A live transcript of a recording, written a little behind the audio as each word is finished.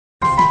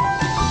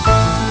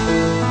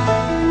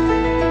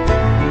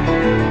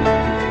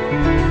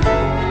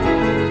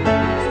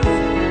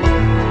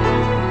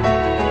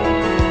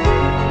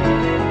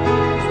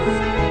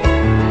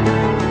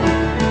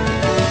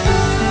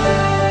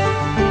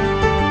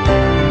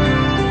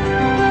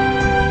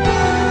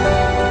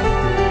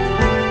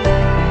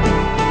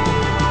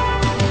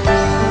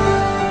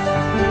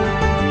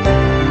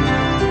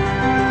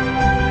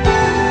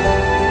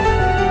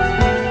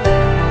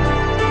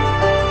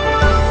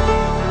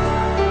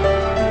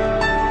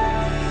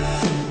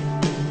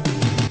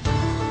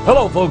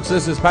Hello, folks.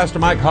 This is Pastor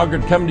Mike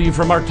Hoggard coming to you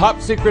from our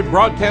top secret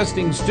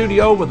broadcasting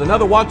studio with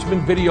another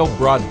Watchman video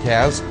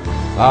broadcast.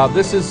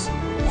 This is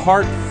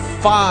part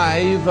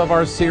 5 of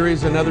our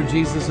series, Another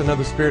Jesus,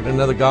 Another Spirit,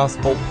 Another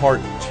Gospel,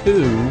 part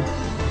 2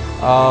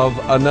 of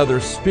Another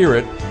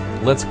Spirit.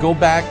 Let's go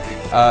back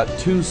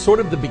to sort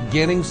of the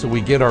beginning so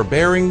we get our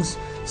bearings.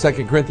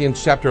 2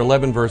 Corinthians chapter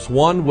 11, verse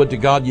 1, Would to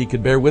God ye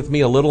could bear with me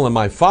a little in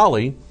my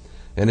folly,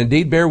 and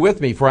indeed bear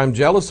with me, for I am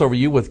jealous over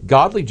you with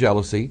godly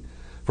jealousy.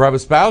 For I have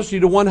espoused you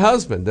to one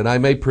husband, that I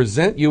may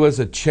present you as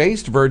a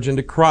chaste virgin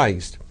to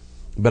Christ.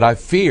 But I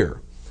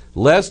fear,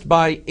 lest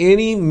by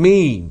any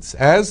means,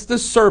 as the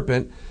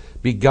serpent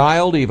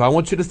beguiled Eve. I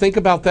want you to think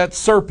about that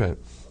serpent.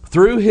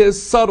 Through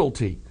his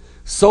subtlety,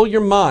 so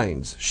your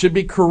minds should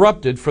be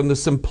corrupted from the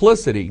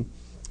simplicity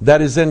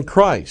that is in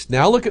Christ.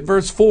 Now look at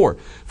verse 4.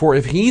 For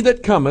if he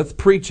that cometh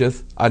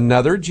preacheth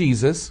another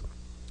Jesus,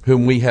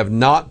 whom we have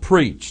not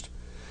preached,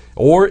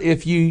 or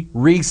if ye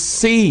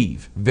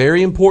receive,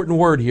 very important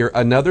word here,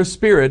 another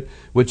spirit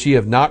which ye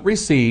have not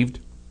received,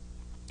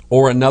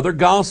 or another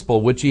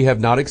gospel which ye have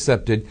not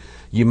accepted,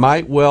 ye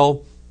might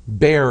well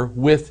bear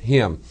with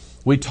him.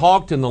 We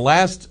talked in the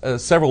last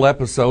several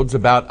episodes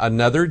about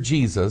another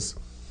Jesus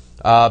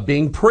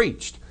being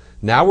preached.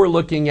 Now we're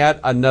looking at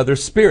another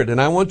spirit, and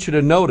I want you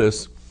to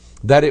notice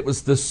that it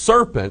was the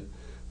serpent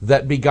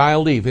that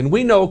beguiled Eve. And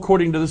we know,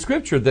 according to the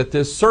Scripture, that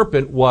this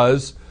serpent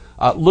was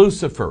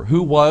Lucifer,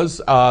 who was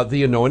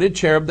the anointed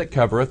cherub that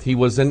covereth. He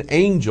was an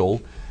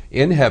angel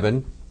in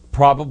heaven,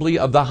 probably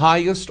of the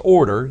highest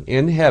order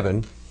in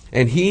heaven,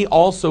 and he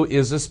also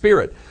is a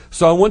spirit.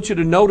 So I want you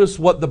to notice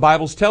what the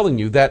Bible's telling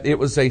you, that it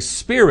was a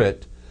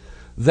spirit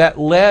that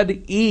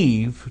led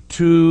Eve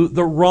to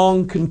the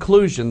wrong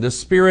conclusion. The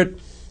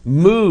spirit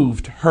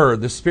moved her.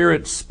 The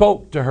spirit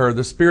spoke to her.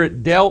 The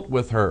spirit dealt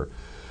with her.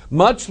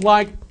 Much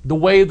like the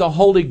way the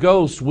Holy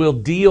Ghost will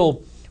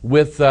deal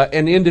with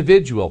an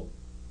individual.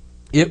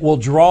 It will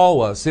draw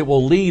us. It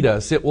will lead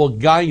us. It will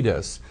guide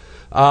us.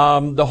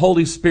 The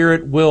Holy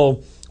Spirit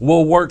will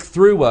work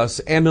through us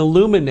and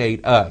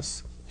illuminate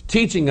us,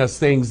 teaching us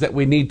things that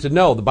we need to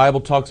know. The Bible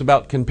talks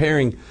about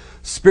comparing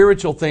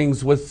spiritual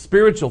things with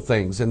spiritual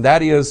things, and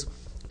that is,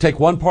 take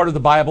one part of the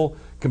Bible,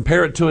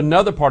 compare it to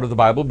another part of the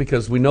Bible,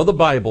 because we know the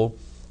Bible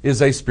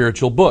is a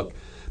spiritual book.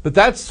 But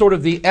that's sort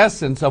of the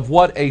essence of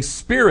what a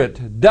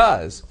spirit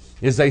does,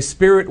 is a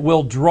spirit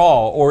will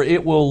draw, or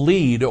it will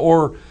lead,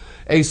 or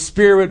a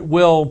spirit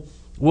will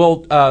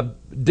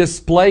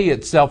display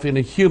itself in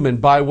a human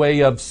by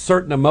way of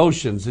certain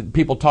emotions.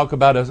 People talk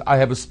about, I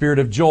have a spirit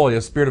of joy,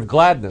 a spirit of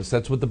gladness.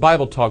 That's what the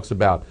Bible talks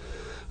about.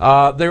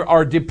 There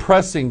are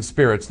depressing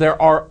spirits. There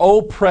are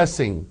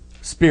oppressing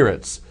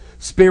spirits.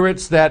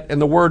 Spirits that,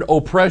 and the word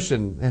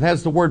oppression, it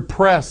has the word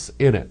press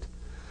in it.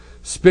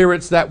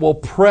 Spirits that will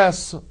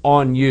press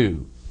on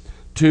you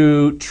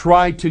to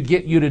try to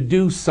get you to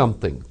do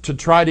something, to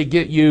try to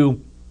get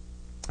you,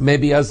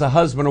 maybe as a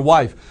husband or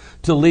wife,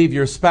 to leave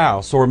your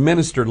spouse, or a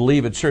minister to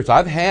leave a church.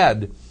 I've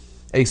had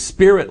a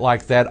spirit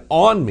like that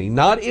on me,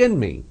 not in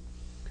me,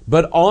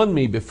 but on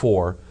me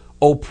before,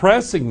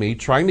 oppressing me,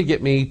 trying to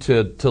get me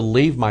to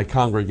leave my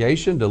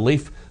congregation, to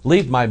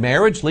leave my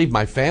marriage, leave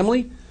my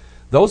family.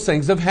 Those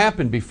things have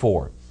happened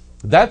before.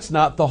 That's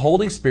not the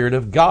Holy Spirit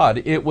of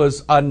God. It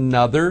was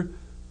another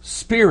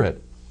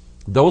spirit.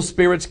 Those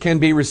spirits can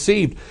be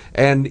received.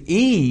 And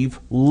Eve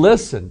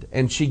listened,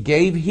 and she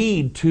gave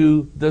heed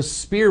to the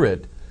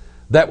spirit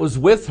that was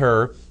with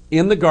her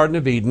in the Garden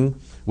of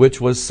Eden, which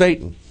was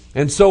Satan.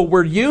 And so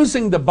we're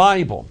using the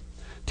Bible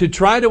to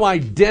try to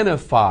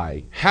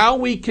identify how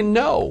we can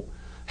know.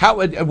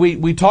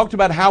 We talked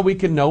about how we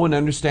can know and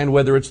understand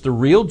whether it's the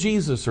real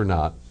Jesus or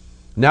not.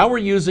 Now we're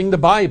using the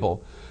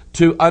Bible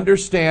to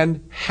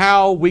understand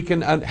how we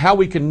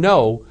can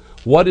know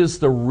what is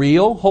the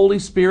real Holy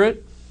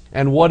Spirit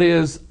and what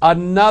is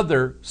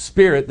another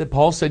spirit that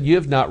Paul said you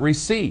have not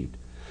received.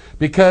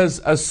 Because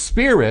a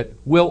spirit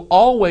will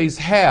always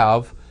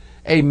have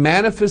a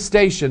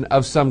manifestation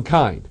of some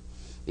kind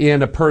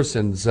in a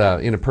person's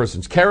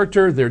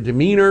character, their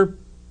demeanor,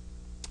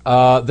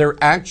 their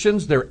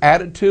actions, their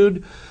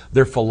attitude,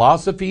 their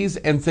philosophies,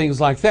 and things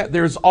like that.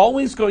 There's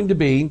always going to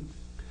be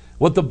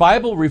what the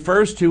Bible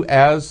refers to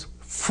as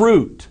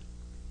fruit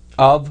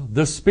of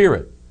the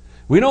Spirit.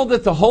 We know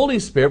that the Holy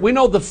Spirit, we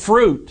know the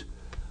fruit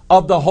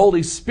of the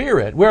Holy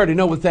Spirit. We already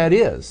know what that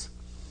is.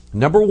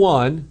 Number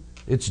one,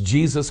 it's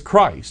Jesus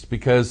Christ,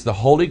 because the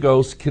Holy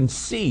Ghost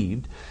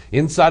conceived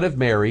inside of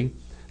Mary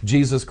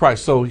Jesus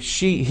Christ. So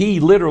he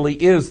literally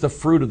is the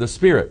fruit of the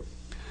Spirit.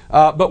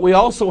 But we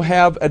also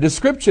have a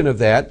description of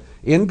that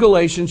in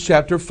Galatians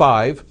chapter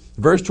 5,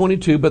 verse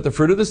 22. But the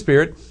fruit of the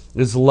Spirit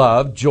is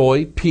love,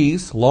 joy,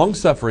 peace,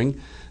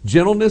 long-suffering,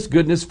 gentleness,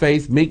 goodness,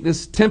 faith,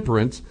 meekness,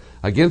 temperance.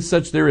 Against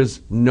such there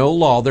is no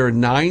law. There are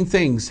 9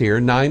 things here.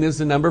 9 is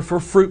the number for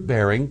fruit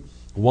bearing.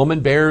 A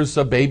woman bears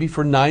a baby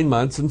for 9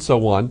 months and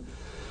so on.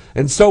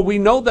 And so we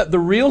know that the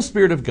real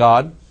Spirit of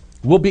God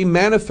will be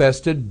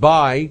manifested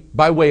by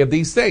way of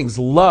these things.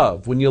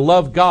 Love, when you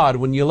love God,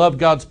 when you love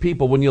God's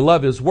people, when you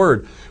love His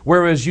Word,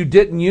 whereas you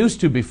didn't used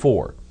to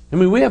before. I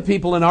mean, we have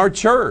people in our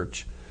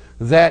church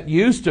that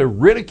used to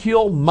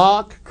ridicule,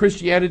 mock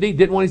Christianity,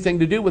 didn't want anything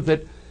to do with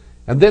it,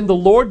 and then the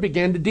Lord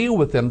began to deal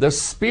with them. The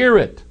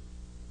Spirit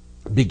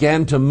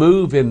began to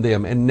move in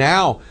them, and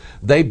now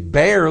they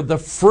bear the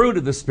fruit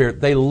of the Spirit.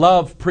 They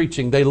love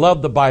preaching, they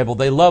love the Bible,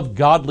 they love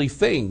godly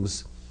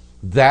things.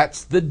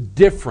 That's the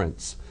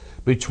difference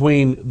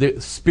between the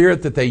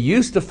spirit that they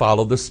used to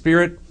follow, the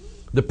spirit,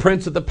 the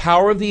prince of the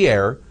power of the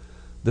air,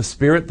 the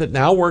spirit that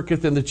now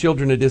worketh in the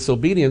children of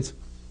disobedience.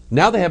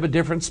 Now they have a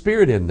different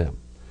spirit in them.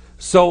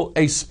 So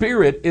a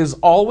spirit is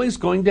always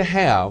going to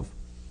have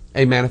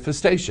a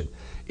manifestation.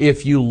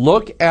 If you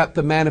look at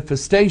the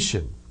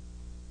manifestation,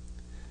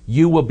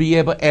 you will be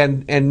able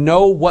and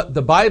know what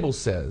the Bible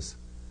says.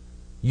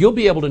 You'll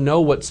be able to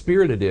know what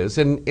spirit it is.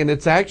 And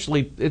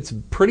it's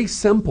pretty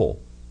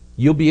simple.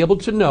 You'll be able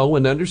to know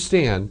and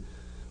understand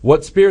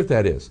what spirit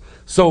that is.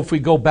 So if we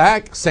go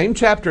back, same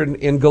chapter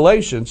in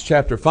Galatians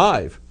chapter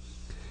 5,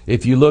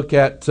 if you look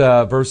at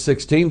verse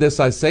 16, this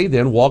I say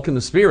then, walk in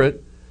the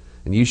Spirit,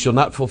 and ye shall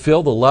not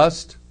fulfill the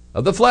lust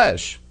of the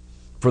flesh.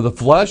 For the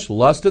flesh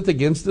lusteth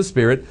against the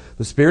Spirit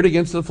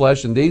against the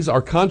flesh, and these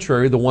are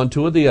contrary the one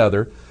to the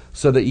other,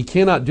 so that ye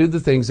cannot do the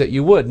things that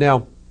you would.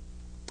 Now,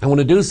 I want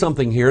to do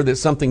something here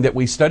that's something that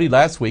we studied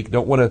last week.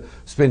 Don't want to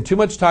spend too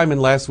much time in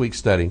last week's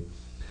study.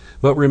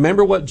 But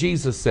remember what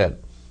Jesus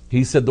said.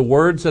 He said, the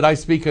words that I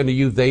speak unto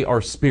you, they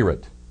are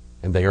spirit,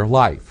 and they are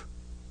life.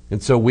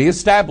 And so we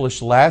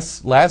established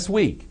last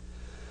week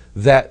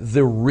that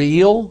the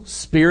real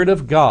Spirit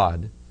of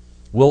God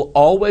will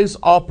always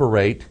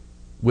operate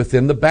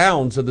within the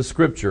bounds of the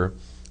Scripture.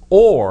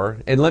 Or,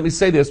 and let me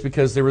say this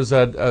because there was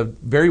a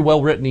very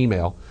well-written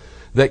email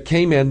that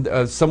came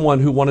in, someone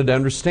who wanted to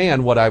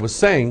understand what I was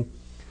saying.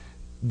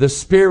 The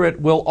Spirit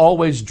will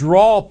always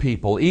draw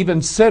people,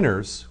 even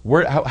sinners.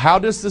 How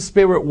does the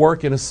Spirit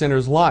work in a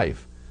sinner's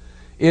life?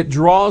 It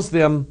draws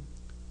them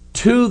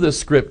to the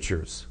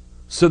Scriptures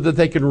so that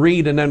they can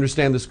read and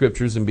understand the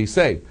Scriptures and be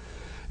saved.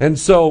 And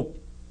so,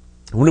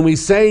 when we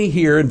say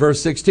here in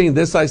verse 16,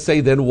 this I say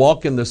then,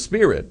 walk in the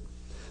Spirit,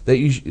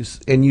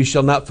 and you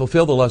shall not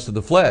fulfill the lust of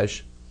the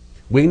flesh,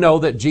 we know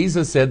that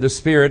Jesus said the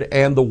Spirit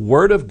and the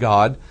Word of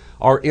God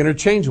are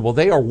interchangeable.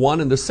 They are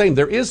one and the same.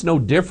 There is no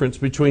difference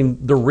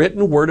between the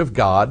written Word of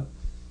God,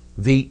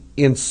 the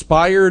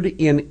inspired,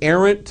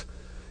 inerrant,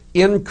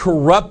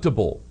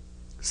 incorruptible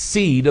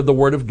seed of the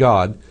Word of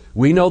God.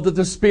 We know that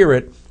the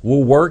Spirit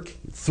will work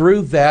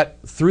through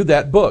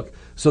that book.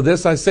 So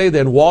this I say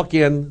then, walk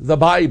in the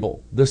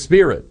Bible, the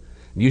Spirit.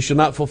 You shall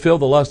not fulfill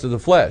the lust of the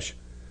flesh.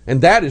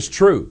 And that is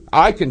true.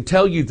 I can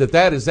tell you that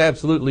that is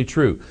absolutely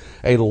true.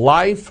 A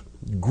life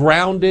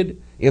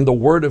grounded in the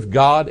Word of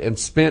God and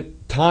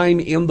spent time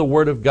in the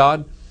Word of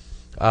God.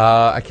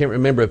 I can't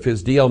remember if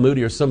it's D.L.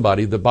 Moody or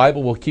somebody. The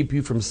Bible will keep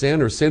you from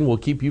sin, or sin will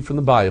keep you from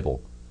the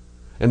Bible.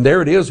 And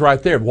there it is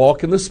right there.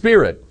 Walk in the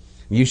Spirit.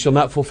 You shall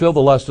not fulfill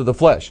the lust of the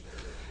flesh.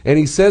 And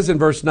he says in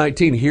verse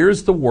 19,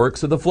 here's the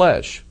works of the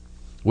flesh,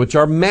 which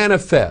are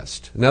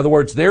manifest. In other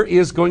words, there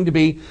is going to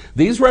be,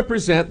 these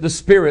represent the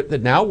spirit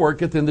that now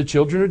worketh in the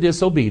children of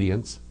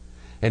disobedience.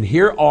 And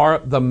here are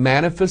the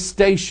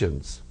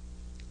manifestations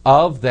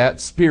of that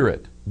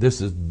spirit.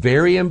 This is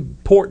very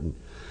important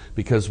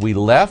because we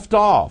left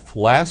off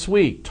last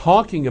week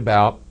talking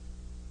about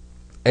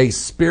a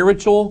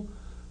spiritual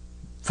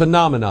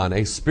phenomenon,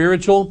 a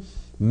spiritual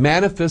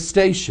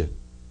manifestation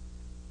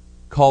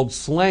called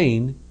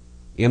slain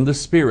in the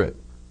Spirit.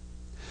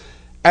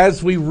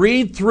 As we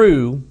read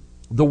through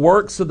the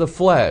works of the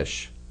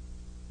flesh,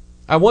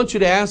 I want you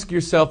to ask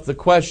yourself the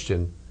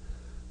question,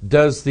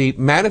 does the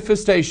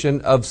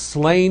manifestation of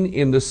slain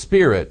in the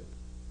Spirit,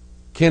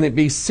 can it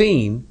be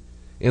seen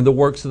in the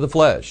works of the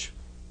flesh?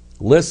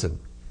 Listen,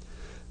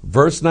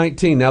 verse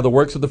 19, now the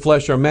works of the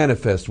flesh are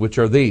manifest, which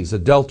are these: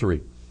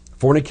 adultery,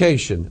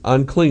 fornication,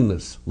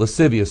 uncleanness,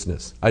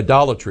 lasciviousness,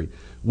 idolatry,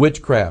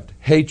 witchcraft,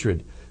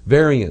 hatred,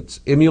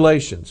 variance,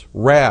 emulations,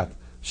 wrath,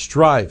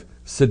 strife,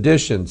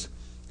 seditions,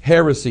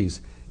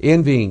 heresies,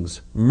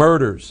 envyings,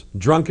 murders,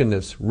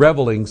 drunkenness,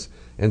 revellings,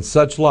 and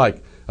such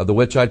like, of the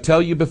which I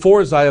tell you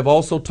before, as I have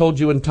also told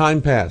you in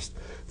time past,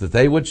 that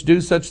they which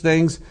do such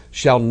things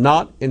shall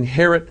not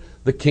inherit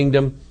the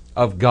kingdom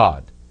of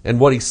God.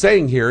 And what he's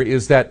saying here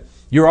is that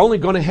you're only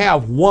going to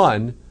have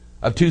one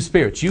of two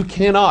spirits. You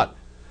cannot.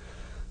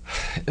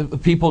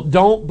 People,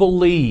 don't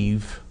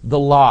believe the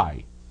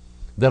lie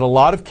that a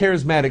lot of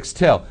charismatics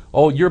tell.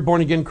 Oh, you're a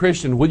born-again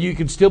Christian. Well, you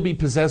can still be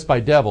possessed by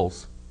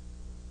devils.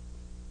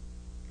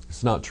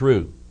 It's not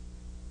true.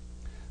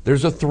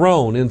 There's a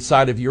throne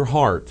inside of your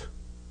heart.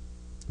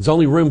 There's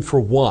only room for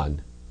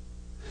one.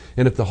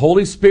 And if the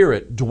Holy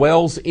Spirit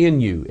dwells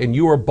in you and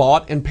you are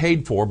bought and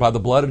paid for by the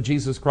blood of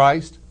Jesus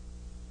Christ,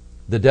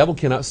 the devil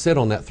cannot sit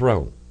on that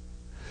throne.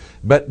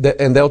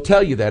 And they'll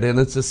tell you that, and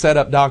it's a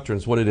set-up doctrine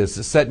is what it is.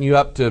 It's setting you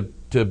up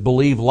to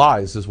believe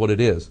lies is what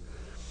it is.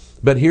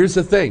 But here's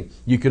the thing.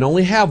 You can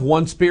only have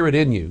one spirit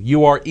in you.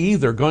 You are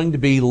either going to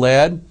be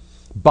led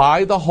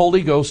by the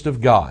Holy Ghost of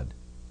God.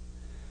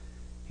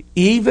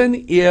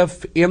 Even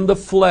if in the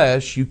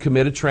flesh you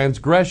commit a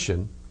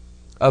transgression,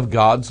 of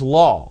God's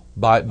law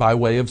by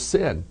way of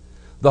sin.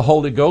 The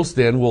Holy Ghost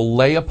then will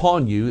lay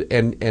upon you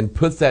and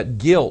put that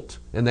guilt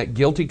and that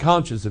guilty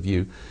conscience of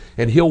you,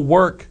 and He'll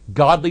work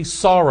godly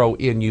sorrow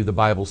in you, the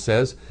Bible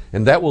says,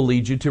 and that will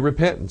lead you to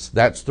repentance.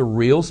 That's the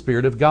real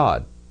Spirit of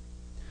God.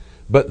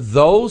 But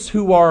those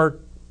who are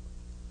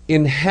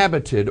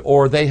inhabited,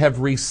 or they have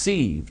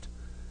received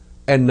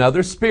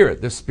another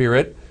spirit, the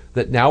spirit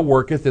that now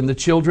worketh in the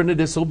children of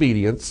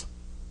disobedience,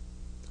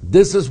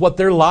 this is what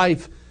their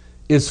life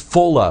is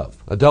full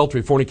of: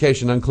 adultery,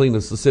 fornication,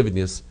 uncleanness,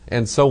 lasciviousness,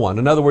 and so on.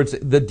 In other words,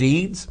 the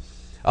deeds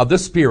of the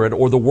Spirit,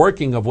 or the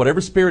working of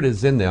whatever spirit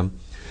is in them,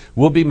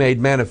 will be made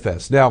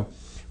manifest. Now,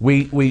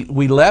 we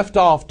left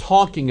off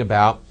talking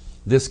about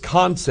this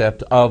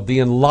concept of the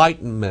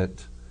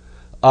enlightenment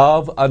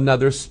of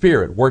another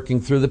spirit working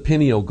through the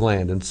pineal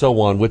gland and so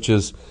on, which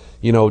is,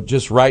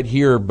 just right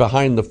here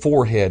behind the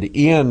forehead,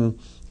 in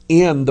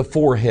the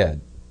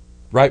forehead,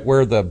 right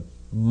where the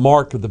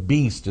mark of the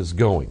beast is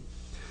going.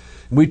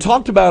 We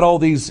talked about all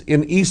these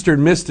in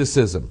Eastern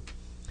mysticism.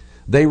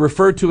 They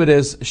refer to it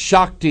as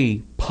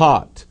Shakti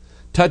Pat,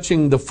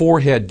 touching the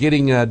forehead,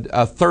 getting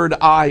a third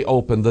eye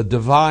open, the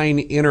divine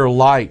inner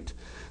light.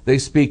 They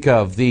speak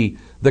of the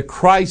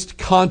Christ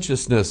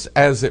consciousness,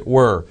 as it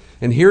were.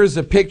 And here's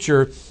a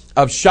picture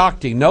of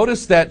Shakti.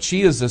 Notice that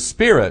she is a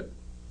spirit,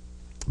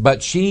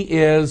 but she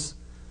is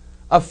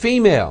a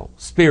female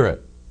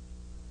spirit,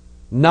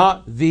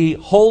 not the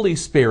Holy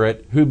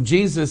Spirit, whom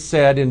Jesus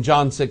said in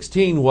John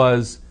 16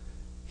 was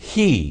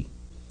He.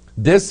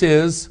 This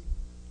is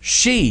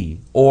she,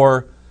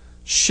 or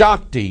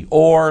Shakti,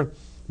 or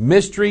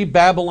Mystery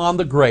Babylon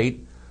the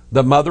Great,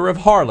 the mother of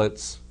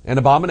harlots and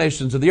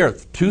abominations of the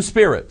earth. Two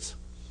spirits.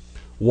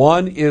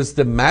 One is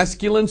the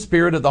masculine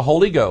spirit of the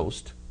Holy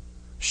Ghost,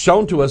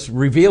 shown to us,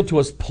 revealed to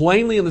us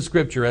plainly in the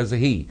Scripture as a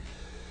he.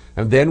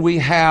 And then we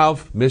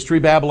have Mystery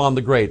Babylon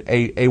the Great,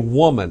 a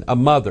woman, a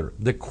mother,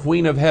 the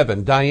Queen of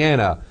Heaven,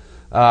 Diana,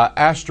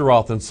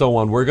 Ashtaroth, and so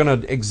on. We're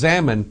going to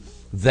examine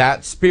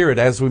that spirit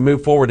as we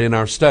move forward in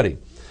our study.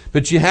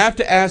 But you have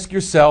to ask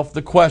yourself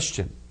the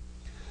question,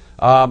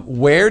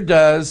 where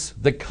does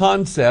the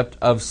concept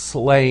of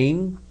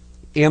slaying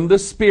in the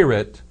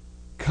Spirit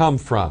come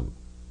from?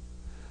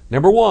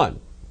 Number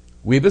one,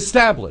 we've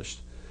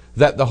established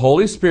that the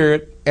Holy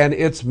Spirit and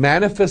its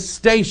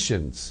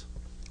manifestations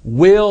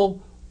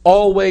will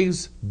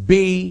always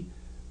be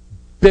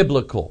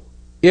biblical.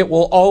 It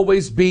will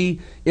always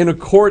be in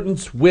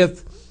accordance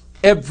with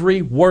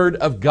every word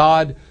of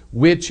God,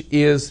 which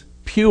is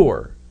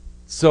pure.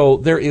 So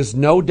there is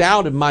no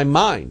doubt in my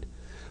mind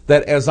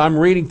that as I'm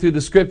reading through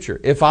the Scripture,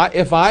 if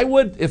I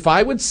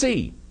would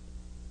see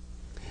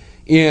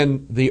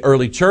in the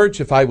early church,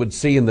 if I would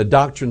see in the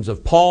doctrines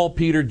of Paul,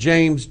 Peter,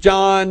 James,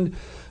 John,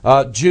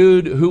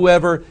 Jude,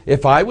 whoever,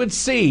 if I would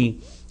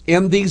see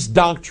in these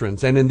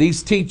doctrines and in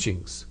these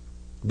teachings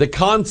the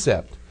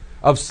concept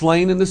of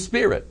slaying in the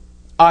Spirit,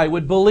 I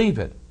would believe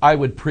it. I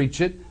would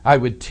preach it. I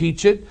would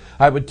teach it.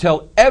 I would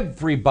tell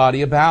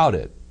everybody about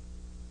it.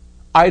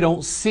 I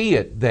don't see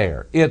it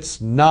there.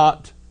 It's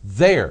not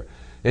there.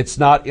 It's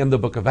not in the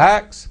book of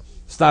Acts.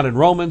 It's not in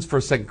Romans,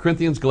 1st, 2nd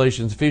Corinthians,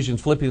 Galatians,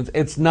 Ephesians, Philippians.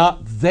 It's not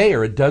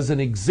there. It doesn't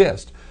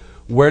exist.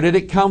 Where did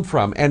it come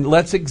from? And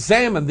let's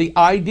examine the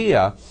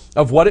idea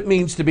of what it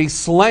means to be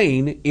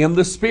slain in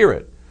the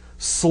Spirit.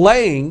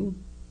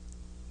 Slaying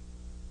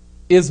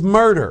is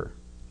murder.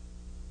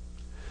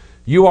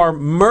 You are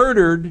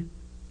murdered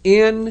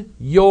in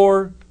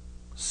your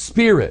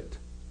spirit.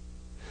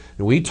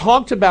 And we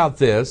talked about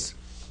this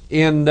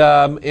in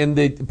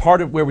the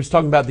part of where we was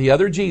talking about the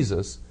other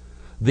Jesus,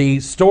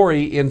 the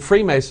story in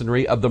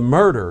Freemasonry of the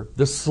murder,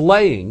 the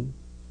slaying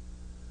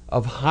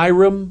of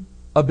Hiram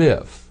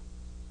Abiff.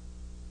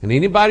 And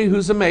anybody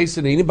who's a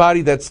Mason,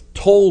 anybody that's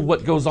told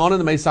what goes on in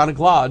the Masonic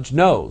Lodge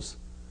knows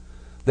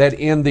that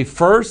in the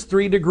first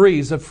 3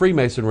 degrees of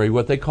Freemasonry,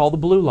 what they call the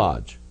Blue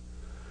Lodge,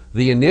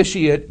 the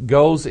initiate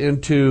goes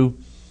into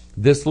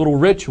this little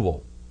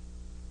ritual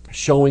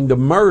showing the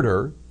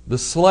murder, the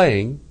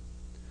slaying,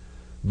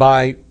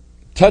 by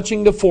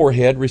touching the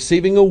forehead,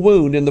 receiving a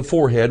wound in the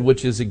forehead,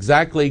 which is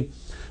exactly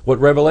what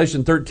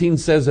Revelation 13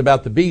 says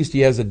about the beast.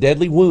 He has a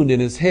deadly wound in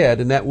his head,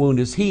 and that wound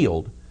is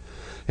healed.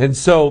 And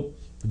so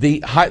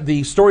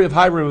the story of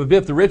Hiram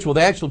Abiff, the ritual,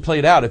 they actually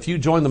played out. If you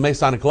join the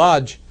Masonic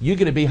Lodge, you're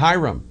going to be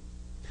Hiram,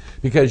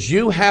 because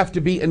you have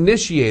to be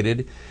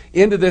initiated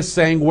into this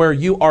thing where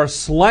you are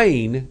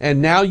slain and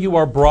now you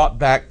are brought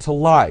back to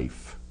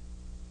life.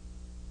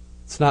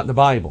 It's not in the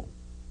Bible.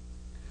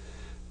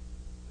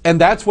 And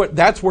that's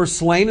where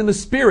slain in the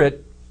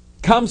Spirit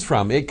comes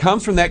from. It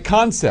comes from that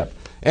concept.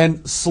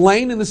 And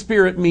slain in the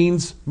Spirit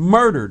means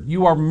murdered.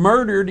 You are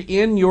murdered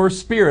in your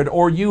spirit,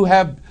 or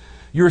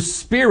your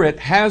spirit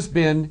has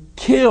been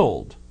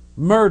killed,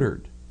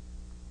 murdered.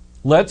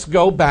 Let's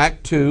go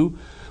back to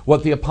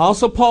what the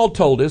Apostle Paul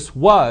told us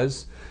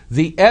was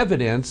the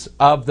evidence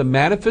of the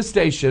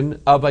manifestation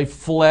of a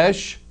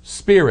flesh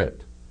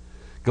spirit.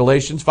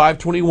 Galatians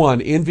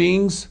 5:21,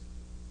 envyings,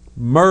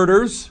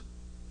 murders,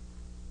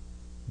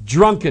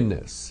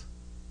 drunkenness.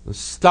 Let's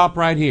stop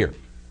right here.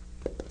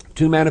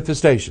 Two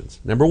manifestations.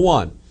 Number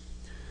one,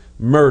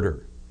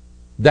 murder.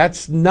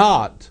 That's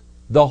not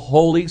the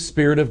Holy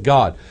Spirit of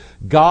God.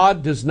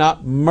 God does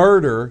not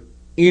murder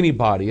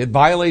anybody. It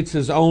violates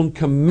His own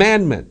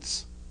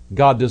commandments.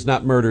 God does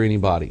not murder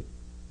anybody.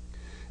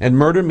 And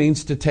murder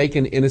means to take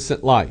an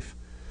innocent life.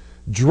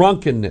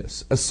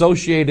 Drunkenness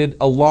associated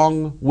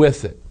along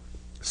with it.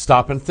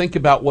 Stop and think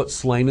about what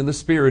slain in the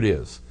Spirit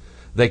is.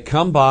 They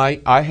come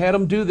by, I had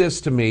them do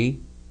this to me,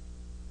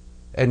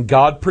 and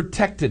God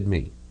protected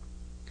me.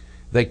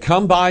 They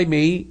come by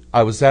me,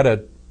 I was at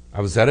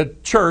a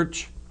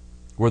church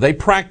where they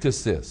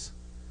practiced this.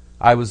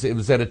 It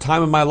was at a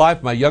time in my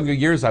life, my younger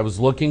years, I was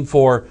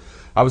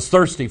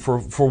thirsty for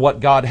what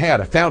God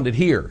had. I found it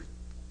here.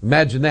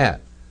 Imagine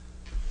that.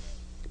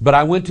 But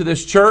I went to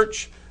this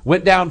church,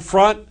 went down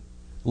front,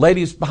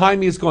 ladies behind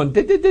me is going,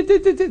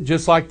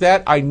 just like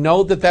that. I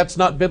know that that's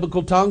not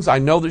biblical tongues. I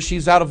know that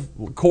she's out of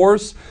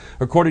course,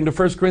 according to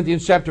 1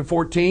 Corinthians chapter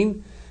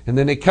 14. And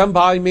then they come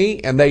by me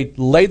and they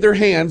laid their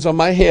hands on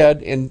my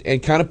head and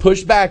kind of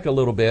pushed back a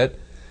little bit.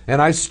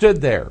 And I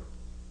stood there.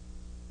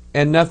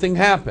 And nothing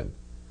happened.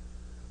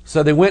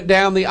 So they went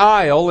down the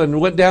aisle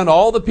and went down to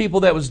all the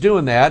people that was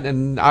doing that.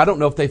 And I don't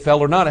know if they fell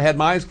or not. I had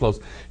my eyes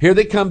closed. Here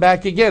they come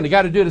back again. They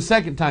got to do it a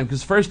second time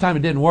because the first time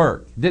it didn't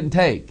work. It didn't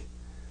take.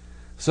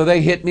 So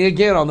they hit me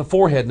again on the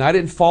forehead, and I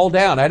didn't fall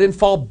down. I didn't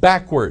fall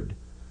backward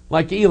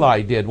like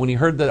Eli did when he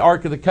heard the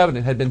Ark of the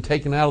Covenant had been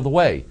taken out of the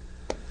way.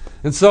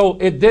 And so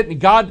it didn't.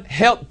 God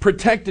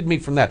protected me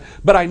from that.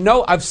 But I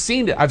know, I've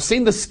seen it. I've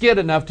seen the skid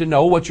enough to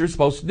know what you're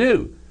supposed to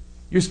do.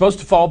 You're supposed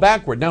to fall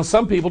backward. Now,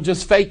 some people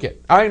just fake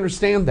it. I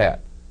understand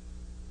that.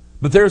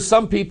 But there are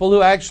some people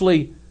who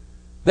actually,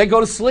 they go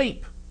to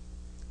sleep.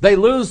 They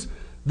lose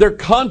their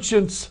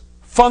conscience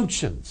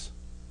functions.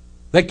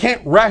 They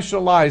can't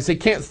rationalize. They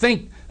can't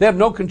think. They have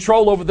no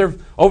control over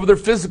their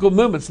physical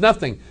movements,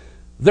 nothing.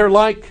 They're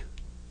like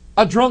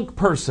a drunk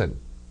person.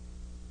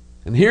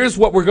 And here's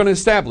what we're going to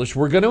establish.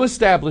 We're going to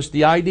establish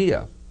the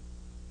idea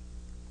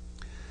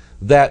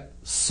that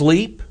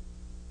sleep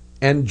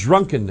and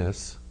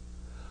drunkenness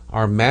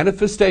are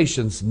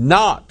manifestations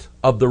not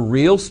of the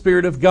real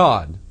Spirit of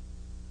God,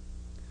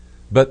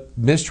 but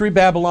Mystery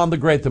Babylon the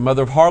Great, the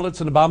mother of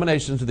harlots and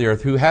abominations of the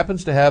earth, who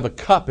happens to have a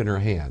cup in her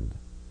hand.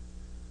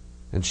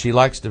 And she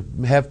likes to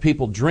have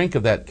people drink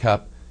of that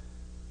cup,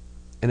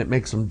 and it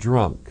makes them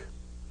drunk.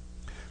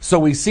 So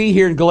we see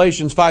here in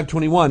Galatians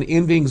 5:21,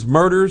 envyings,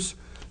 murders,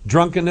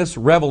 drunkenness,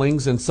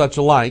 revelings, and such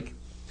alike.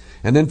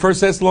 And then 1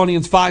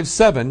 Thessalonians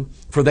 5:7,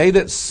 for they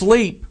that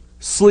sleep,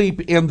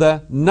 sleep in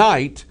the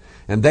night,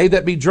 and they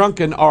that be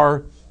drunken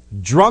are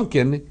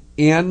drunken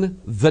in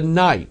the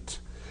night.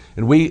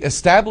 And we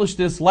established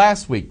this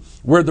last week.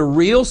 Where the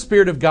real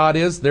Spirit of God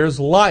is, there's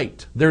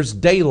light, there's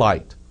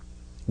daylight.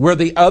 Where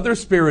the other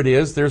spirit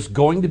is, there's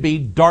going to be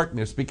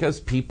darkness, because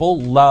people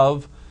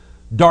love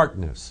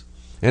darkness.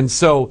 And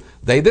so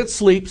they that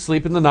sleep,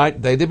 sleep in the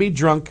night. They that be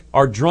drunk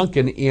are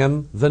drunken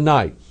in the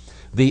night.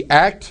 The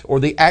act or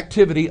the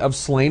activity of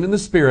slain in the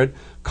Spirit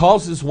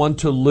causes one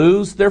to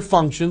lose their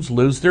functions,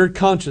 lose their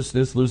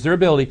consciousness, lose their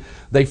ability.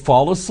 They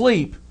fall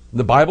asleep.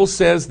 The Bible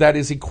says that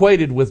is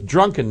equated with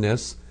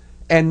drunkenness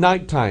and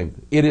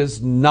nighttime. It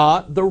is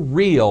not the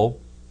real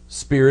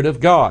Spirit of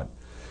God.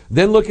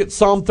 Then look at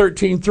Psalm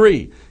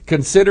 13:3.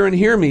 Consider and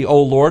hear me,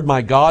 O Lord,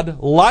 my God.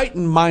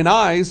 Lighten mine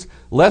eyes,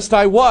 lest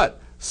I what?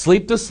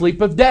 Sleep the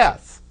sleep of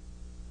death.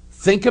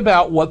 Think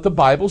about what the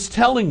Bible's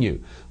telling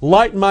you.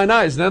 Lighten mine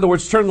eyes. In other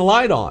words, turn the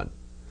light on.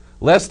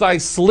 Lest I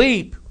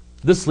sleep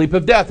the sleep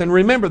of death. And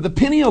remember, the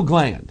pineal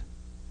gland.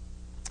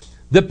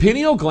 The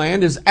pineal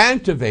gland is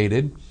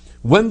activated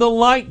when the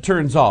light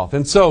turns off.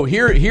 And so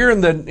here in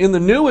the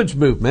New Age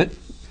movement,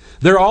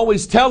 they're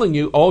always telling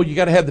you, oh, you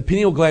got to have the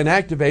pineal gland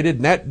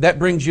activated, and that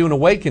brings you an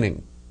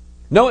awakening.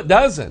 No, it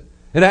doesn't.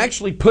 It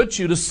actually puts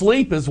you to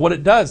sleep is what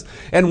it does.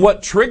 And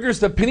what triggers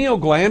the pineal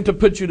gland to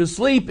put you to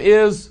sleep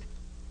is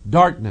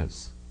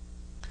darkness.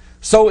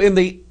 So in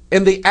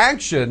the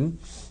action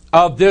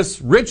of this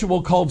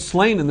ritual called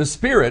slain in the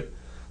Spirit,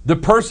 the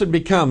person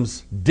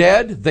becomes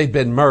dead, they've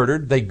been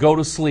murdered, they go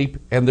to sleep,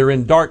 and they're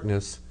in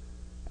darkness,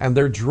 and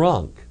they're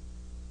drunk.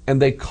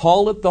 And they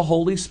call it the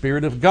Holy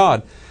Spirit of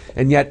God.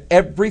 And yet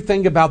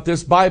everything about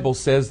this Bible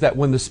says that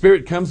when the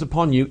Spirit comes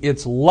upon you,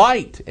 it's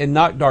light and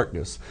not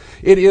darkness.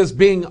 It is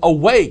being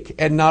awake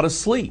and not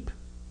asleep.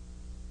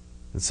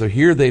 And so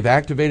here they've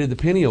activated the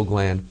pineal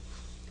gland,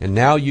 and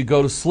now you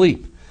go to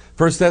sleep.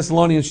 1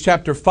 Thessalonians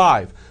chapter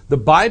 5. The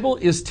Bible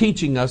is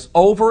teaching us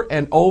over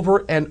and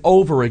over and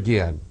over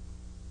again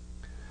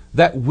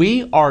that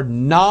we are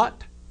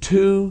not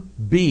to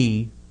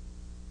be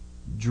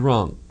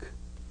drunk.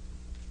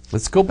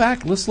 Let's go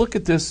back. Let's look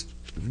at this.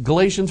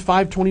 Galatians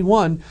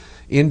 5:21,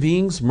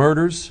 envyings,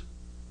 murders,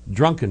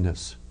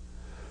 drunkenness,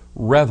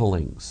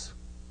 revelings.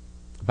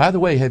 By the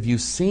way, have you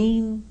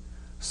seen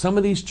some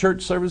of these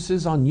church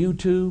services on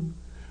YouTube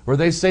where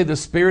they say the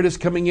Spirit is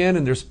coming in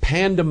and there's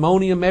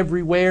pandemonium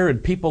everywhere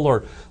and people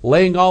are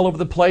laying all over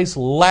the place,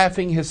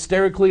 laughing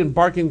hysterically and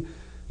barking?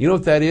 You know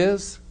what that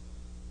is?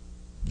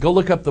 Go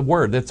look up the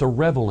word. That's a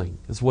reveling,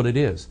 is what it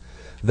is.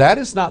 That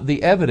is not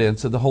the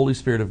evidence of the Holy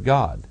Spirit of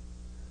God.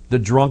 The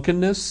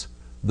drunkenness,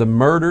 the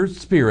murdered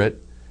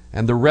spirit,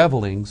 and the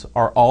revelings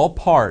are all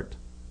part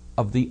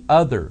of the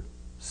other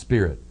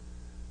spirit,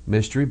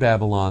 Mystery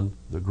Babylon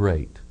the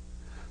Great.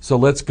 So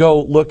let's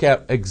go look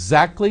at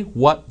exactly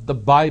what the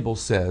Bible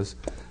says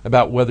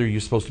about whether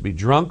you're supposed to be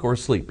drunk or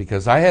asleep.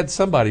 Because I had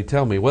somebody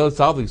tell me, well, it's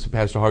obvious,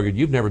 Pastor Hoggard,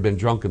 you've never been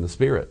drunk in the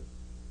Spirit.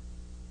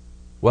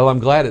 Well, I'm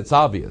glad it's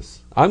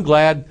obvious. I'm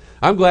glad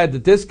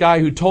that this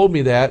guy who told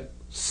me that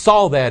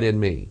saw that in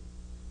me.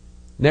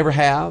 Never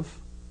have,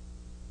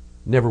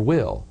 never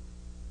will.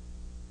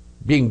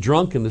 Being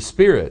drunk in the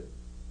Spirit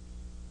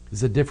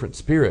is a different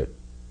spirit.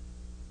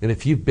 And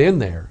if you've been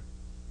there,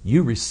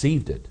 you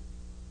received it.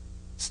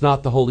 It's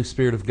not the Holy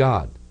Spirit of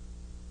God.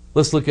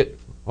 Let's look at,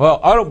 well,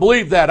 I don't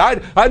believe that.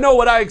 I know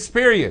what I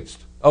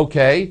experienced.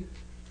 Okay.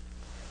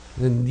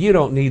 Then you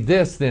don't need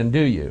this then, do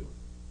you?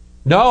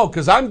 No,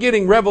 because I'm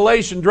getting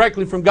revelation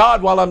directly from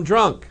God while I'm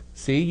drunk.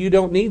 See, you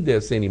don't need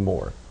this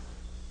anymore.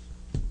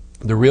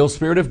 The real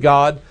Spirit of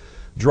God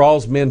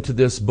draws men to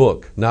this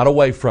book, not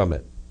away from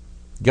it.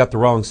 You got the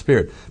wrong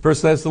spirit. 1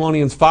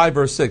 Thessalonians 5,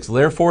 verse 6.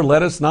 Therefore,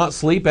 let us not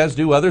sleep as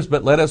do others,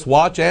 but let us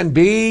watch and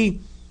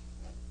be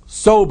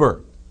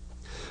sober.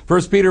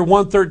 1 Peter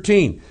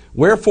 1:13.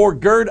 Wherefore,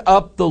 gird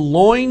up the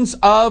loins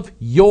of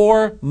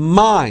your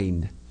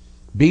mind.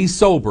 Be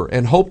sober,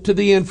 and hope to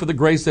the end for the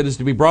grace that is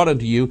to be brought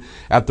unto you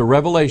at the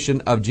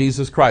revelation of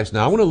Jesus Christ.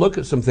 Now, I want to look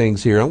at some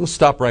things here. I'm going to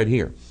stop right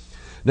here.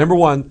 Number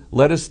one,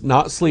 let us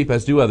not sleep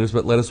as do others,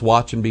 but let us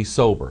watch and be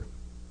sober.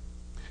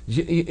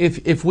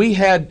 If we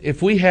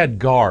had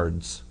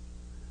guards,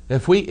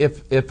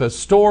 if a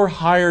store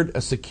hired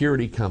a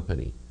security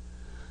company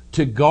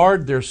to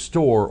guard their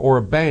store, or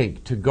a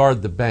bank to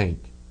guard the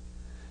bank,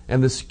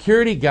 and the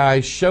security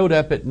guys showed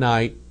up at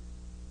night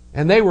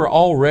and they were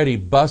already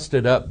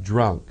busted up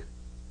drunk,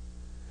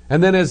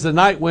 and then as the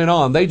night went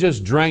on, they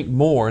just drank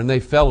more and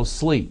they fell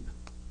asleep,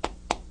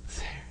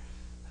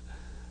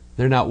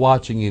 they're not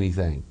watching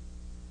anything.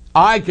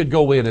 I could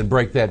go in and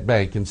break that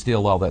bank and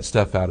steal all that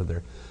stuff out of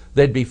there.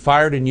 They'd be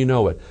fired, and you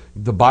know it.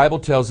 The Bible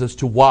tells us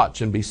to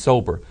watch and be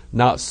sober,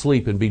 not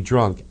sleep and be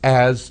drunk,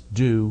 as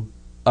do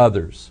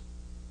others.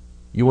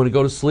 You want to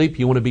go to sleep?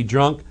 You want to be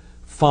drunk?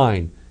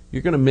 Fine.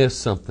 You're going to miss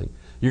something.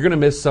 You're going to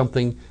miss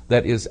something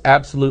that is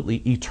absolutely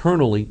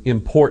eternally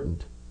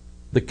important.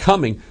 The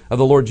coming of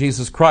the Lord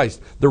Jesus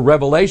Christ, the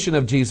revelation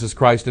of Jesus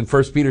Christ. In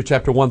 1 Peter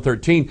chapter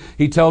 1:13,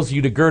 he tells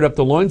you to gird up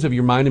the loins of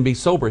your mind and be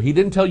sober. He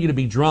didn't tell you to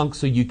be drunk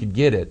so you could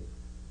get it.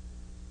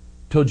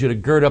 He told you to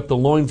gird up the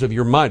loins of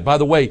your mind. By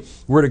the way,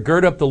 we're to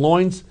gird up the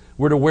loins.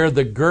 We're to wear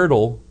the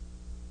girdle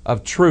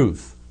of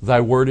truth.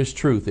 Thy word is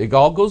truth. It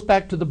all goes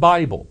back to the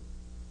Bible.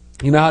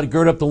 You know how to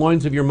gird up the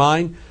loins of your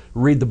mind?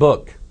 Read the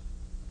book.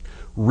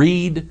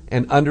 Read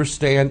and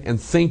understand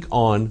and think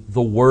on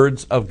the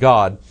words of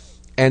God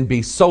and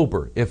be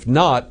sober. If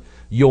not,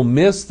 you'll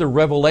miss the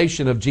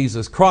revelation of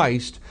Jesus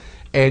Christ,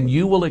 and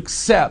you will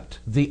accept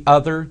the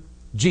other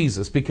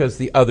Jesus, because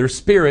the other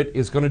spirit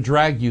is going to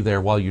drag you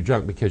there while you're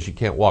drunk, because you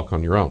can't walk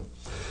on your own.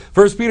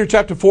 1 Peter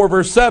chapter 4,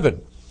 verse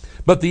 7.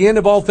 But the end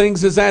of all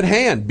things is at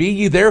hand. Be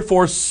ye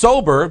therefore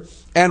sober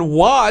and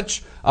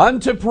watch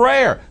unto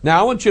prayer.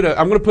 Now I'm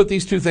going to put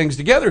these two things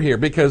together here,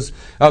 because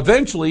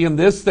eventually in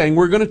this thing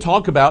we're going to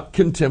talk about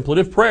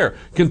contemplative prayer.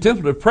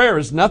 Contemplative prayer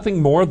is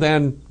nothing more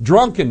than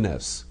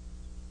drunkenness,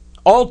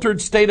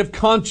 altered state of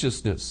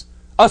consciousness,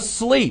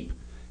 asleep,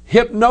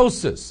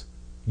 hypnosis.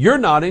 You're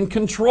not in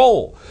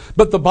control.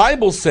 But the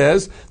Bible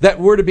says that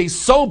we're to be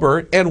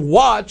sober and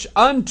watch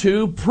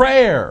unto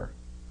prayer.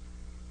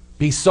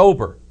 Be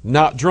sober,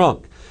 not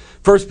drunk.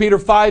 1 Peter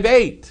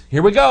 5:8.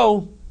 Here we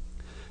go.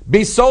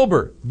 Be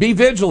sober, be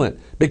vigilant,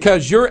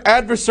 because your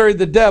adversary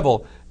the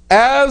devil,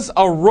 as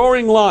a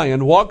roaring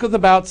lion, walketh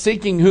about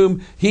seeking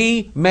whom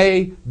he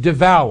may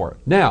devour.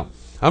 Now,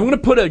 I'm going to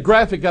put a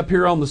graphic up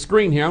here on the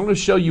screen here. I'm going to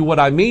show you what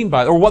I mean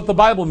by, or what the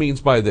Bible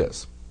means by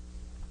this.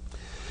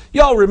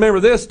 Y'all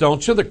remember this,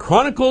 don't you? The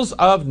Chronicles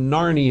of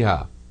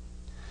Narnia.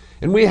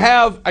 And we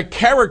have a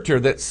character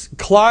that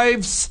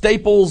Clive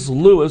Staples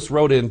Lewis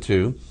wrote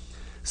into.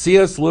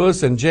 C.S.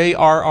 Lewis and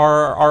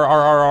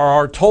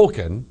J.R.R.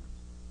 Tolkien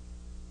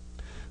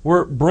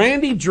were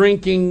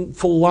brandy-drinking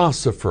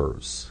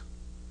philosophers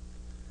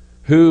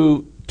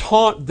who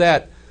taught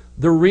that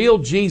the real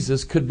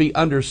Jesus could be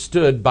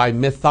understood by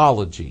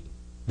mythology.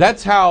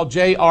 That's how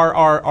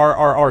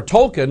J.R.R.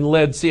 Tolkien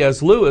led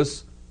C.S.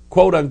 Lewis,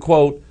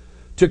 quote-unquote,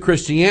 to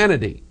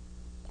Christianity,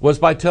 was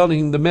by telling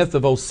him the myth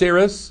of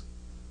Osiris,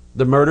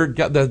 the murdered,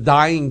 the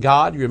dying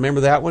god. You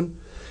remember that one?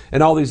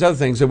 And all these other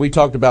things. And we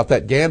talked about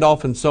that,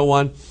 Gandalf and so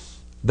on.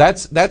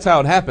 That's how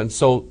it happened.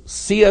 So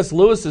C.S.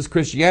 Lewis's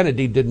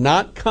Christianity did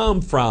not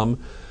come from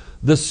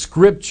the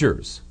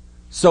Scriptures.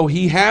 So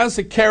he has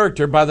a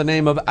character by the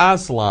name of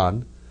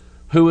Aslan,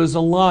 who is a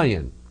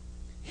lion.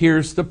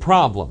 Here's the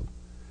problem.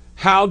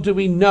 How do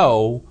we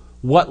know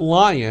what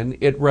lion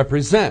it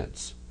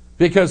represents?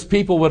 Because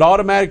people would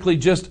automatically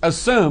just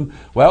assume,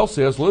 well,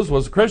 C.S. Lewis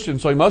was a Christian,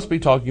 so he must be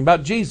talking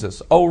about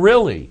Jesus. Oh,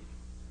 really?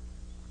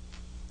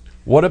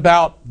 What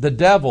about the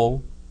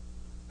devil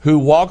who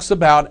walks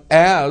about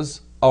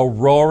as a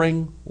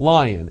roaring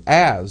lion,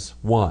 as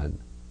one.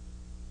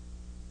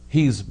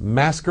 He's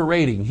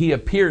masquerading. He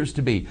appears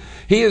to be.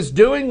 He is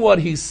doing what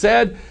he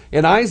said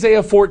in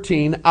Isaiah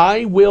 14,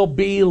 I will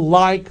be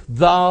like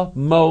the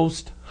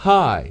Most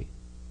High.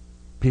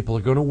 People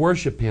are going to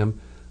worship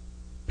him.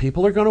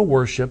 People are going to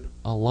worship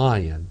a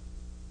lion.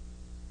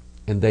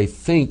 And they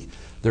think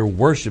they're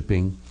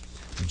worshiping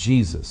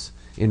Jesus.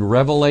 In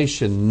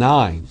Revelation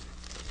 9,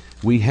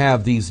 we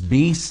have these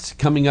beasts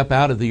coming up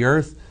out of the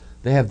earth.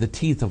 They have the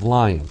teeth of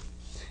lion.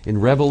 In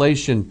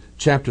Revelation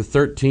chapter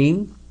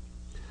 13,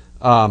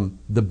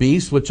 the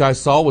beast which I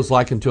saw was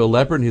like unto a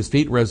leopard, and his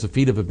feet were as the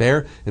feet of a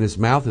bear, and his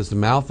mouth is the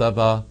mouth of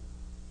a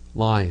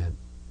lion.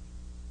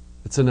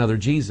 It's another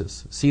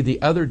Jesus. See,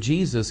 the other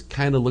Jesus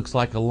kind of looks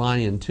like a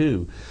lion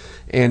too.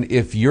 And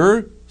if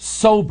you're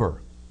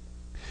sober,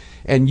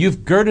 and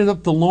you've girded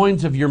up the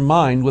loins of your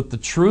mind with the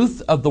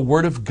truth of the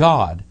Word of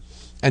God,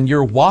 and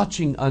you're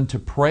watching unto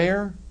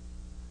prayer,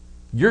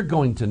 you're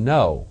going to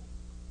know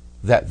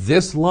that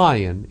this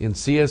lion in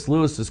C.S.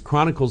 Lewis's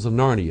Chronicles of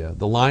Narnia,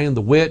 the lion,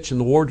 the witch, and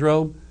the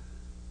wardrobe,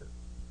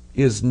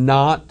 is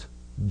not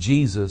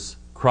Jesus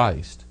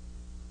Christ.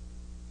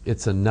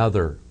 It's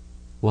another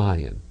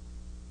lion,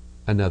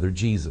 another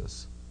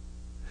Jesus.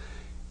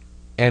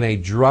 And a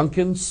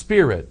drunken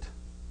spirit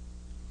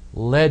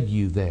led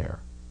you there,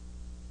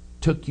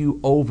 took you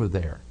over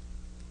there.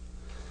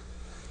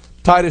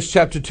 Titus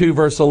chapter 2,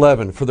 verse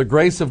 11, For the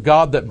grace of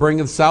God that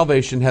bringeth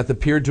salvation hath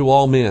appeared to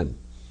all men,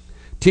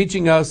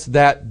 teaching us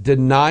that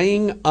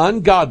denying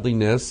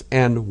ungodliness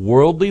and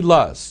worldly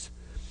lust,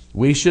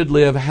 we should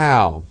live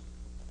how?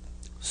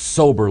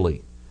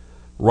 Soberly,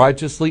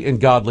 righteously, and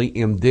godly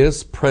in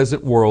this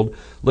present world,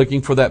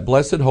 looking for that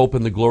blessed hope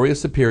and the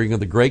glorious appearing of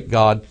the great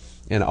God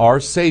and our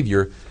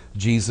Savior,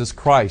 Jesus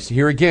Christ.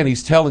 Here again,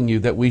 he's telling you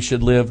that we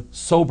should live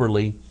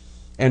soberly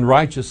and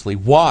righteously.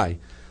 Why?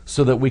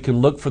 So that we can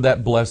look for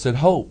that blessed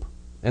hope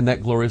and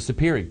that glorious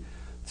appearing.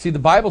 See, the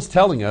Bible's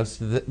telling us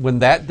that when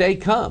that day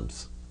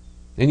comes,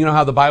 and you know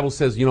how the Bible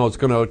says, it's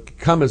going to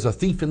come as a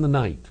thief in the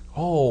night.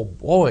 Oh,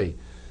 boy.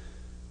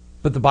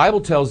 But the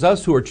Bible tells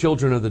us who are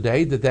children of the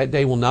day that that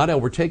day will not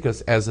overtake us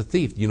as a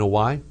thief. You know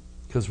why?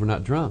 Because we're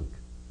not drunk.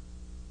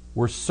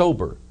 We're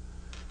sober.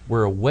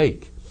 We're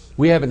awake.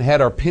 We haven't had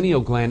our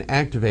pineal gland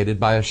activated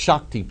by a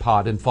Shakti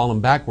pot and fallen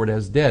backward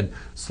as dead,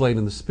 slain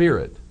in the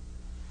Spirit.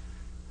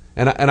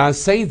 And I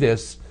say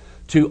this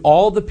to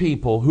all the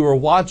people who are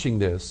watching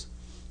this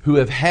who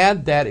have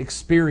had that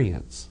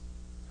experience.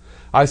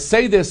 I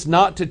say this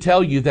not to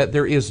tell you that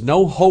there is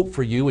no hope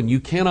for you and you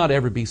cannot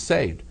ever be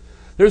saved.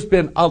 There's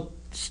been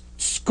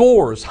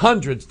scores,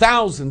 hundreds,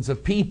 thousands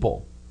of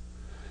people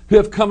who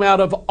have come out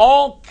of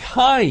all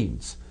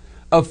kinds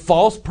of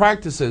false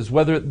practices,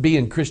 whether it be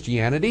in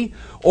Christianity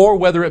or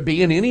whether it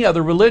be in any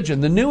other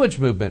religion, the New Age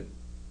movement.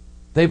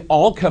 They've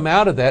all come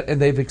out of that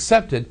and they've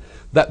accepted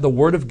that the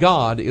Word of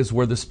God is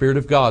where the Spirit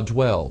of God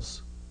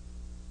dwells.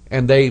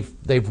 And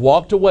they've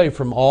walked away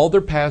from all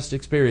their past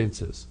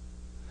experiences.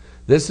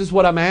 This is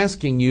what I'm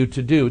asking you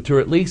to do, to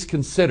at least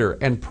consider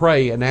and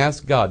pray and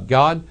ask God,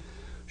 God,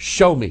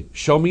 show me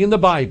in the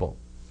Bible,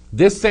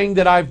 this thing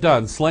that I've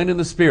done, slain in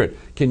the Spirit,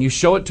 can you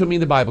show it to me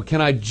in the Bible?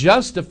 Can I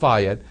justify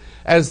it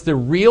as the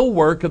real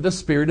work of the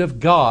Spirit of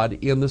God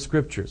in the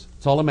Scriptures?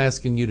 That's all I'm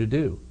asking you to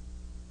do.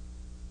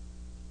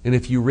 And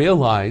if you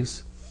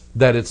realize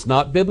that it's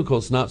not biblical,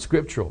 it's not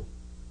scriptural,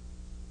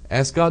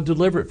 ask God to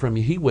deliver it from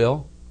you. He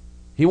will.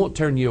 He won't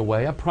turn you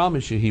away. I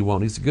promise you He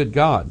won't. He's a good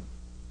God.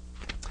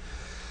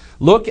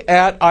 Look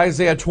at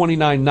Isaiah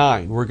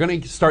 29:9. We're going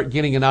to start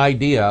getting an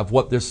idea of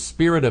what this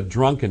spirit of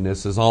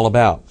drunkenness is all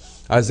about.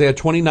 Isaiah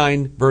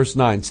 29, verse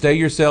 9. Stay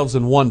yourselves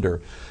and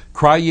wonder.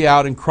 Cry ye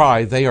out and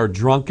cry. They are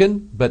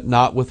drunken, but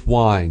not with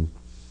wine.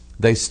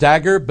 They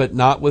stagger, but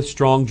not with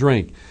strong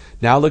drink.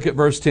 Now look at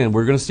verse 10.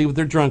 We're going to see what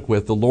they're drunk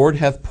with. The Lord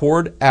hath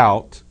poured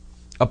out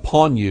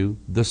upon you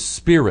the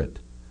spirit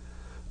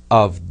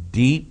of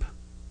deep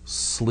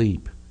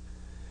sleep,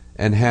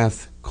 and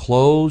hath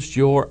closed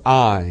your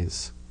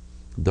eyes.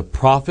 The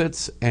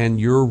prophets and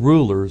your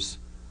rulers,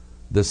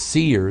 the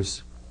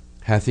seers,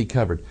 hath He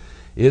covered.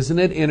 Isn't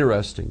it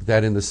interesting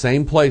that in the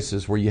same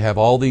places where you have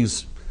all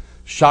these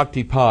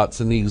Shakti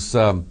pots and these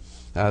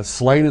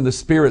slain in the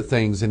Spirit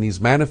things and these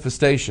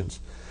manifestations,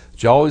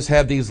 you always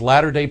have these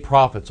latter-day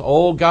prophets.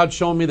 Oh, God's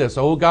showing me this.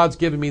 Oh, God's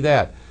giving me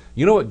that.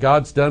 You know what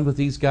God's done with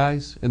these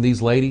guys and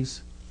these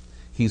ladies?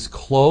 He's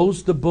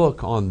closed the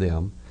book on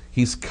them.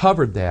 He's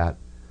covered that.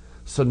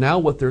 So now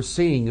what they're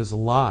seeing is a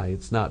lie.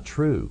 It's not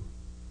true.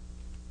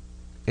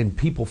 And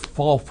people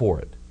fall for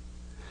it.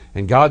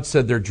 And God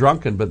said they're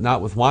drunken, but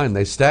not with wine.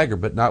 They stagger,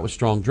 but not with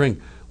strong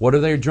drink. What are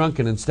they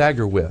drunken and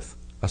stagger with?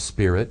 A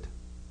spirit.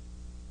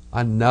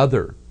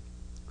 Another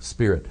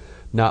spirit.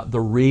 Not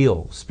the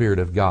real Spirit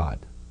of God.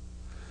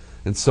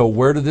 And so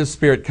where did this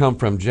spirit come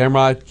from?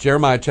 Jeremiah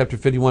chapter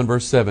 51,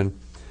 verse 7.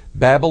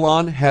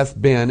 Babylon hath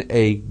been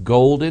a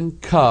golden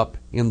cup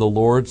in the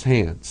Lord's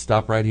hand.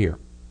 Stop right here.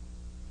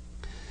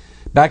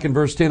 Back in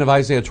verse 10 of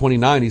Isaiah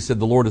 29, he said,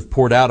 the Lord hath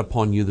poured out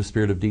upon you the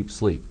spirit of deep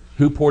sleep.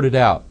 Who poured it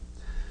out?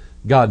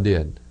 God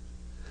did.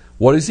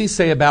 What does he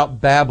say about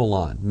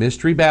Babylon?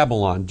 Mystery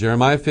Babylon,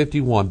 Jeremiah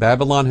 51.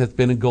 Babylon hath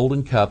been a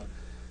golden cup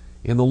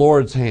in the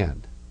Lord's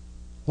hand.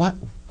 What?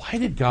 Why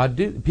did God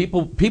do?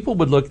 People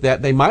would look at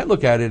that. They might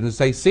look at it and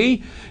say,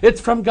 see, it's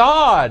from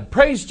God.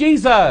 Praise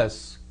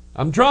Jesus.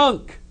 I'm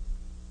drunk.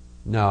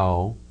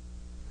 No.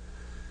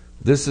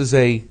 This is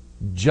a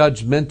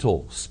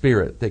judgmental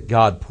spirit that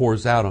God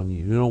pours out on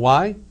you. You know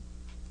why?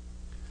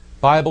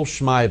 Bible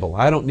schmibel.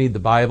 I don't need the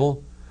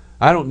Bible.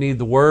 I don't need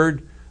the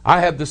Word.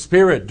 I have the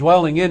Spirit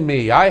dwelling in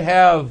me.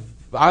 I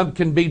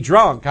can be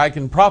drunk. I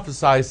can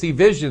prophesy, see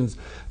visions.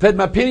 I've had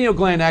my pineal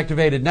gland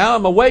activated. Now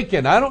I'm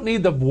awakened. I don't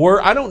need the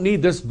Word. I don't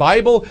need this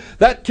Bible.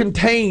 That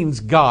contains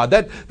God.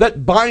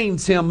 That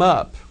binds Him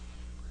up.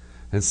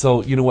 And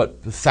so, you know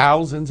what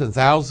thousands and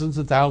thousands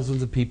and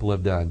thousands of people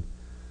have done?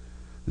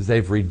 Is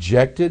they've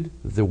rejected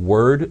the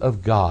Word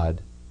of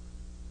God.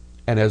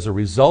 And as a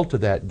result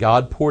of that,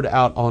 God poured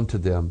out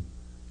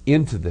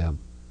into them,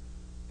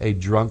 a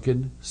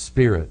drunken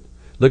spirit.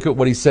 Look at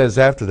what he says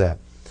after that.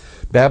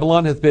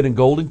 Babylon hath been a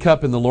golden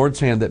cup in the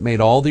Lord's hand that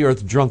made all the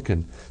earth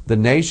drunken. The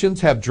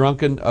nations have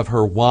drunken of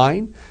her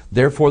wine.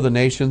 Therefore the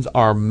nations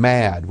are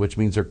mad, which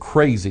means they're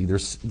crazy.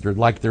 They're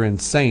like they're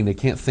insane. They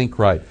can't think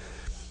right.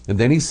 And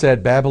then he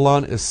said,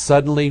 Babylon is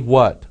suddenly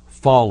what?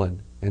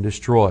 Fallen and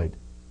destroyed.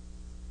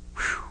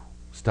 Whew.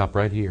 Stop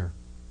right here.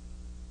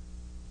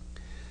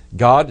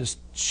 God is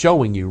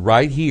showing you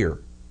right here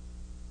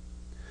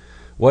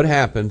what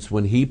happens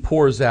when He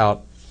pours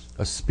out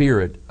a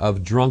spirit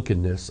of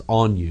drunkenness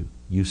on you.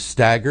 You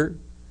stagger.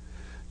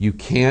 You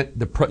can't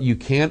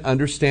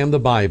understand the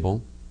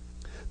Bible.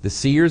 The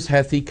seers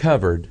hath He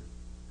covered,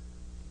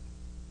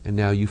 and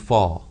now you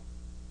fall.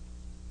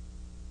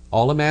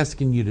 All I'm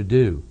asking you to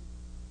do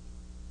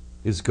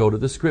is go to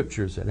the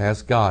Scriptures and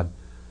ask God,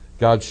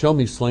 God, show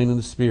me slain in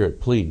the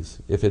Spirit, please,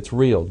 if it's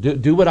real.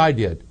 Do what I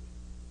did.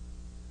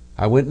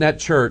 I went in that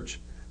church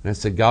and I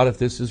said, God, if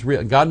this is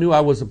real. God knew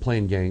I wasn't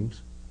playing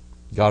games.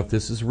 God, if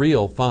this is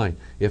real, fine.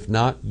 If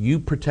not, you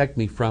protect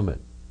me from it.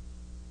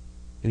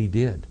 And He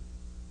did.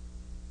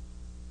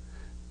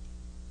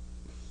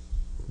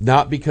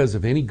 Not because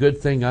of any good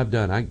thing I've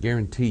done, I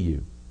guarantee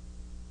you.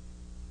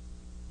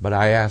 But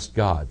I asked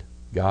God,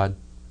 God,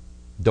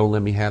 don't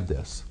let me have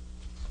this.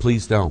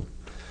 Please don't.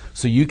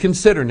 So you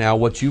consider now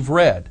what you've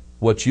read,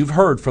 what you've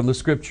heard from the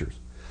Scriptures.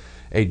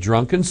 A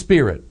drunken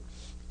spirit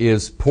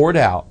is poured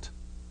out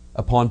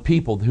upon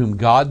people whom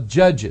God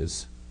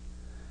judges,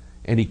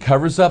 and He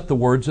covers up the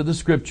words of the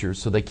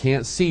Scriptures so they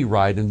can't see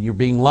right, and you're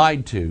being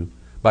lied to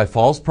by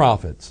false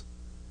prophets.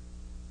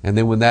 And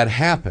then when that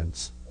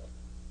happens,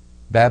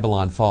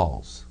 Babylon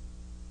falls.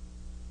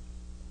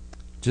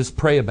 Just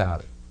pray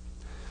about it.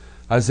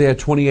 Isaiah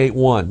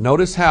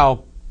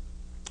 28:1.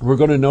 We're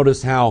going to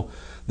notice how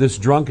this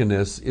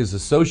drunkenness is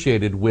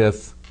associated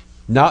with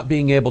not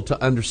being able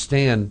to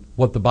understand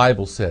what the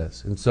Bible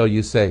says. And so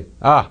you say,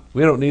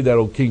 we don't need that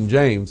old King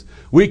James.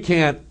 We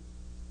can't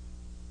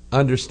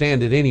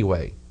understand it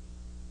anyway.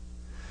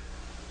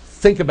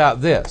 Think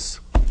about this.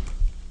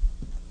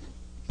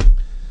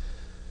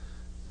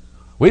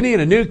 We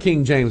need a new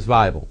King James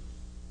Bible.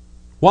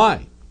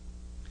 Why?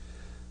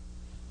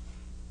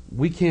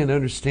 We can't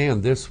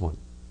understand this one.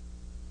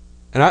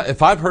 And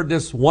if I've heard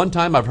this one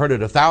time, I've heard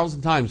it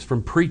 1,000 times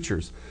from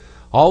preachers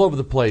all over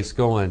the place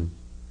going,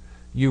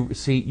 you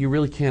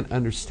really can't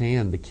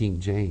understand the King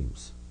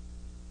James.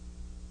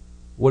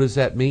 What does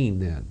that mean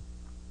then?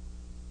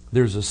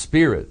 There's a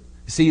spirit.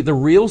 See, the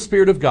real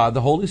Spirit of God,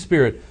 the Holy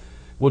Spirit,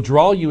 will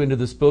draw you into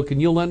this book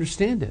and you'll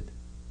understand it.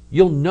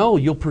 You'll know,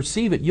 you'll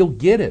perceive it, you'll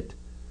get it.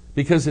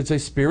 Because it's a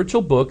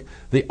spiritual book.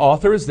 The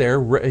author is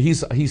there.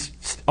 He's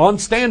on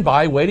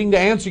standby waiting to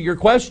answer your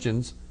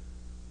questions.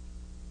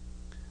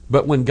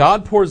 But when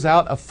God pours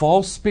out a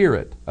false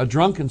spirit, a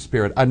drunken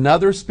spirit,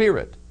 another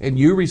spirit, and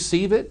you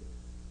receive it,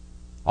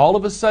 all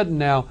of a sudden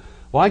now,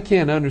 well, I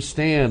can't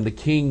understand the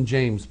King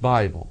James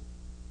Bible.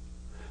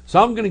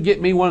 So I'm going to get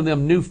me one of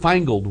them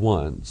newfangled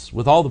ones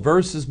with all the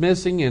verses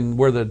missing and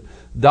where the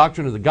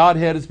doctrine of the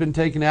Godhead has been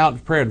taken out,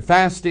 and prayer and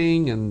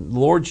fasting and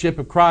lordship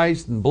of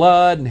Christ and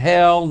blood and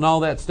hell and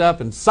all that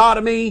stuff and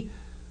sodomy.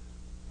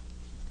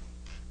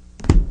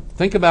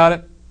 Think about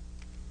it.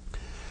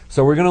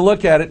 So we're going to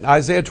look at it.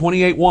 Isaiah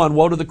 28:1.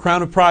 Woe to the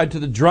crown of pride to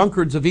the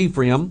drunkards of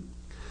Ephraim,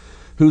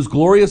 whose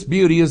glorious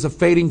beauty is a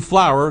fading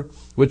flower,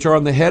 which are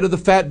on the head of the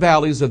fat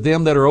valleys of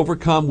them that are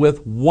overcome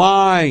with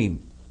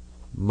wine.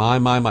 My.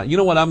 You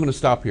know what? I'm going to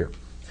stop here.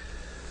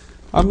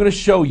 I'm going to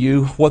show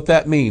you what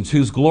that means.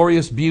 Whose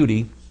glorious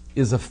beauty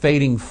is a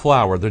fading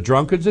flower. The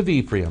drunkards of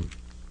Ephraim,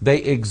 they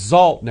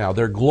exalt now.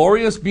 Their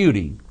glorious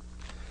beauty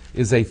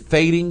is a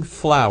fading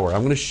flower.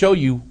 I'm going to show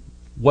you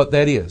what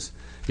that is.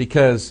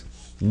 Because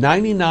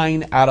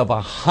 99 out of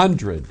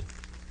 100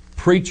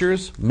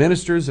 preachers,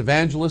 ministers,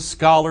 evangelists,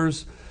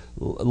 scholars,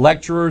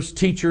 lecturers,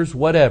 teachers,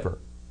 whatever,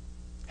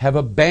 have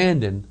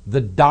abandoned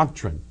the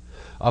doctrine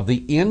of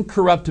the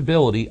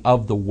incorruptibility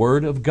of the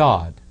Word of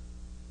God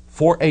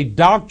for a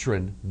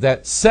doctrine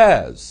that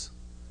says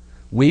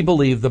we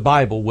believe the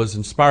Bible was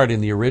inspired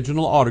in the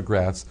original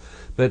autographs,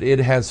 but it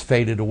has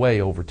faded away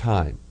over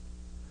time.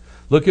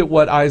 Look at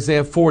what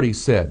Isaiah 40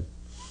 said.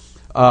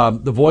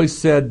 The voice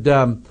said,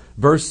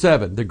 verse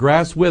 7, the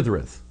grass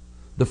withereth,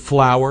 the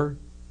flower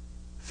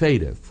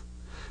fadeth,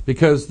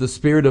 because the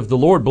Spirit of the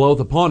Lord bloweth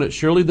upon it.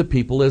 Surely the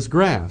people as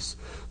grass.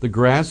 The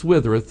grass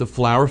withereth, the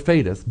flower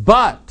fadeth,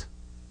 but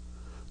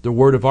the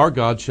word of our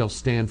God shall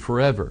stand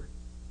forever.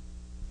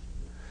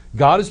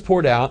 God has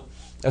poured out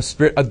a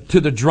spirit to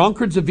the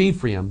drunkards of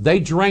Ephraim. They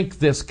drank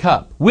this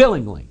cup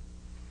willingly.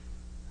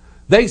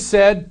 They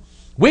said,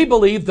 we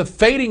believe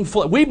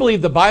we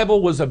believe the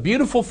Bible was a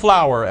beautiful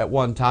flower at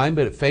one time,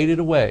 but it faded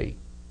away.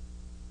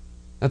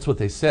 That's what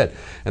they said.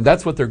 And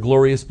that's what their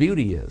glorious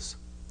beauty is.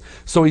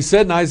 So he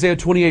said in Isaiah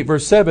 28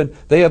 verse 7,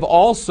 they have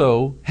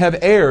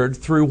erred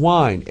through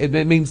wine. It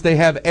means they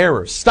have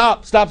errors.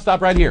 Stop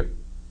right here.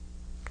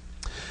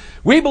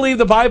 We believe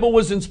the Bible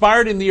was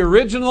inspired in the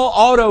original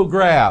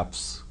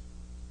autographs,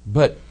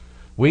 but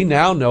we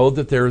now know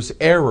that there's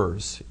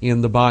errors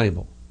in the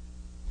Bible.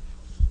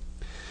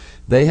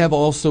 They have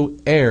also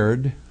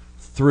erred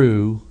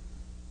through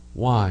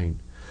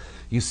wine.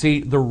 You see,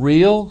 the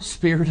real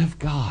Spirit of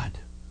God,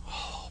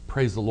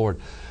 praise the Lord,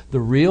 the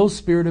real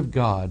Spirit of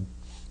God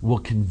will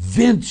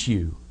convince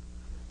you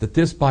that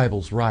this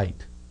Bible's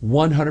right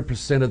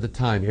 100% of the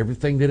time.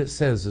 Everything that it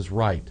says is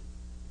right.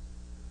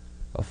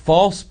 A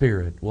false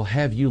spirit will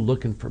have you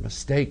looking for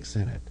mistakes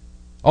in it.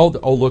 Oh,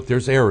 look,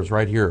 there's errors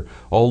right here.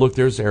 Oh, look,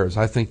 there's errors.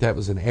 I think that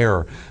was an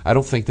error. I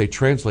don't think they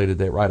translated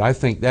that right. I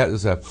think that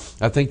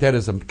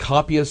is a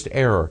copyist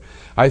error.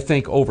 I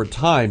think over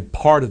time,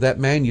 part of that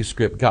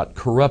manuscript got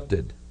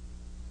corrupted.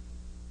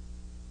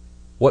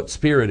 What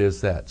spirit is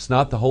that? It's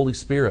not the Holy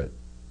Spirit.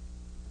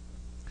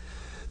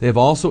 They have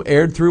also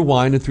erred through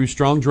wine, and through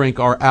strong drink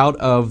are out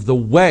of the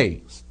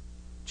way.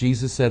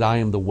 Jesus said, I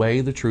am the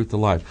way, the truth, the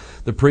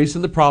life. The priest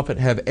and the prophet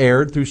have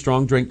erred through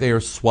strong drink. They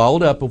are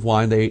swallowed up of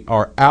wine. They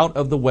are out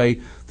of the way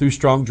through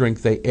strong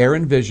drink. They err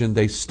in vision.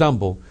 They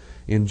stumble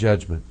in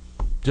judgment.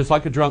 Just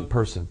like a drunk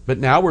person. But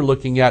now we're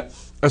looking at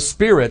a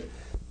spirit,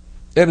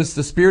 and it's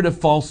the spirit of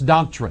false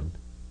doctrine.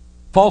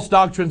 False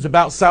doctrines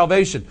about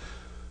salvation.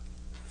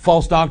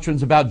 False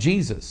doctrines about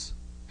Jesus.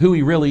 Who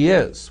He really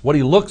is. What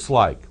He looks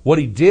like. What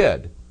He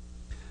did.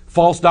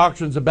 False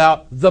doctrines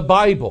about the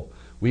Bible.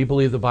 We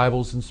believe the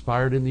Bible is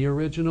inspired in the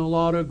original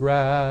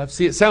autograph.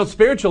 See, it sounds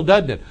spiritual,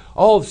 doesn't it?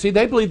 Oh, see,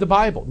 they believe the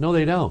Bible. No,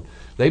 they don't.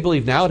 They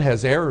believe now it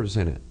has errors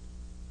in it.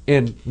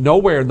 And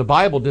nowhere in the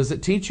Bible does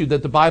it teach you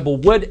that the Bible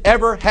would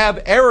ever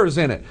have errors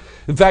in it.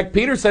 In fact,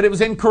 Peter said it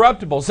was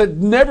incorruptible.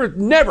 Said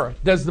never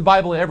does the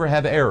Bible ever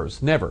have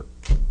errors. Never.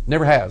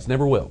 Never has.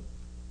 Never will.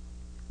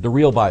 The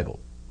real Bible.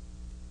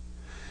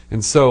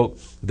 And so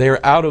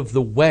they're out of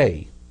the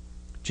way.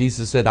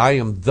 Jesus said, I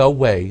am the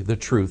way, the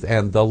truth,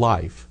 and the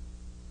life.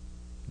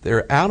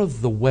 They're out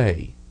of the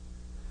way,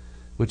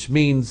 which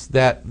means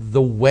that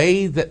the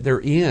way that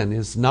they're in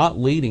is not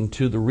leading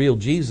to the real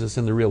Jesus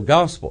and the real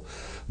gospel.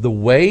 The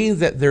way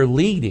that they're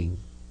leading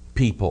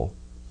people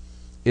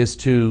is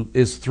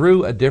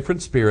through a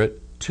different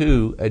spirit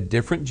to a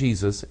different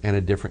Jesus and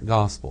a different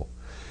gospel.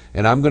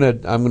 And I'm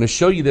going to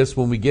show you this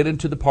when we get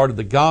into the part of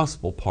the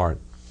gospel part.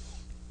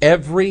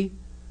 Every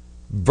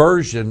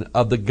version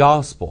of the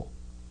gospel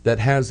that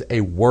has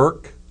a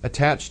work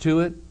attached to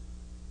it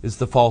is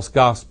the false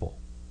gospel.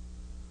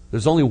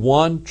 There's only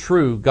one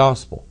true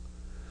gospel.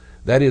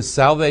 That is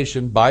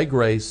salvation by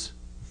grace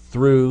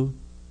through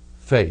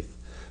faith.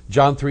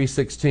 John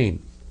 3:16.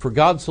 For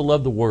God so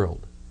loved the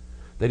world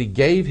that He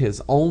gave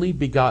His only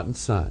begotten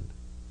Son,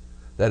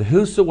 that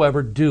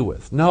whosoever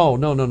doeth, no,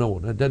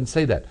 it doesn't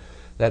say that.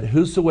 That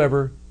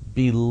whosoever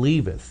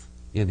believeth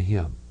in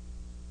Him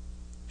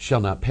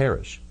shall not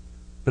perish,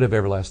 but have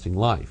everlasting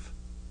life.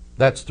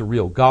 That's the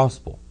real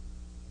gospel.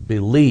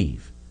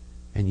 Believe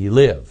and ye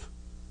live.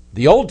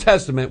 The Old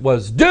Testament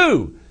was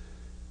do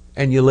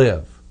and you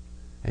live.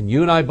 And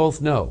you and I both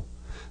know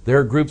there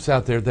are groups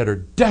out there that are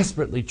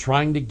desperately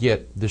trying to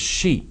get the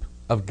sheep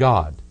of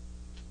God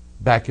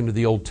back into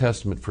the Old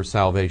Testament for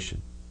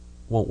salvation.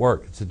 Won't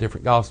work. It's a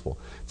different gospel.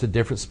 It's a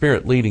different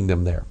spirit leading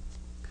them there.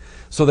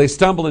 So they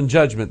stumble in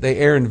judgment. They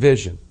err in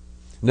vision.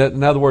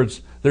 In other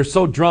words, they're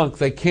so drunk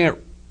they can't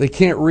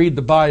read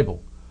the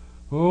Bible.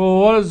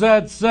 Oh, what does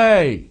that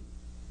say?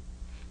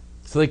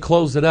 So they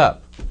close it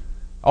up.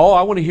 Oh,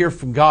 I want to hear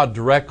from God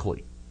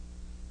directly.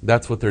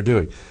 That's what they're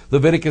doing.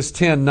 Leviticus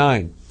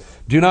 10:9.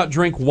 Do not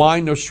drink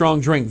wine nor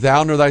strong drink,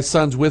 thou nor thy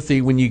sons with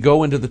thee, when ye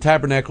go into the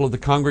tabernacle of the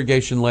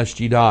congregation, lest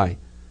ye die.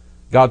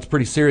 God's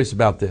pretty serious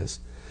about this.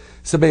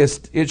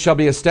 It shall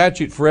be a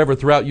statute forever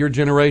throughout your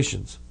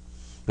generations,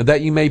 and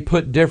that you may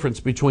put difference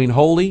between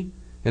holy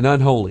and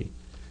unholy,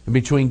 and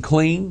between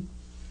clean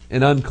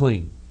and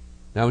unclean.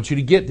 Now I want you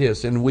to get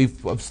this, and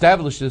we've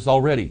established this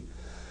already.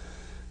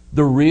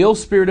 The real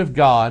Spirit of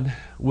God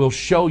will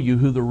show you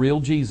who the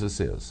real Jesus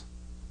is.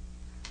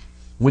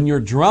 When you're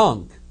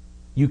drunk,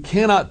 you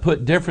cannot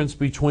put difference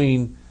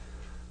between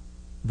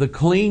the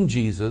clean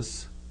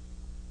Jesus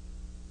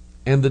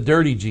and the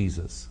dirty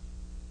Jesus.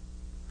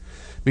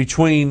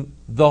 Between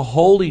the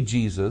holy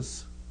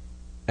Jesus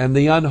and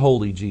the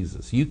unholy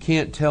Jesus. You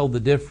can't tell the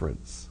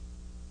difference.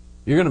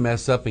 You're going to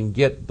mess up and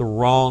get the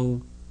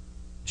wrong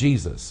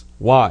Jesus.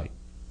 Why?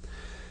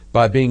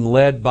 By being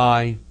led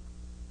by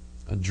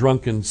a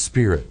drunken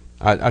spirit.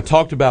 I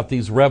talked about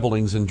these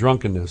revelings and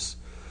drunkenness.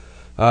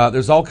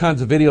 There's all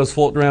kinds of videos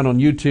floating around on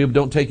YouTube.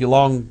 Don't take you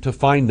long to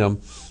find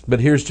them. But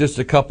here's just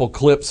a couple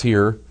clips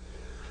here.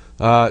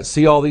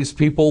 See all these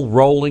people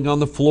rolling on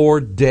the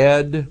floor,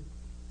 dead,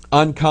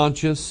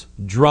 unconscious,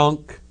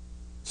 drunk.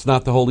 It's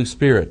not the Holy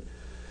Spirit.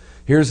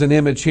 Here's an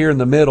image here in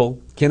the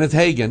middle. Kenneth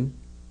Hagin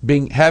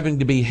having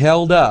to be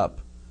held up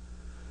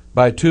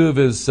by two of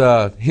his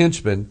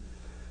henchmen.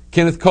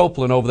 Kenneth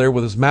Copeland over there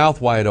with his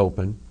mouth wide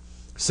open.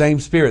 Same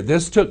spirit.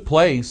 This took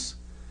place,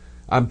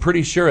 I'm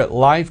pretty sure, at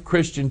Life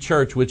Christian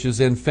Church, which is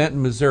in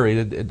Fenton, Missouri.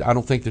 I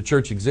don't think the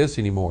church exists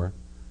anymore.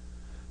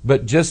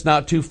 But just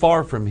not too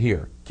far from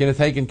here. Kenneth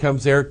Hagin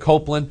comes there,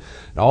 Copeland,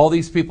 and all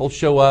these people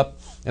show up,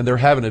 and they're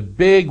having a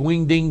big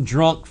wing-ding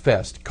drunk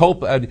fest.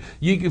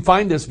 You can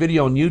find this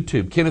video on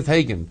YouTube. Kenneth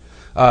Hagin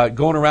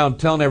going around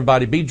telling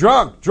everybody, be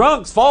drunk.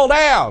 Drunks, fall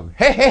down.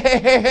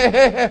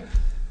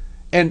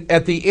 And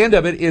at the end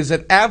of it is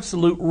an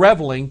absolute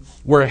reveling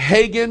where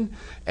Hagin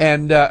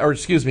and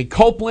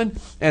Copeland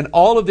and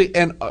all of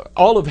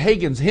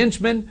Hagin's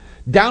henchmen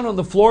down on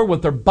the floor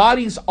with their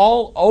bodies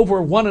all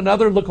over one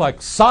another, look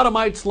like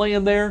sodomites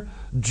laying there,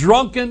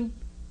 drunken,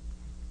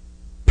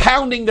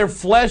 pounding their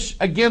flesh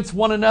against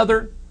one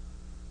another.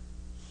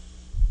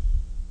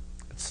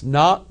 It's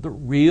not the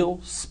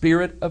real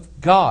Spirit of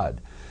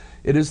God.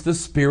 It is the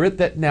spirit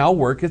that now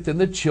worketh in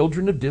the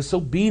children of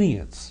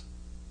disobedience.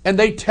 And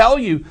they tell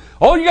you,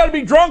 oh, you got to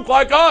be drunk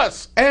like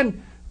us.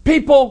 And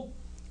people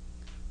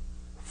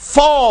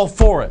fall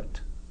for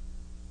it.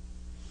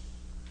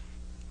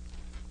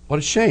 What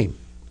a shame.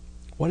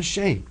 What a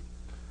shame.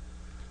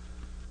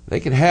 They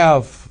can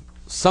have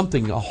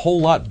something a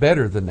whole lot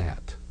better than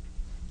that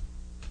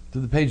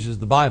through the pages of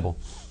the Bible.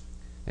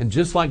 And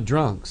just like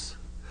drunks,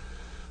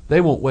 they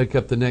won't wake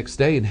up the next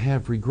day and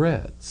have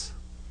regrets.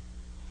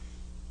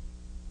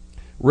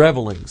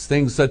 Revelings,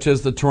 things such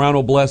as the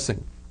Toronto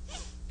Blessing,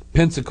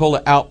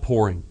 Pensacola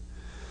Outpouring.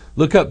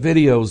 Look up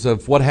videos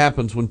of what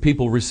happens when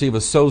people receive a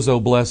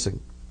sozo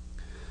blessing.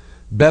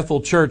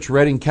 Bethel Church,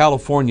 Redding,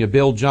 California,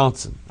 Bill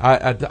Johnson.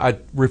 I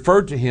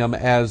referred to him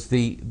as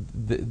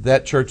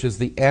that church as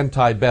the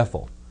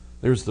anti-Bethel.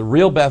 There's the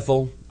real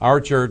Bethel, our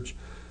church,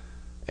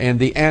 and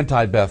the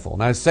anti-Bethel.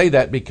 And I say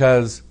that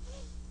because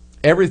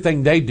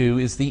everything they do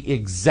is the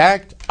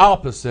exact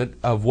opposite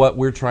of what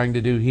we're trying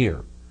to do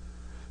here.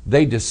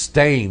 They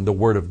disdain the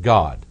Word of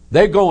God.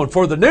 They're going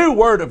for the new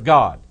Word of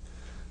God.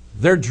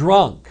 They're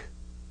drunk.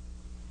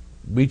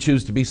 We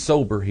choose to be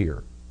sober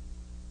here,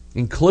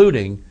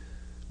 including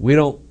we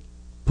don't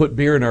put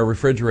beer in our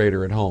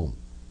refrigerator at home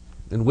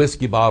and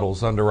whiskey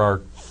bottles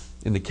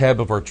in the cab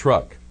of our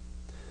truck.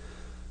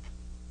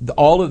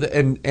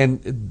 And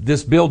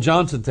this Bill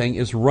Johnson thing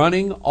is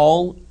running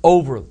all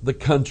over the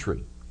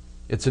country.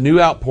 It's a new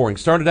outpouring.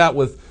 Started out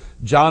with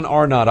John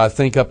Arnott, I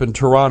think, up in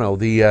Toronto,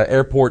 the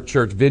airport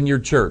church,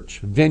 Vineyard Church.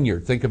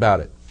 Vineyard, think about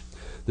it.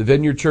 The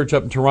Vineyard Church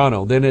up in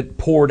Toronto. Then it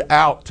poured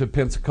out to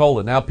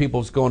Pensacola. Now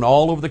people's going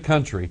all over the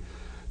country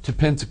to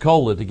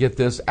Pensacola to get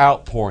this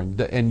outpouring.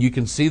 And you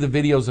can see the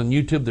videos on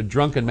YouTube, the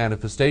drunken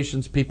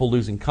manifestations, people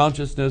losing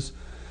consciousness,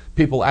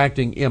 people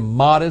acting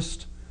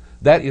immodest.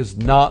 That is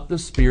not the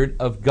Spirit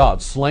of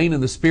God. Slain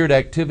in the Spirit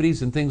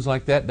activities and things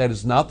like that, that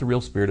is not the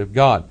real Spirit of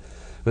God.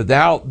 But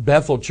now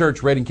Bethel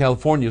Church, Redding,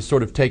 California, is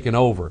sort of taken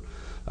over.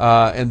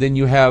 And then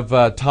you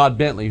have Todd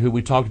Bentley, who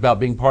we talked about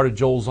being part of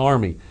Joel's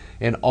army,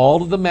 and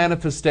all of the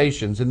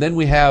manifestations. And then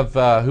we have,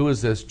 who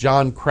is this?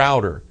 John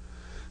Crowder,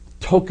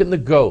 Token the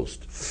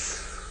Ghost.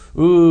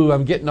 Ooh,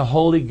 I'm getting the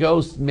Holy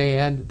Ghost,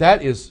 man.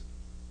 That's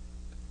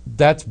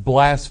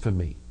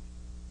blasphemy.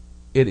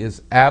 It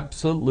is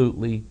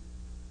absolutely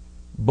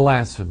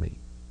blasphemy.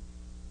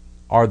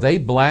 Are they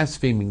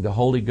blaspheming the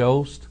Holy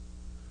Ghost?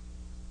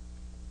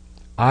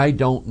 I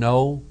don't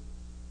know,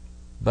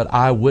 but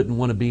I wouldn't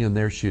want to be in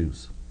their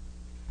shoes.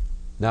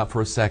 Not for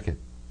a second.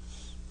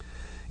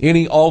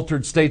 Any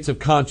altered states of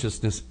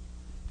consciousness,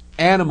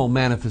 animal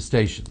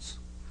manifestations.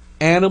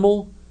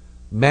 Animal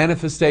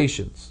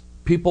manifestations.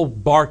 People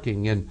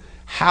barking and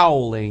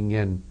howling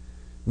and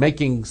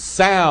making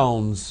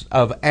sounds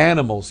of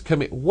animals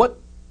coming. What?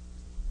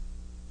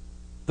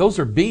 Those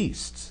are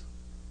beasts.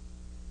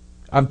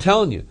 I'm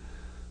telling you,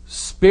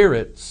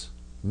 spirits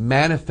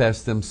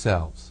manifest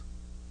themselves.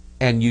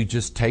 And you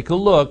just take a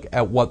look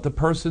at what the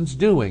person's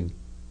doing,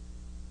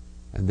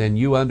 and then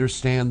you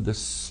understand the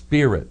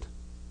spirit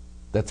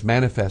that's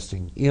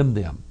manifesting in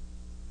them.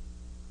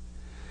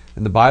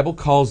 And the Bible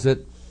calls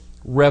it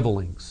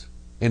revelings,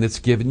 and it's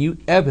given you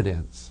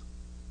evidence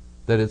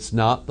that it's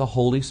not the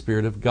Holy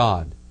Spirit of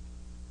God.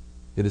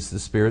 It is the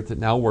spirit that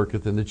now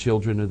worketh in the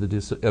children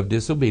of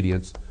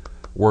disobedience,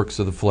 works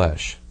of the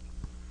flesh.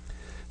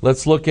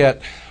 Let's look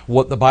at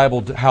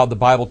how the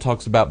Bible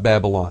talks about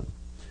Babylon.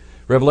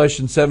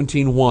 Revelation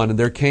 17:1, and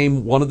there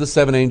came one of the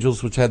seven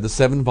angels which had the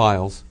seven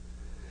vials,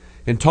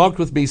 and talked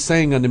with me,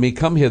 saying unto me,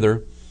 Come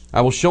hither,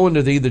 I will show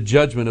unto thee the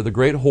judgment of the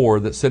great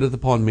whore that sitteth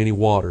upon many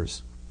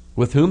waters,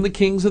 with whom the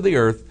kings of the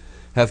earth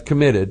have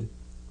committed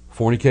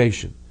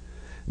fornication.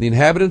 The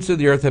inhabitants of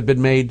the earth have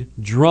been made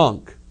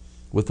drunk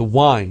with the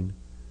wine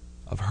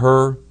of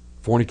her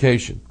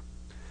fornication.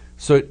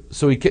 So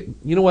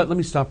you know what? Let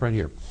me stop right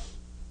here.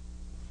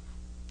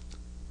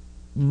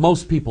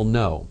 Most people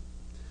know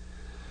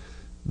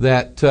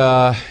that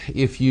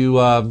if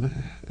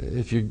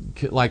you're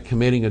like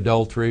committing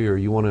adultery, or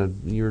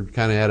you're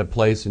kind of at a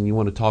place and you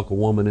want to talk a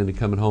woman into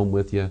coming home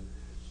with you,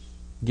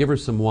 give her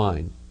some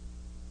wine.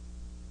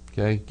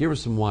 Okay, give her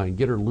some wine.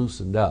 Get her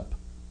loosened up.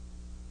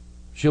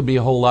 She'll be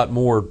a whole lot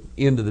more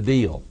into the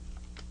deal.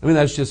 I mean,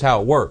 that's just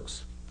how it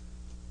works.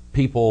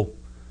 People,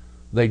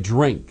 they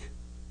drink.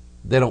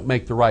 They don't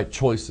make the right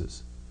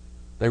choices.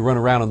 They run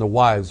around on their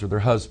wives or their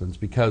husbands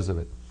because of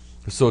it.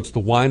 So it's the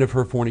wine of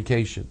her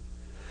fornication.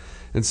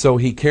 And so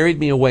he carried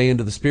me away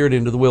into the spirit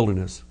into the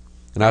wilderness.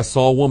 And I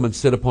saw a woman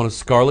sit upon a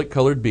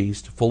scarlet-colored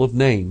beast, full of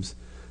names,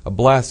 of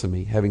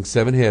blasphemy, having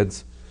 7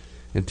 heads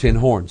and 10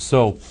 horns.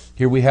 So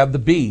here we have the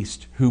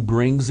beast who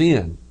brings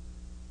in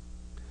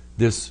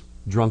this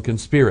drunken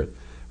spirit.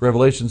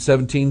 Revelation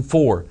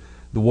 17:4.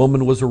 The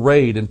woman was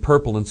arrayed in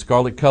purple and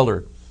scarlet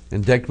color,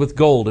 and decked with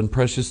gold and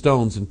precious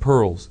stones and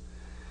pearls,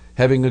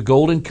 having a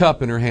golden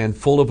cup in her hand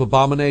full of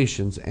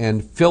abominations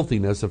and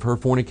filthiness of her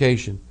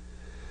fornication.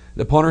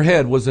 And upon her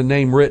head was a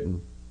name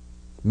written,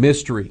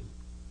 Mystery.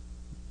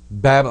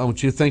 I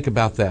want you to think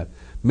about that.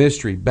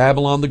 Mystery,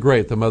 Babylon the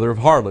Great, the mother of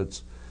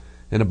harlots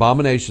and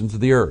abominations of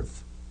the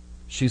earth.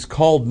 She's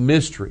called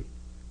Mystery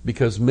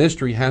because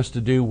mystery has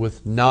to do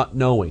with not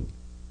knowing.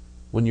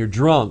 When you're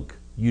drunk,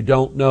 you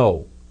don't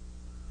know.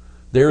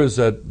 There's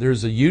a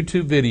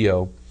YouTube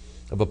video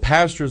of a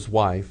pastor's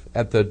wife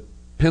at the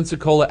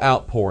Pensacola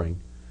outpouring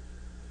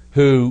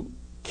who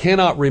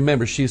cannot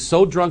remember. She's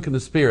so drunk in the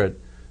spirit,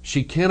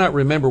 she cannot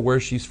remember where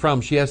she's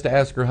from. She has to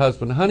ask her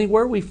husband, honey,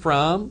 where are we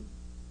from?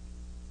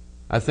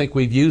 I think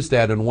we've used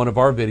that in one of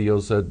our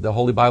videos, the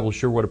Holy Bible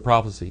Sure Word of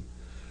Prophecy.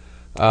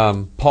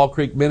 Paul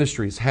Creek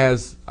Ministries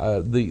has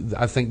I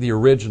think the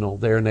original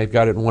there, and they've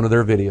got it in one of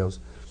their videos.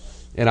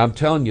 And I'm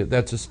telling you,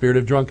 that's a spirit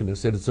of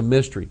drunkenness. It's a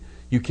mystery.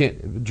 You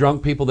can't,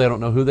 drunk people, they don't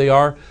know who they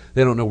are.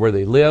 They don't know where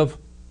they live.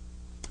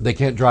 They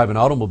can't drive an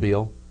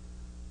automobile.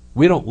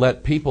 We don't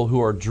let people who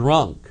are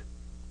drunk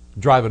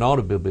drive an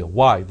automobile.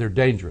 Why? They're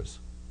dangerous.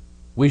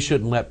 We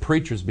shouldn't let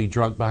preachers be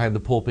drunk behind the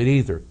pulpit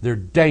either. They're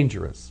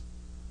dangerous.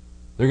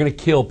 They're going to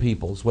kill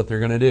people is what they're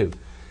going to do.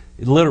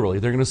 Literally,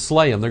 they're going to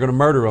slay them. They're going to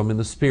murder them in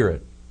the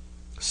spirit.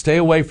 Stay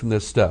away from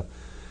this stuff.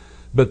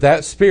 But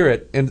that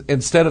spirit,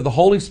 instead of the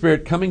Holy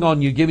Spirit coming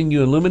on you, giving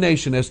you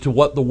illumination as to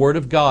what the Word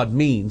of God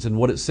means and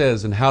what it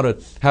says and how to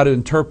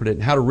interpret it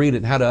and how to read it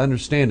and how to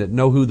understand it,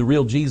 know who the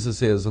real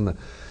Jesus is and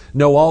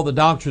know all the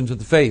doctrines of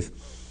the faith.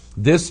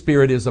 This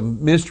spirit is a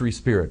mystery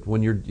spirit.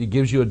 It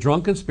gives you a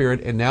drunken spirit,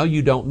 and now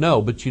you don't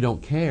know, but you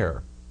don't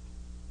care.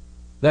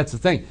 That's the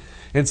thing.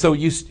 And so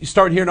you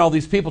start hearing all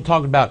these people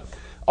talking about,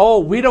 oh,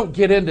 we don't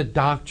get into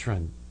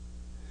doctrine.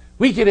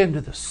 We get into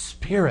the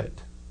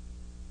spirit.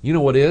 You know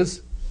what it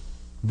is?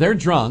 They're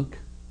drunk,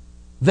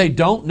 they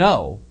don't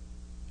know,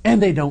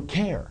 and they don't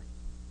care.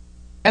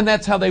 And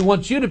that's how they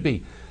want you to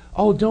be.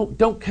 Oh,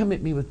 don't come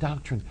at me with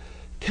doctrine.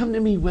 Come to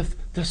me with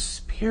the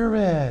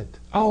Spirit.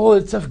 Oh,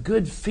 it's a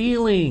good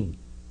feeling.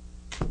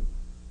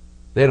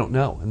 They don't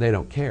know, and they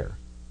don't care.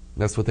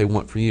 That's what they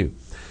want for you.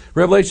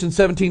 Revelation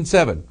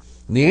 17:7.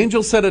 And the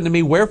angel said unto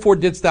me, Wherefore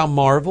didst thou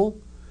marvel?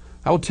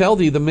 I will tell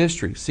thee the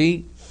mystery.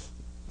 See,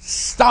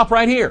 stop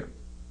right here.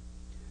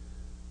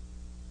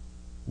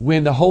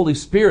 When the Holy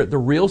Spirit, the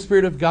real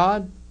Spirit of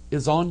God,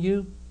 is on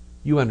you,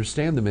 you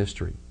understand the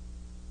mystery.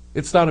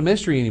 It's not a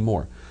mystery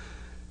anymore.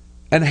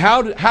 And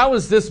how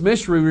is this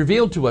mystery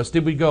revealed to us?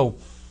 Did we go,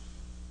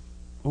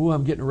 oh,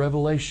 I'm getting a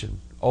revelation.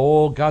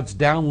 Oh, God's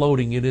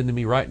downloading it into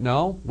me right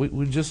now. We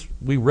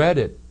read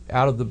it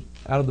out of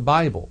the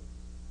Bible.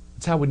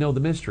 That's how we know the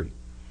mystery.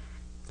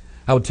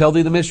 I will tell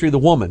thee the mystery of the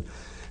woman,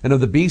 and of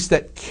the beast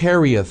that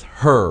carrieth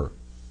her,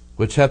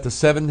 which hath the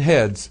 7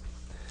 heads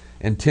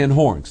and 10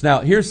 horns.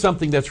 Now, here's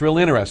something that's real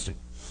interesting.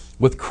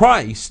 With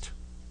Christ,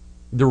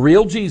 the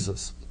real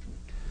Jesus,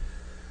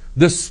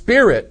 the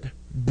Spirit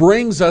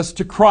brings us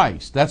to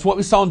Christ. That's what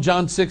we saw in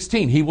John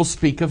 16. He will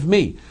speak of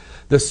me.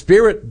 The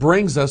Spirit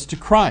brings us to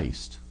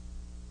Christ.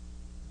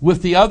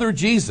 With the other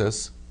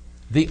Jesus,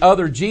 the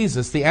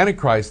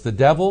Antichrist, the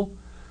devil,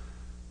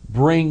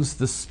 brings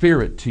the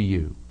Spirit to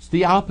you. It's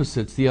the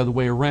opposite. It's the other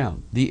way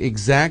around. The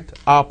exact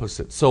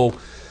opposite. So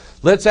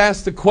let's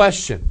ask the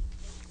question.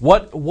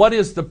 What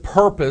is the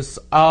purpose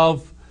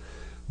of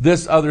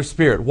this other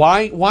spirit?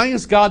 Why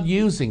does God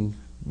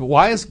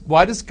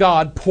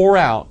pour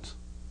out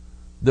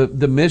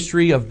the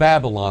mystery of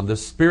Babylon, the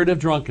spirit of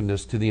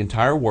drunkenness, to the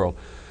entire world?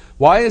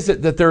 Why is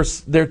it that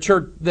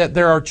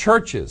there are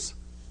churches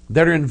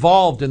that are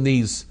involved in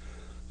these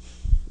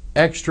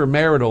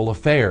extramarital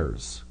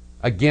affairs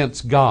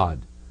against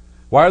God?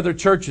 Why are there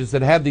churches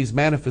that have these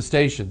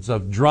manifestations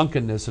of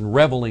drunkenness and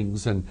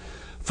revelings and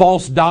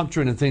false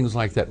doctrine and things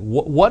like that?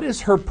 What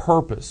is her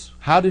purpose?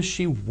 How does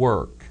she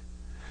work?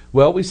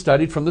 Well, we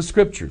studied from the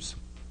Scriptures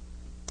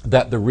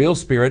that the real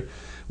Spirit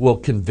will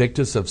convict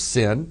us of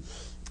sin.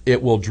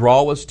 It will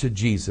draw us to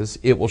Jesus.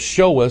 It will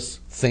show us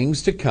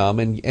things to come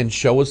and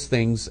show us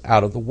things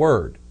out of the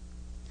Word.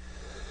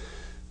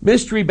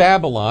 Mystery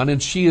Babylon,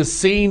 and she is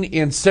seen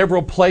in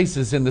several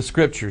places in the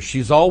Scriptures.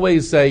 She's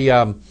always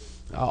a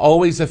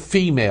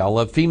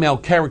female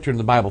character in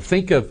the Bible.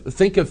 Think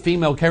of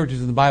female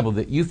characters in the Bible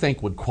that you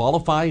think would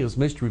qualify as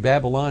Mystery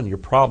Babylon. You're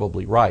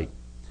probably right.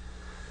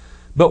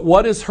 But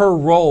what is her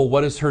role?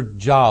 What is her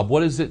job?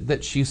 What is it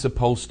that she's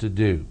supposed to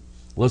do?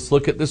 Let's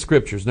look at the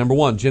Scriptures. Number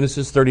one,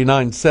 Genesis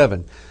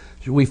 39:7.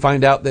 We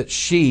find out that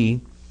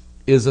she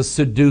is a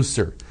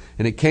seducer.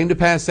 And it came to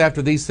pass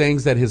after these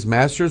things that his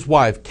master's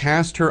wife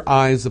cast her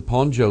eyes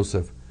upon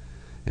Joseph,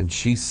 and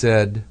she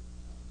said,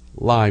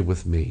 "Lie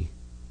with me."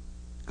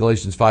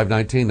 Galatians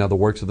 5:19, now the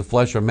works of the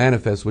flesh are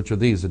manifest, which are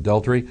these: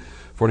 adultery,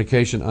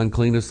 fornication,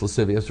 uncleanness,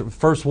 lasciviousness.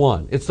 First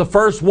one. It's the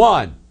first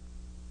one.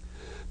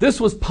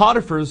 This was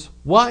Potiphar's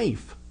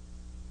wife.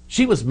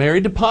 She was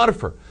married to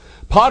Potiphar.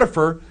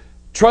 Potiphar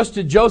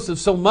trusted Joseph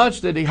so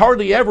much that he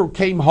hardly ever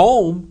came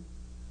home.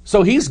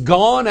 So he's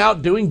gone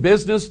out doing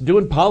business,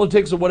 doing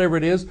politics or whatever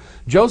it is.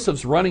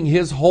 Joseph's running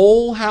his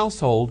whole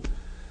household.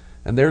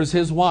 And there's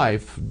his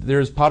wife,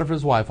 there's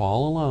Potiphar's wife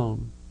all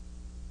alone.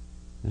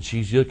 And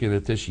she's looking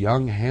at this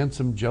young,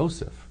 handsome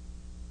Joseph.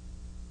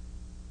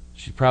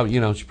 She probably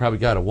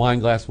got a wine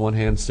glass in one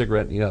hand,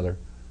 cigarette in the other.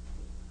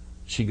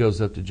 She goes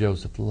up to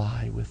Joseph,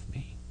 "Lie with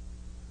me."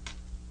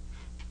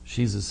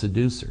 She's a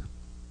seducer.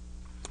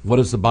 What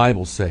does the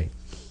Bible say?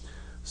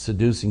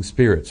 Seducing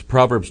spirits.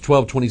 Proverbs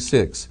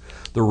 12:26.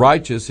 The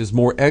righteous is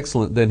more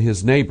excellent than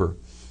his neighbor,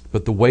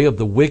 but the way of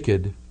the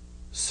wicked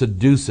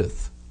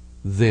seduceth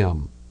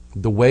them.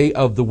 The way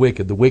of the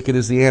wicked. The wicked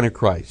is the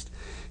Antichrist.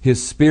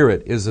 His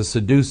spirit is a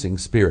seducing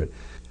spirit.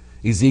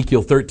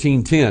 Ezekiel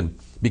 13:10.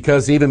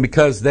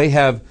 Because they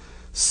have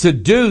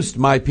seduced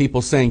my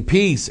people, saying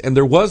peace, and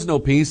there was no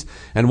peace,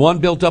 and one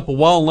built up a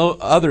wall, and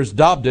others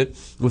daubed it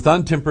with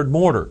untempered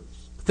mortar.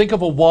 Think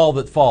of a wall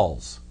that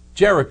falls.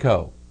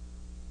 Jericho.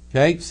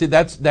 Okay, see,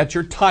 that's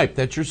your type,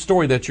 that's your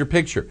story, that's your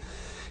picture.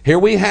 Here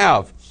we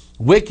have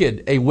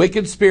a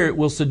wicked spirit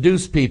will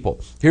seduce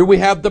people. Here we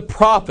have the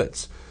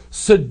prophets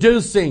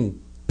seducing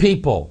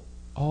people.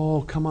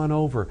 Oh, come on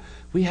over.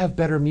 We have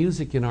better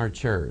music in our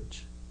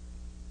church.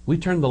 We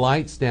turn the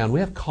lights down.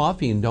 We have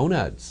coffee and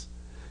donuts.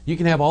 You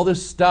can have all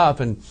this stuff.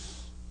 And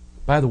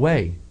by the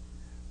way,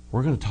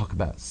 we're going to talk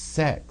about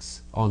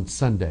sex on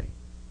Sunday.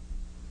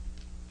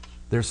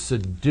 They're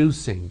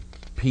seducing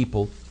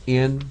people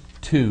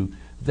into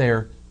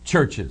their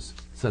churches.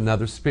 It's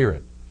another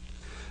spirit.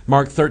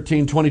 Mark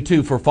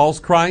 13:22, for false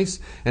Christs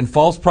and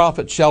false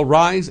prophets shall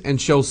rise and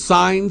show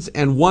signs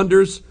and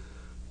wonders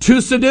to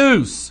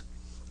seduce,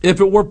 if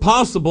it were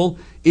possible,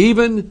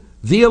 even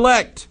the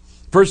elect.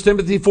 1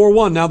 Timothy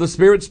 4:1, now the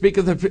Spirit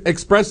speaketh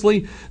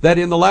expressly that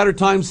in the latter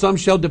times some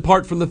shall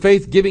depart from the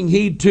faith, giving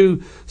heed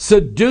to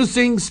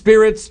seducing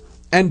spirits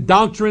and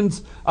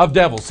doctrines of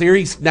devils.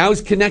 Here now he's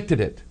connected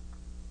it.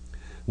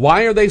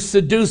 Why are they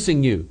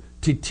seducing you?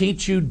 To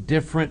teach you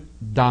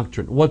different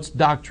doctrine. What's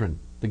doctrine?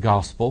 The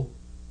gospel.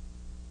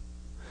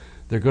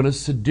 They're going to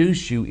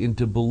seduce you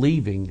into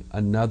believing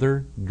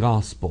another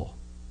gospel.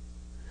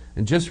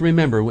 And just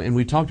remember, and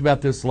we talked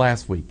about this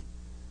last week,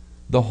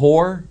 the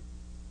whore,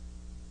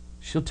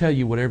 she'll tell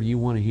you whatever you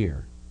want to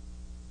hear.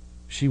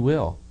 She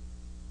will.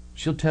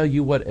 She'll tell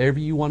you whatever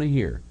you want to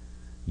hear.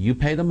 You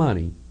pay the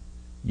money,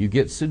 you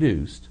get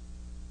seduced,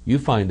 you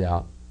find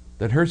out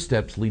that her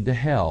steps lead to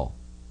hell,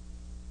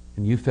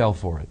 and you fell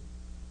for it.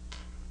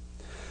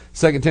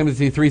 2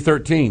 Timothy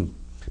 3:13,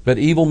 but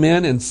evil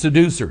men and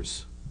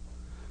seducers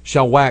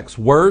shall wax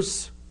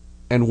worse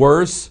and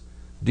worse,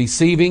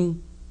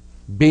 deceiving,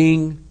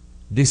 being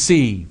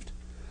deceived.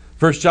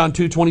 1 John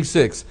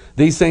 2:26,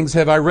 these things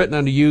have I written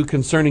unto you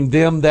concerning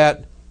them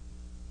that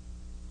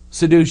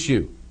seduce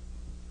you.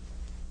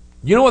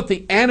 You know what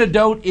the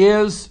antidote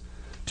is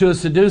to a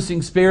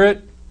seducing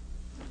spirit?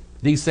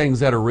 These things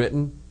that are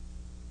written.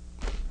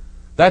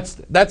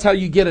 That's how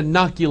you get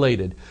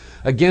inoculated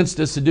against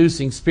a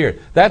seducing spirit.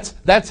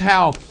 That's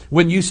how,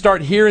 when you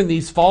start hearing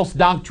these false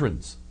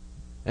doctrines,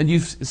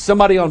 and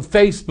somebody on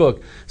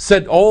Facebook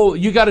said, "Oh,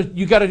 I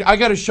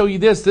got to show you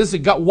this.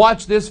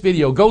 Watch this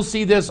video. Go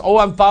see this. Oh,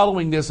 I'm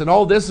following this, and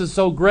oh, this is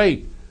so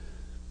great."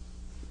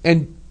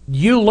 And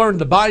you learn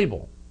the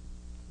Bible,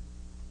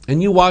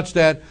 and you watch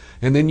that,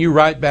 and then you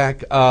write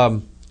back,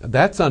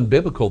 "That's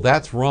unbiblical.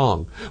 That's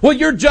wrong." Well,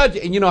 you're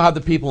judging, and you know how the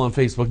people on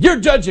Facebook,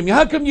 "You're judging me.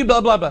 How come you blah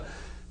blah blah?"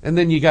 And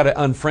then you got to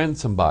unfriend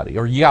somebody,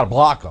 or you got to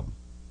block them,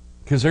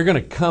 because they're going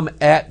to come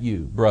at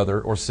you,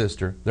 brother or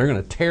sister. They're going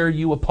to tear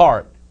you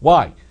apart.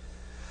 Why?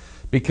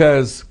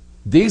 Because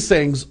these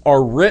things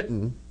are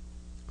written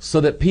so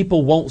that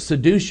people won't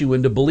seduce you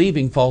into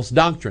believing false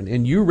doctrine.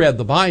 And you read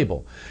the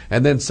Bible,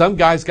 and then some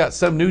guy's got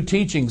some new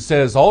teaching,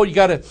 says, "Oh, you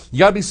got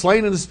to be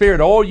slain in the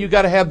Spirit. Oh, you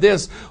got to have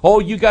this. Oh,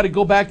 you got to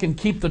go back and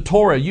keep the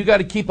Torah. You got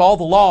to keep all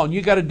the law, and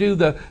you got to do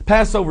the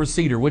Passover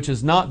Seder," which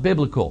is not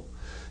biblical.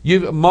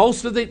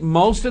 Most of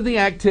the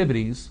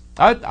activities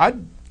I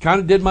kind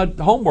of did my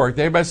homework.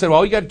 Everybody said,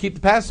 well, you got to keep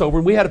the Passover.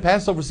 And we had a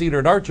Passover Seder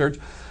at our church.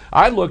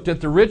 I looked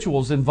at the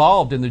rituals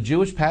involved in the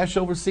Jewish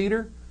Passover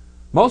Seder.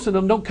 Most of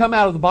them don't come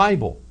out of the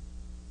Bible.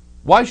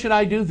 Why should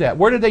I do that?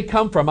 Where did they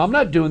come from? I'm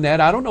not doing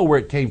that. I don't know where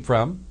it came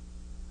from.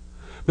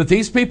 But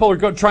these people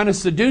are trying to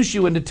seduce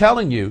you into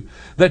telling you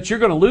that you're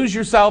going to lose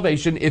your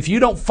salvation if you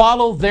don't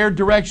follow their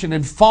direction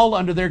and fall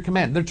under their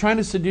command. They're trying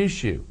to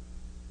seduce you.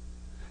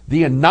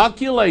 The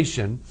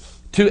inoculation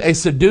to a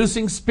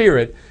seducing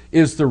spirit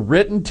is the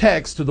written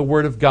text of the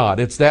Word of God.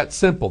 It's that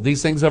simple.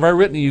 These things have I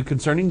written to you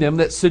concerning them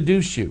that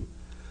seduce you.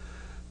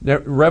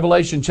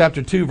 Revelation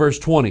chapter 2, verse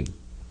 20.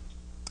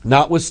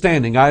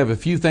 Notwithstanding, I have a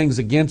few things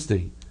against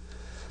thee,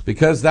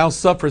 because thou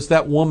sufferest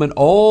that woman.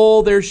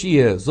 Oh, there she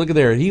is. Look at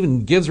there. He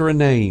even gives her a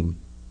name.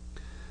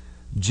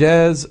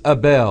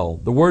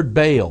 Jezebel. The word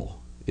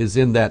Baal is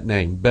in that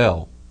name,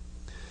 Bel,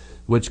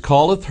 which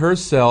calleth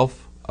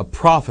herself a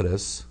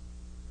prophetess,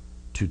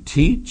 to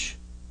teach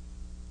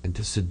and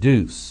to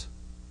seduce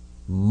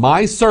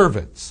my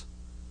servants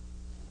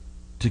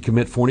to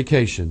commit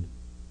fornication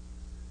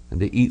and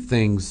to eat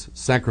things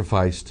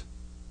sacrificed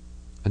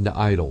unto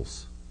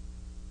idols.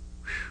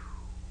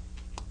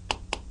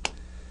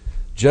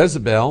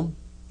 Jezebel,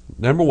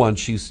 number one,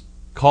 she's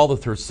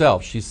calleth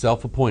herself. She's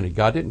self-appointed.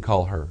 God didn't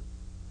call her.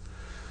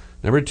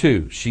 Number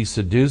two, she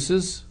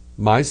seduces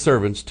my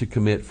servants to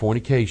commit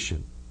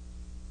fornication.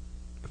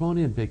 Come on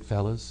in, big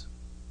fellas.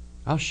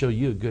 I'll show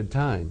you a good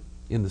time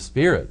in the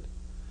Spirit.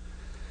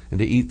 And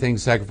to eat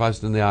things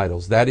sacrificed unto the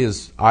idols. That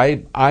is,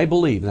 I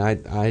believe,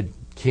 and I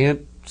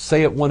can't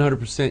say it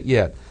 100%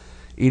 yet,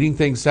 eating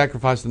things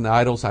sacrificed unto the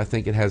idols, I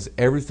think it has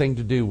everything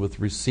to do with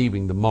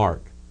receiving the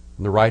mark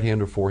on the right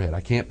hand or forehead.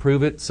 I can't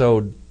prove it,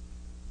 so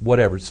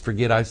whatever, just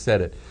forget I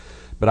said it.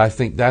 But I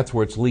think that's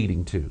where it's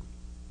leading to.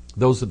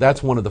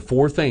 That's one of the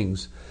four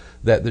things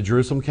that the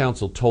Jerusalem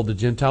Council told the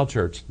Gentile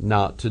church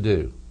not to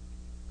do.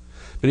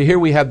 But here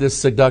we have this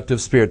seductive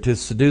spirit, to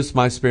seduce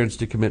my spirits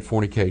to commit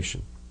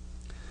fornication.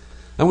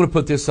 I'm going to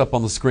put this up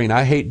on the screen.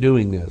 I hate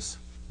doing this,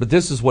 but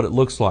this is what it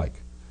looks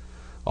like.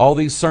 All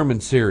these sermon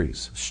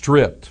series,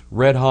 Stripped,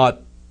 Red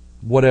Hot,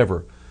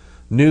 whatever,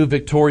 New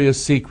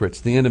Victoria's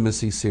Secrets, the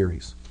Intimacy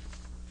series.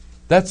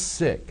 That's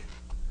sick.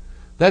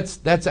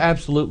 That's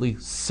absolutely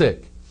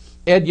sick.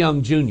 Ed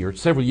Young Jr.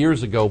 several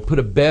years ago put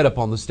a bed up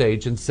on the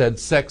stage and said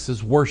sex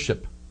is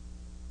worship.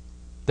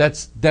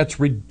 That's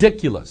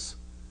ridiculous.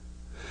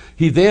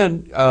 He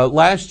then,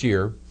 last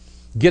year,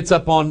 gets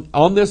up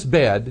on this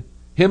bed,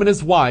 him and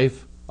his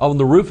wife, on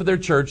the roof of their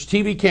church,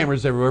 TV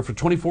cameras everywhere for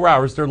 24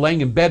 hours. They're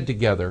laying in bed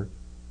together,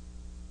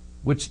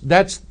 which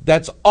that's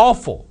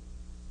awful.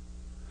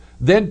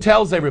 Then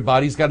tells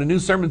everybody he's got a new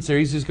sermon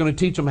series. He's going to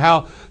teach them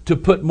how to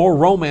put more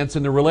romance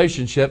in their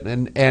relationship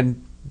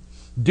and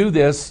do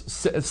this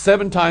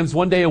 7 times,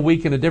 1 day a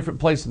week in a different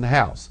place in the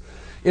house.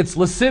 It's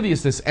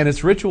lasciviousness, and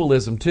it's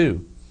ritualism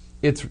too.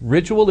 It's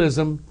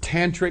ritualism,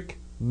 tantric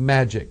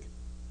magic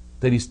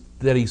that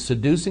he's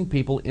seducing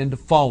people into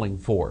falling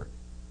for.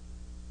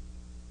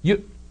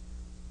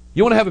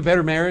 You want to have a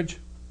better marriage?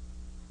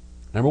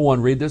 Number one,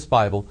 read this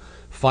Bible.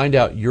 Find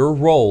out your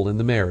role in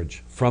the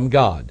marriage from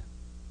God.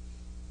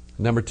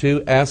 Number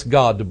two, ask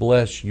God to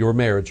bless your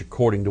marriage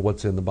according to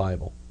what's in the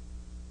Bible.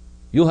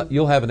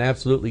 You'll have an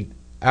absolutely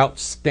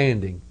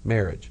outstanding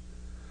marriage.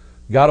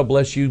 God will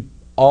bless you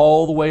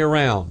all the way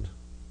around.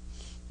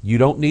 You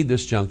don't need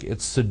this junk.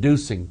 It's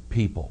seducing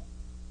people.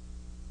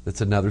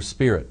 It's another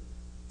spirit.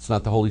 It's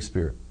not the Holy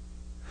Spirit.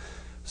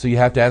 So you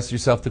have to ask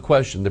yourself the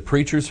question, the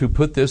preachers who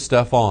put this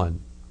stuff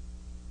on,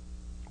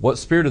 what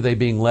spirit are they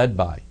being led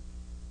by?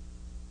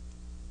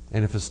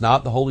 And if it's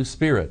not the Holy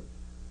Spirit,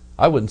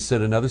 I wouldn't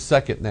sit another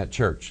second in that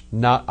church.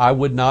 I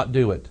would not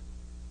do it.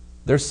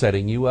 They're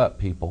setting you up,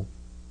 people.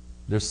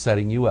 They're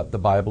setting you up. The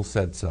Bible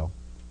said so.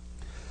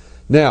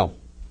 Now,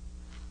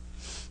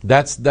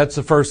 that's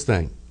the first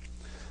thing.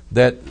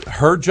 That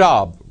her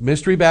job,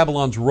 Mystery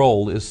Babylon's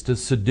role, is to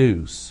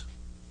seduce.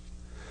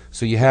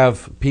 So you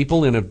have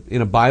people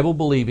in a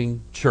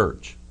Bible-believing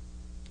church.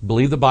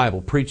 Believe the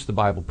Bible,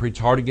 preach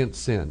hard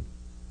against sin.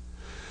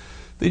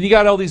 Then you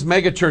got all these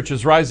mega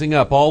churches rising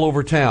up all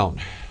over town,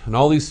 and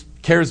all these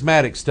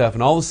charismatic stuff,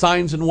 and all the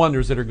signs and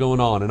wonders that are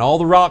going on, and all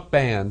the rock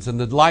bands, and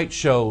the light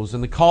shows,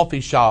 and the coffee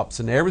shops,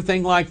 and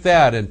everything like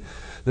that, and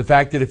the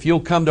fact that if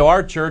you'll come to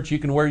our church, you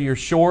can wear your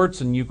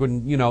shorts, and you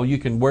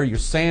can wear your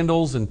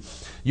sandals, and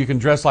you can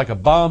dress like a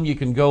bum, you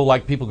can go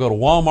like people go to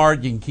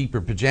Walmart, you can keep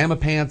your pajama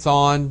pants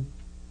on.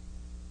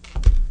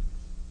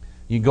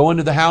 You can go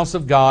into the house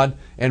of God,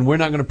 and we're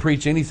not going to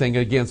preach anything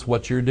against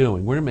what you're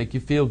doing. We're going to make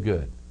you feel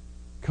good.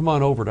 Come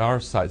on over to our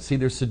side. See,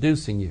 they're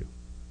seducing you.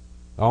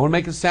 I want to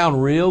make it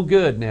sound real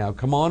good now.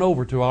 Come on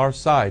over to our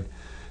side.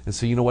 And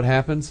so you know what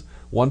happens?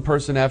 One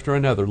person after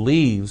another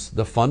leaves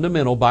the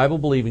fundamental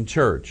Bible-believing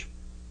church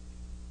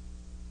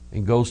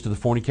and goes to the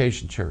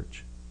fornication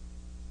church.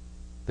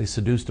 They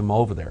seduced them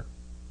over there.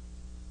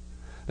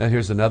 Now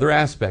here's another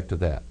aspect of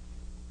that.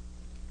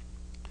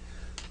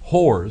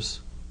 Whores,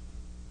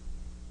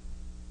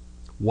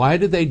 why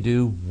do they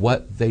do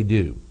what they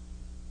do?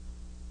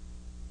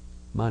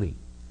 Money.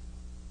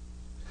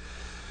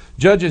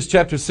 Judges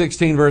chapter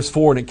 16, verse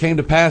 4, and it came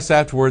to pass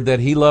afterward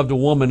that he loved a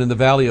woman in the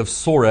valley of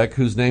Sorek,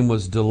 whose name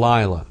was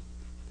Delilah.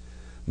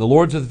 The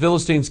lords of the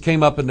Philistines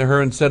came up unto her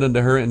and said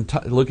unto her,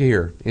 look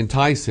here,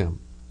 entice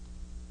him,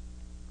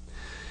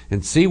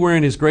 and see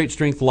wherein his great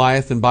strength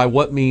lieth, and by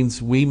what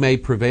means we may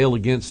prevail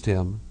against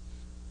him,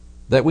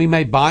 that we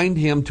may bind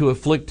him to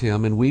afflict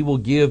him, and we will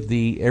give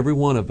thee, every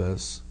one of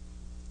us,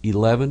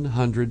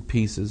 1,100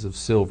 pieces of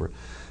silver.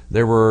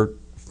 There were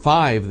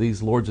 5 of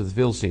these lords of the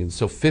Philistines,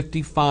 so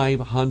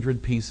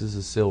 5,500 pieces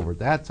of silver.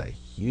 That's a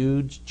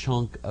huge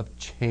chunk of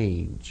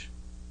change.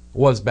 It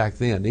was back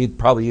then. It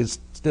probably is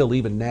still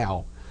even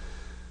now.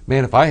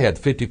 Man, if I had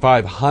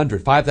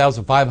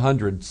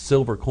 5,500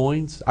 silver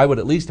coins, I would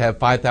at least have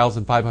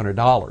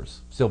 $5,500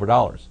 silver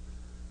dollars.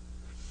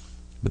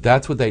 But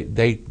that's what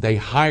they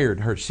hired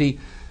her.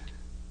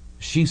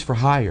 She's for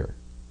hire.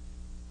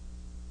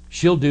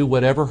 She'll do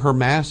whatever her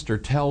master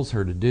tells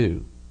her to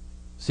do.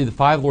 See, the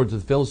 5 lords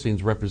of the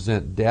Philistines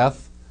represent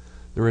death.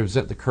 They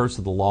represent the curse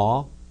of the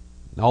law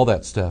and all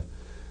that stuff.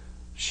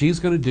 She's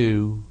going to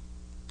do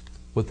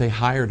what they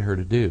hired her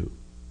to do.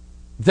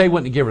 If they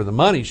wouldn't give her the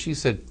money, she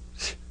said,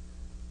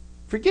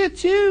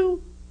 forget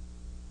you.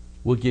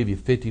 We'll give you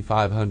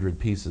 5,500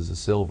 pieces of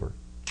silver.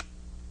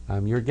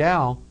 I'm your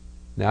gal.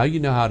 Now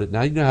you know how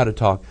to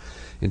talk.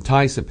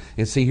 Entice him.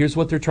 And see, here's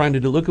what they're trying to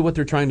do. Look at what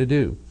they're trying to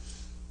do.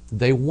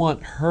 They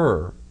want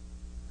her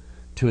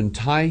to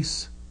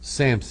entice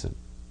Samson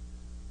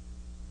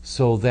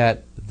so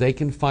that they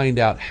can find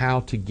out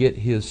how to get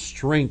his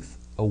strength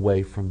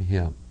away from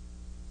him,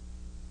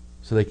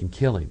 so they can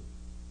kill him.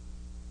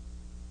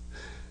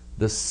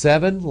 The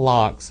 7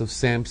 locks of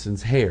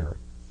Samson's hair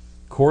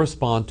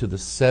correspond to the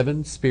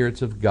 7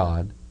 spirits of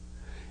God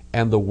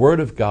and the Word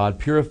of God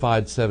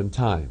purified 7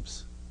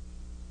 times.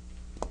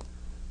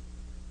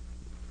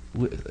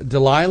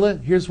 Delilah,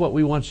 here's what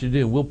we want you to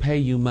do. We'll pay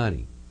you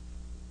money.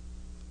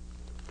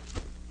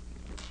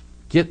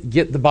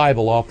 Get the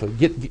Bible off of,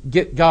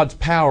 get God's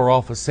power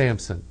off of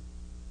Samson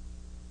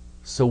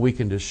so we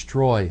can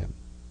destroy him.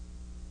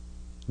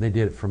 And they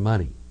did it for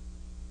money.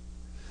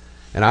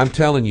 And I'm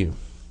telling you,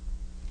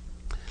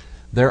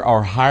 there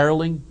are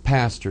hireling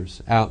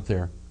pastors out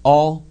there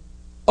all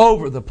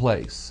over the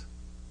place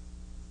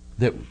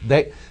that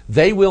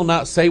they will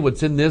not say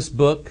what's in this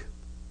book.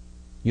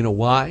 You know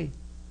why?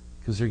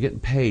 Because they're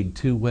getting paid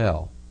too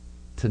well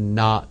to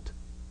not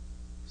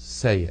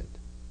say it.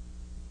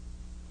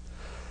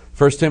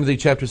 1 Timothy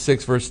chapter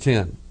 6, verse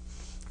 10.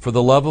 For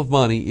the love of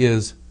money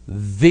is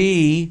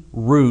the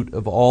root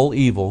of all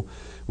evil,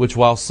 which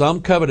while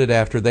some coveted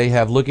after, they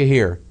have, look at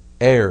here,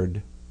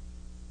 erred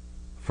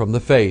from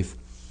the faith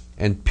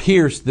and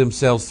pierced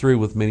themselves through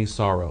with many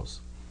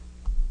sorrows.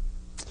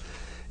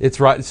 It's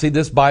right. See,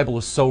 this Bible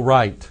is so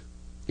right.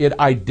 It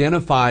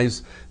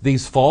identifies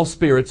these false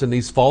spirits and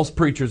these false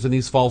preachers and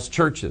these false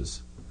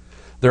churches.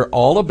 They're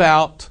all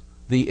about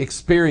the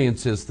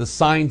experiences, the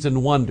signs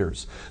and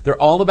wonders.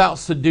 They're all about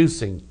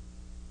seducing.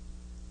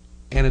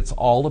 And it's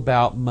all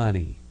about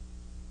money.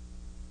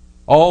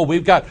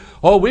 We've got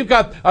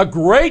a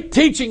great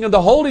teaching of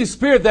the Holy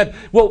Spirit that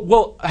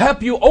will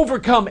help you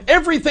overcome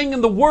everything in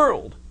the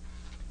world.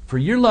 For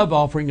your love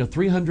offering of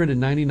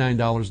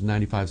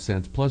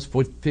 $399.95 plus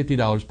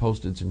 $50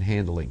 postage and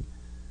handling,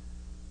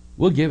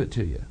 we'll give it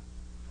to you.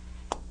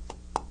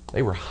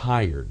 They were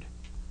hired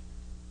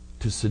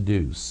to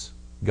seduce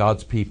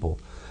God's people,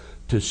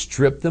 to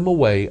strip them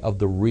away of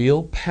the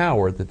real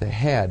power that they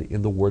had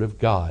in the Word of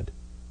God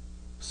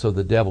so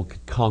the devil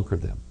could conquer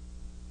them.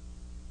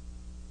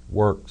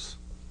 Works.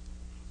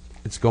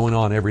 It's going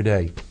on every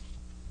day.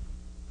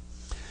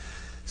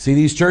 See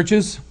these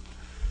churches?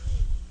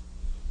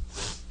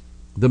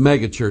 The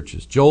mega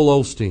churches.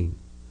 Joel Osteen.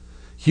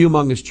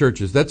 Humongous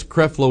churches. That's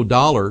Creflo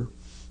Dollar.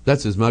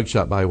 That's his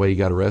mugshot, by the way. He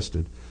got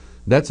arrested.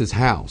 That's his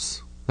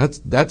house.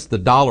 That's the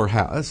Dollar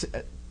house.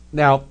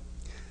 Now,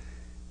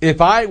 if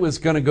I was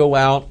going to go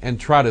out and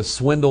try to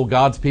swindle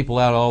God's people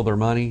out of all their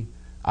money,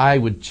 I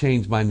would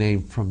change my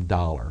name from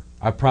Dollar.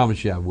 I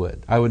promise you I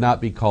would. I would not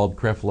be called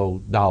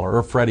Creflo Dollar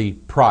or Freddie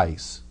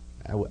Price.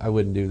 I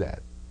wouldn't do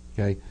that.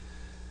 Okay?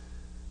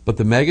 But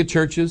the mega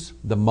churches,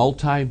 the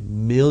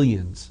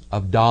multi-millions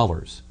of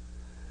dollars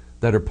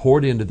that are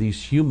poured into these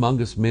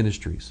humongous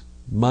ministries,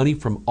 money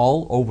from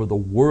all over the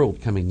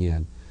world coming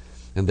in,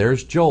 and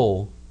there's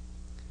Joel,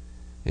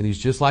 and he's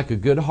just like a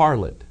good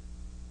harlot.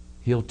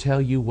 He'll tell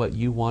you what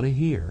you want to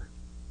hear.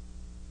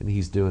 And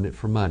he's doing it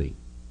for money.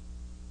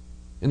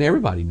 And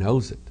everybody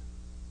knows it.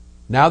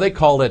 Now they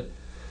call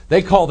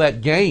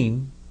that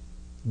gain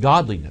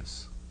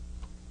godliness.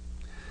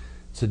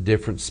 It's a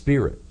different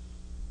spirit.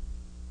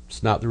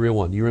 It's not the real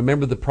one. You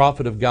remember the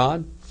prophet of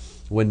God?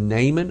 When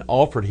Naaman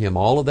offered him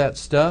all of that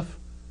stuff,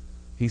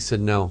 he said,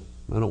 no,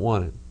 I don't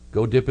want it.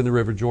 Go dip in the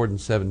river Jordan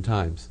 7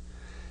 times.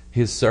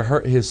 His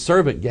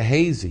servant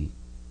Gehazi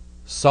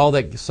saw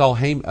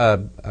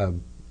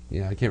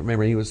I can't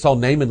remember. He saw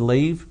Naaman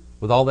leave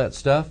with all that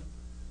stuff.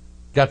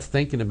 Got to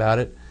thinking about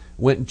it.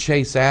 Went and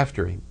chased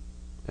after him,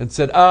 and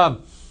said,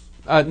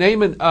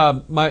 "Naaman,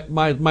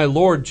 my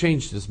Lord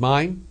changed his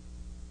mind.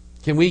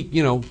 Can we,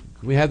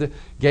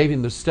 gave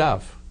him the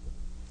stuff,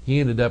 he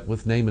ended up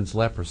with Naaman's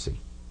leprosy.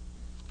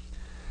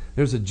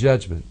 There's a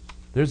judgment.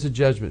 There's a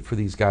judgment for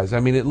these guys. I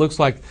mean, it looks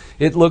like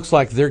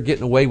they're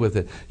getting away with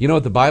it. You know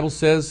what the Bible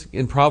says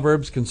in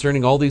Proverbs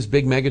concerning all these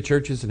big mega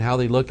churches and how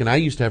they look? And I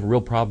used to have a real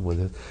problem with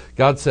it.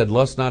 God said,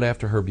 "Lust not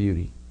after her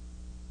beauty."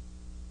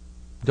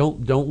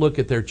 Don't look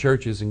at their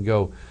churches and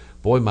go,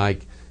 "Boy,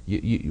 Mike,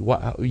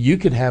 you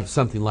could have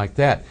something like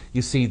that."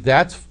 You see,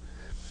 that's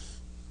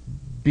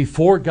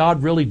before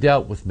God really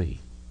dealt with me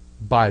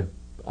by,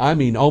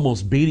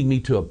 almost beating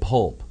me to a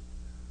pulp.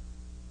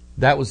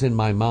 That was in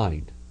my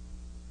mind.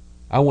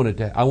 I wanted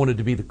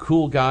to be the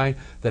cool guy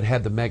that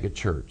had the mega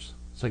church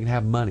so I can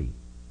have money.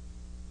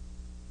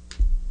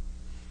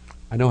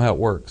 I know how it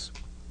works.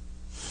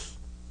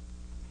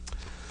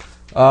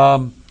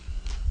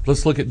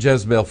 Let's look at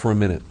Jezebel for a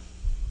minute.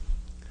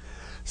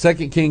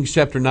 2 Kings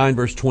chapter 9,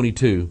 verse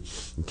 22.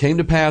 It came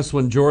to pass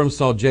when Joram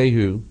saw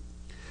Jehu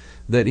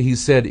that he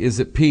said, "Is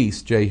it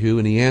peace, Jehu?"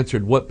 And he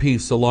answered, "What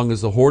peace, so long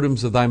as the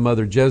whoredoms of thy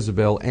mother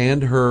Jezebel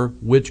and her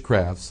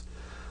witchcrafts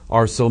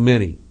are so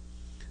many?"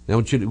 Now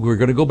we're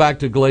going to go back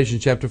to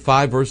Galatians chapter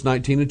 5, verse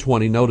 19 and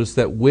 20. Notice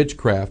that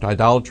witchcraft,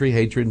 idolatry,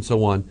 hatred, and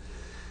so on,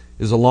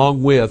 is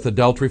along with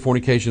adultery,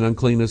 fornication,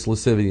 uncleanness,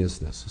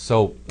 lasciviousness.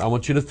 So I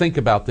want you to think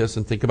about this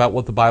and think about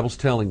what the Bible's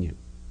telling you.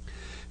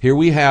 Here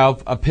we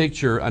have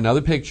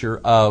another picture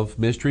of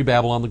Mystery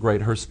Babylon the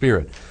Great, her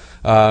spirit.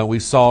 We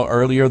saw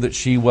earlier that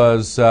she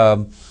was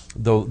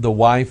the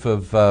wife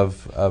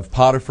of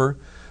Potiphar.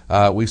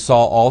 We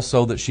saw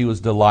also that she was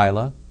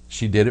Delilah.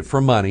 She did it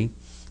for money.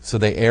 So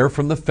they err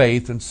from the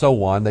faith and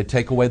so on. They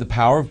take away the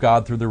power of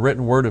God through the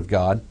written word of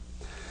God.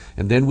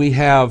 And then we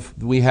have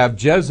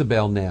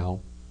Jezebel now,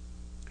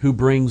 who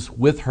brings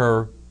with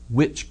her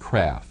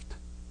witchcraft.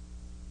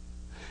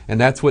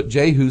 And that's what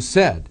Jehu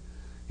said.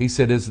 He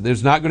said,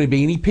 "There's not going to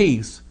be any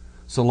peace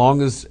so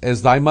long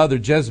as thy mother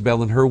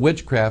Jezebel and her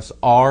witchcrafts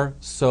are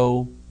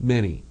so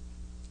many."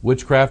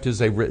 Witchcraft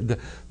is a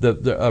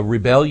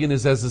rebellion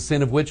is as the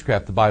sin of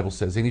witchcraft, the Bible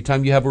says.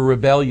 Anytime you have a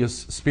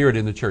rebellious spirit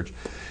in the church,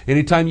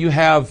 anytime you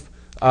have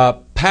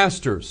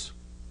pastors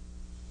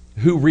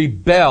who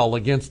rebel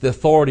against the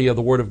authority of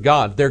the Word of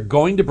God, they're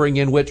going to bring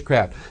in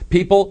witchcraft.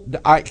 People,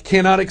 I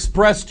cannot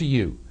express to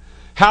you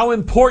how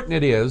important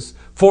it is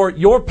for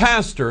your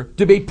pastor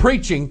to be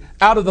preaching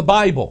out of the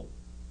Bible.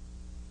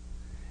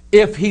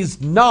 If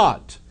he's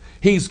not,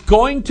 he's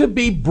going to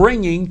be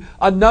bringing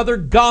another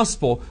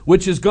gospel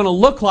which is going to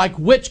look like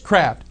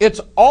witchcraft. It's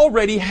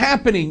already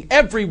happening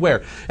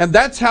everywhere. And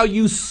that's how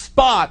you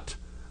spot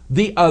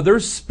the other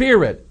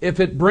spirit. If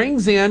it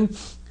brings in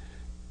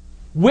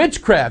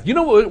witchcraft. You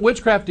know what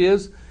witchcraft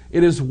is?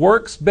 It is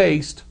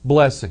works-based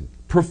blessing.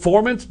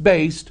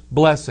 Performance-based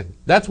blessing.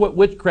 That's what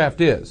witchcraft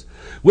is.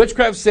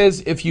 Witchcraft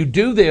says if you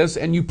do this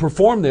and you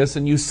perform this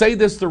and you say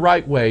this the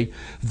right way,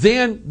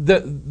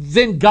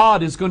 then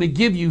God is going to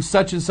give you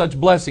such and such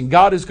blessing.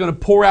 God is going to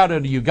pour out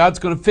unto you. God's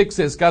going to fix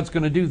this. God's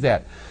going to do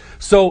that.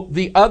 So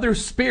the other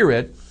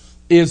spirit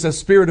is a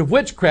spirit of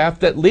witchcraft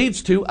that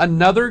leads to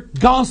another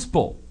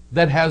gospel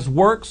that has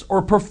works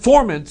or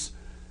performance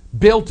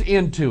built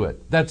into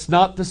it. That's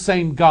not the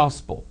same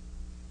gospel.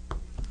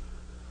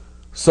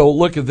 So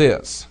look at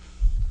this.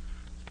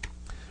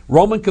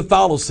 Roman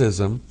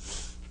Catholicism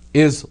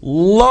is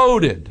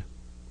loaded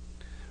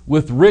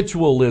with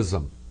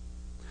ritualism.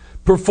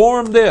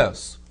 Perform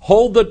this.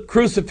 Hold the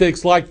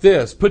crucifix like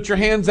this. Put your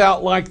hands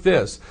out like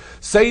this.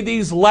 Say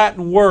these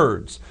Latin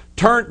words.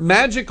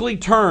 Magically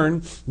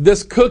turn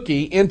this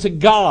cookie into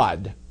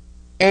God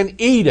and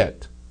eat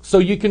it. So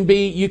you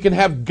can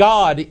have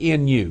God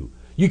in you.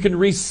 You can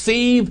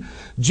receive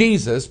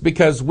Jesus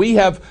because we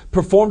have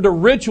performed a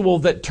ritual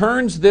that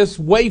turns this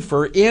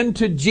wafer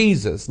into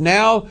Jesus.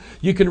 Now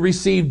you can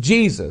receive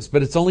Jesus,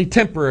 but it's only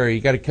temporary.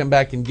 You got to come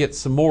back and get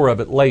some more of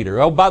it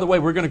later. Oh, by the way,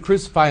 we're going to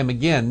crucify Him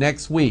again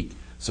next week.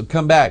 So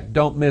come back.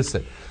 Don't miss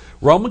it.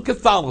 Roman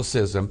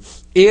Catholicism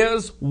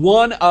is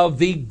one of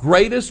the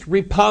greatest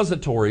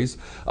repositories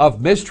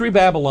of Mystery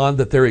Babylon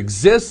that there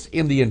exists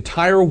in the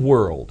entire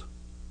world.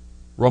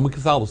 Roman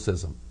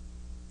Catholicism.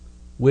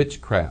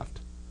 Witchcraft.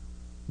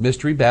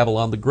 Mystery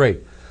Babylon the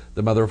Great,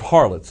 the mother of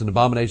harlots and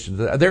abominations.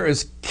 There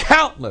is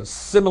countless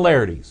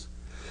similarities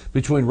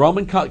between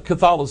Roman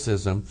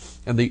Catholicism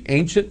and the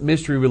ancient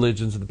mystery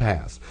religions of the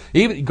past.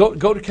 Even go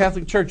to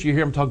Catholic Church, you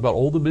hear them talk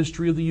about the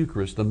mystery of the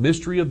Eucharist, the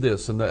mystery of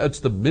this, and it's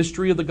the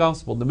mystery of the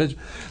gospel.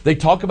 They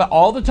talk about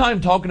all the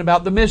time talking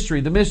about the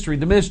mystery, the mystery,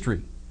 the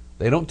mystery.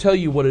 They don't tell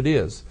you what it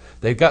is.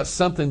 They've got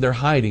something they're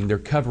hiding, they're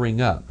covering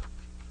up.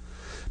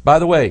 By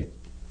the way,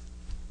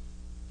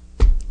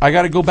 I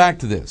got to go back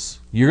to this.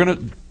 You're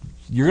going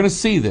to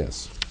see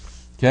this.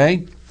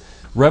 Okay?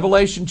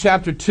 Revelation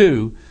chapter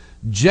 2,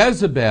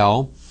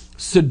 Jezebel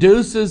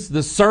seduces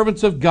the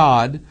servants of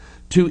God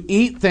to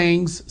eat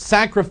things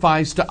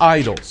sacrificed to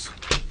idols.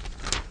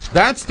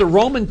 That's the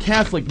Roman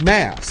Catholic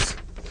Mass.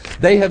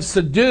 They have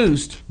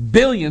seduced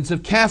billions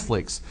of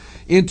Catholics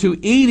into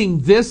eating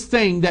this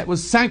thing that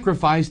was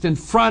sacrificed in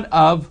front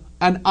of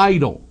an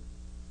idol.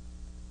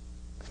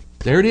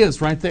 There it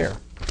is right there.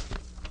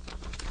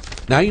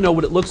 Now you know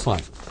what it looks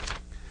like.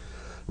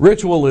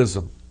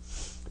 Ritualism.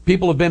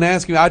 People have been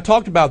asking me, I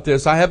talked about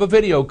this. I have a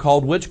video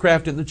called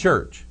Witchcraft in the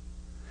Church.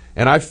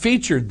 And I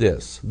featured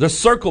this, the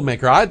circle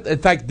maker. In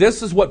fact,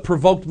 this is what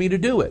provoked me to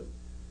do it.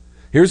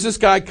 Here's this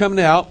guy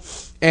coming out,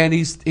 and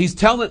he's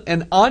telling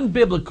an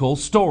unbiblical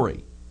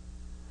story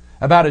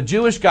about a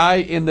Jewish guy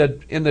in the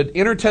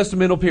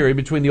intertestamental period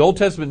between the Old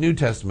Testament and New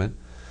Testament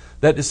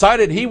that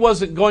decided he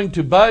wasn't going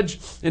to budge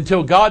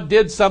until God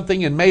did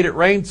something and made it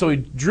rain, so he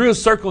drew a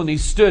circle and he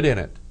stood in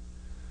it.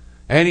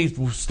 And he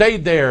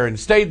stayed there, and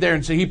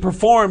so he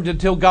performed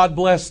until God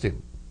blessed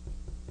him.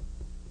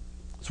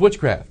 It's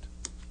witchcraft.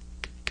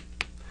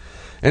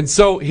 And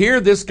so here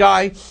this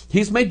guy,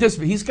 he's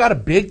got a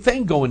big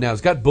thing going now.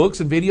 He's got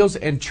books and videos,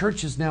 and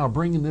churches now are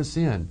bringing this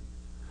in.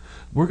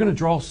 We're going to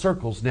draw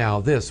circles now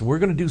of this, and we're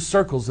going to do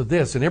circles of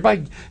this, and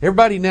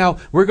everybody now,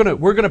 we're going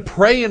to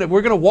pray in it.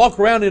 We're going to walk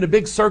around in a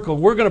big circle,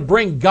 and we're going to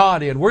bring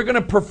God in. We're going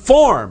to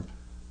perform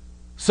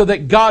so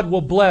that God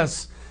will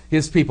bless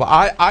His people.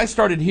 I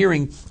started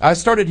hearing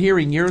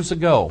years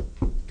ago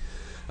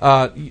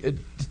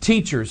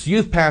teachers,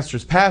 youth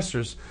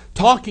pastors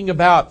talking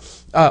about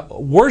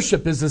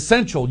worship is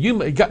essential.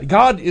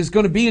 God is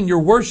going to be in your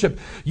worship.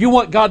 You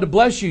want God to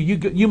bless you.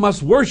 You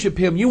must worship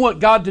Him. You want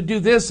God to do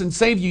this and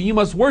save you. You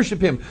must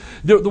worship Him.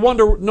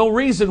 The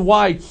reason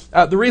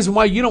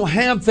why you don't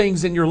have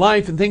things in your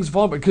life and things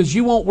fall because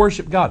you won't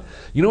worship God.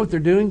 You know what they're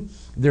doing?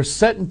 They're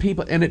setting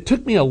people, and it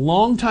took me a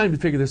long time to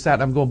figure this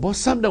out. I'm going, boy,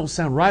 something don't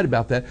sound right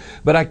about that.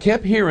 But I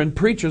kept hearing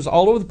preachers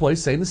all over the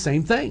place saying the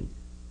same thing.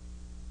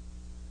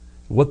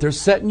 What they're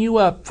setting you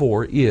up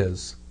for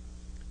is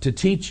to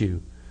teach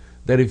you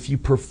that if you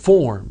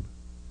perform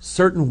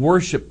certain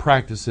worship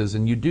practices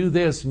and you do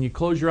this and you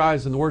close your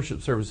eyes in the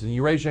worship service and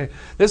you raise your hand.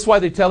 This is why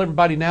they tell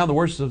everybody now in the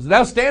worship service,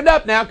 now stand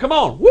up now, come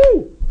on,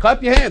 woo,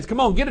 clap your hands, come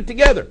on, get it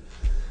together.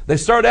 They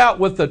start out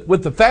with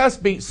the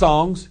fast beat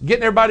songs,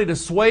 getting everybody to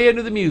sway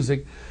into the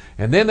music,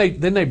 and then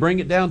they bring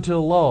it down to a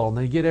lull, and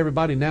they get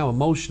everybody now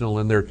emotional,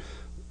 and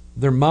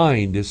their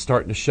mind is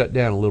starting to shut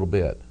down a little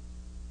bit,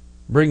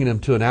 bringing them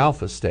to an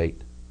alpha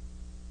state.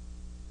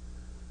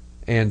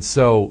 And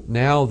so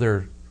now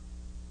they're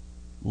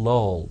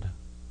lulled.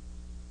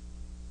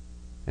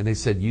 And they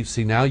said, you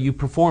see, now you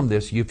perform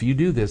this. If you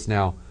do this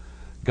now,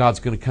 God's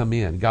going to come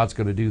in. God's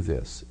going to do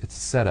this. It's a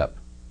setup.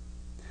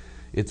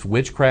 It's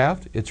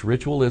witchcraft. It's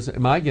ritualism.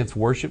 Am I against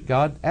worship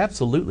God?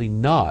 Absolutely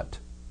not.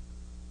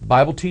 The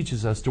Bible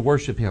teaches us to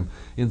worship Him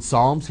in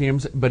psalms,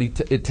 hymns, but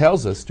it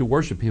tells us to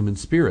worship Him in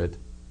spirit.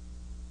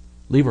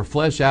 Leave our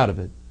flesh out of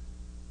it.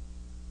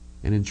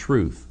 And in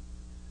truth.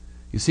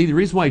 You see, the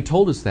reason why He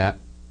told us that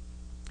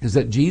is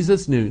that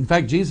Jesus knew. In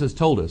fact, Jesus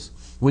told us,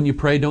 when you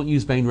pray, don't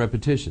use vain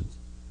repetitions.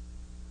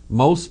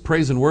 Most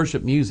praise and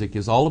worship music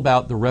is all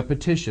about the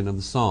repetition of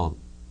the song,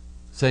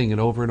 saying it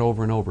over and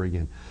over and over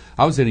again.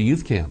 I was at a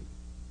youth camp,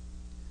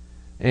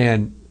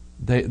 and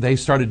they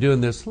started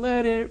doing this,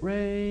 let it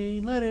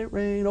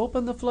rain,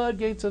 open the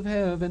floodgates of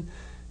heaven.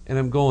 And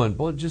I'm going,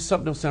 boy, just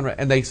something don't sound right.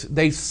 And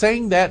they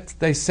sang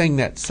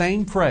that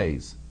same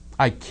phrase,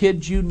 I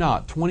kid you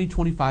not, 20,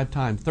 25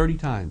 times, 30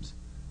 times,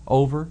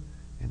 over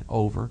and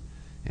over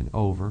and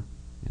over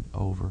and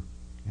over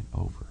and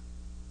over.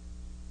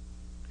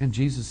 And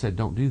Jesus said,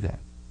 don't do that.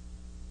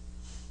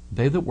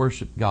 They that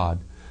worship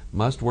God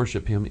must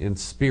worship Him in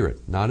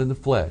spirit, not in the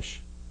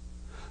flesh.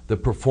 The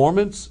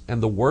performance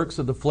and the works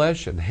of the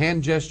flesh and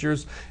hand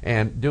gestures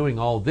and doing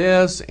all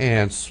this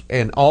and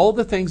all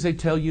the things they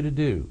tell you to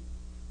do,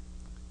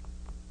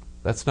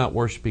 that's not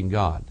worshiping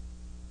God.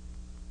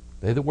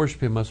 They that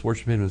worship Him must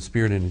worship Him in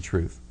spirit and in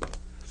truth.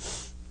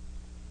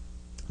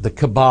 The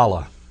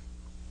Kabbalah.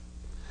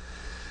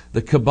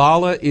 The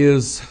Kabbalah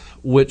is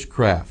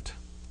witchcraft.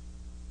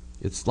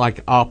 It's like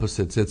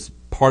opposites. It's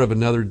part of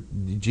another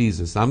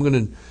Jesus. I'm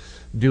going to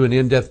do an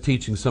in-depth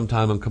teaching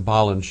sometime on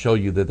Kabbalah and show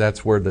you that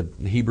that's where the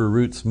Hebrew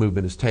roots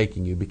movement is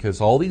taking you,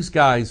 because all these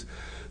guys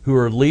who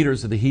are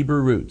leaders of the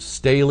Hebrew roots,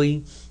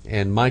 Staley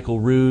and Michael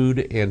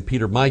Rood and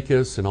Peter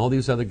Mikas and all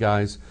these other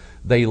guys,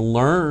 they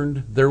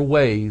learned their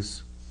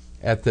ways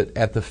at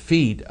the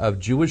feet of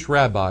Jewish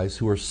rabbis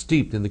who are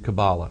steeped in the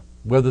Kabbalah.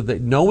 Whether they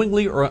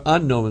knowingly or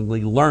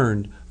unknowingly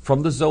learned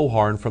from the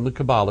Zohar and from the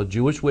Kabbalah,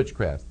 Jewish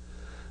witchcraft,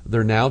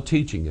 they're now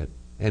teaching it.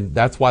 And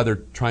that's why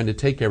they're trying to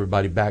take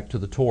everybody back to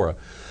the Torah.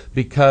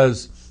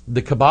 Because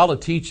the Kabbalah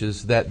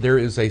teaches that there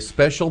is a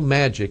special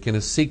magic and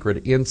a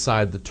secret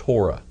inside the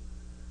Torah.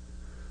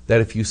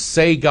 That if you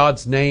say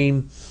God's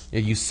name,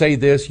 and you say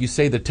this, you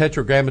say the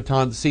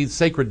Tetragrammaton, see the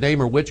sacred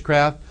name or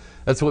witchcraft,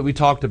 that's what we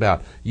talked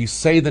about. You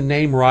say the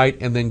name right,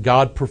 and then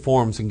God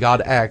performs and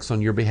God acts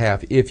on your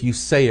behalf if you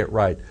say it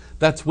right.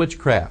 That's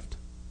witchcraft.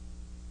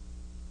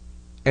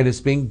 And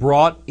it's being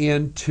brought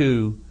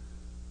into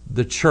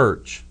the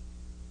church.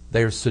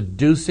 They are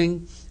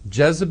seducing.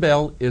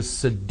 Jezebel is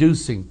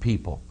seducing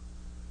people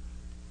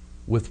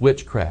with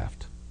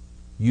witchcraft.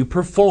 You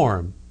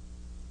perform,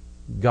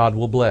 God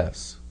will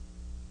bless.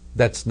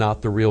 That's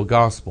not the real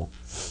gospel.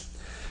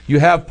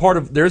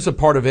 There's a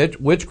part of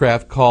it,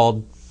 witchcraft,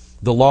 called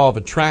the law of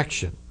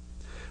attraction,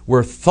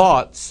 where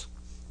thoughts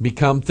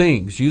become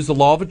things. Use the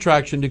law of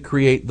attraction to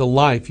create the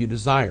life you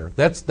desire.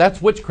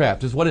 That's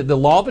witchcraft. The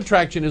law of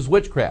attraction is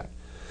witchcraft.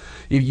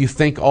 If you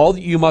think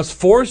you must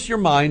force your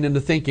mind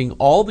into thinking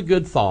all the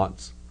good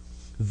thoughts,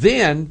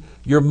 then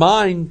your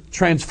mind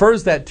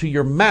transfers that to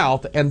your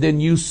mouth, and then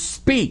you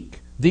speak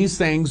these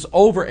things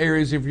over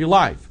areas of your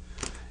life.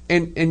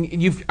 And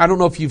I don't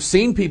know if you've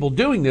seen people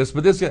doing this,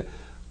 but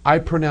I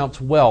pronounce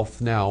wealth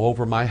now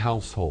over my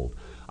household.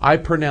 I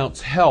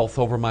pronounce health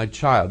over my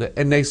child.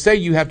 And they say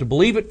you have to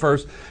believe it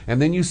first,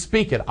 and then you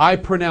speak it. I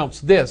pronounce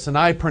this, and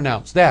I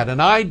pronounce that,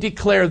 and I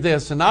declare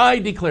this, and I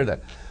declare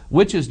that.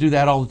 Witches do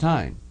that all the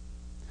time.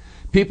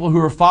 People who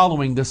are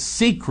following the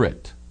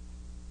secret,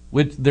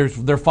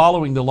 they're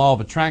following the law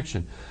of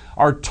attraction,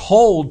 are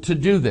told to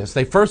do this.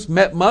 They first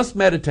must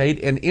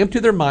meditate and empty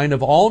their mind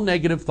of all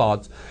negative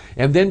thoughts,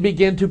 and then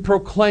begin to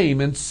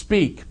proclaim and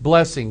speak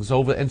blessings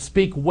over, and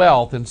speak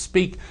wealth, and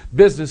speak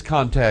business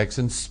contacts,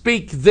 and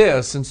speak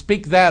this and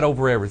speak that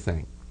over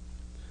everything.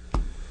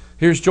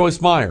 Here's Joyce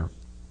Meyer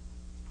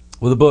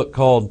with a book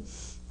called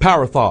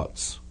Power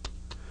Thoughts.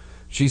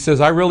 She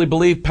says, I really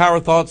believe Power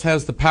Thoughts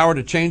has the power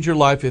to change your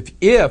life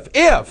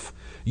if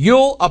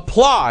you'll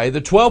apply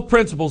the 12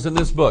 principles in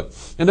this book.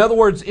 In other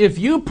words, if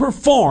you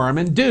perform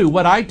and do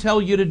what I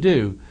tell you to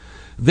do,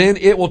 then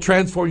it will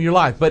transform your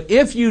life. But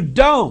if you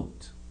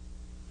don't,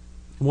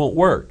 it won't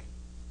work.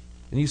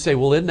 And you say,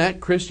 well, isn't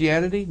that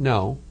Christianity?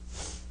 No.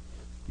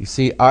 You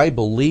see, I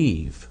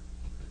believe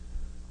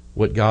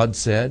what God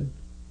said,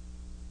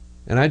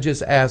 and I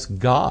just ask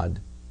God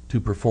to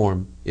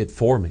perform it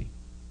for me.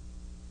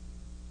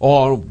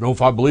 Oh, I don't know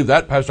if I believe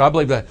that, Pastor. I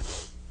believe that.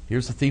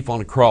 Here's the thief on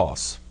the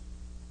cross.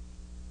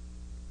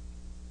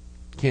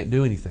 Can't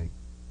do anything.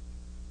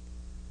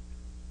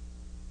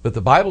 But the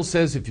Bible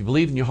says if you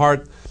believe in your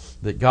heart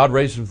that God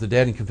raised him from the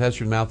dead and confess with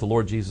your mouth the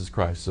Lord Jesus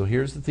Christ. So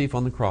here's the thief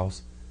on the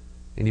cross,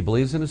 and he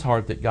believes in his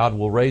heart that God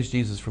will raise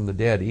Jesus from the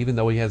dead even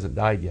though he hasn't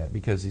died yet,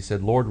 because he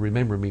said, Lord,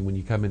 remember me when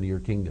you come into your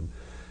kingdom.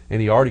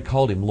 And he already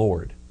called him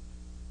Lord.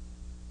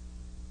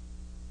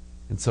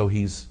 And so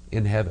he's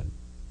in heaven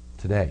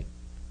today.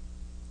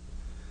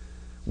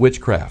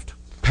 Witchcraft.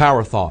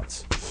 Power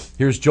thoughts.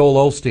 Here's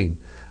Joel Osteen.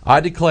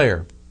 I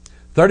declare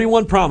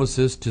 31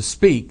 promises to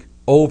speak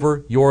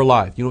over your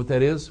life. You know what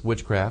that is?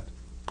 Witchcraft.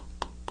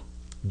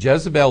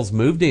 Jezebel's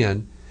moved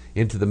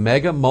into the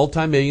mega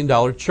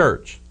multi-million-dollar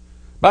church.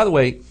 By the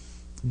way,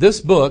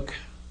 this book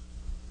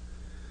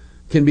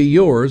can be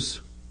yours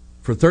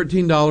for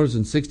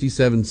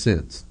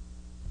 $13.67.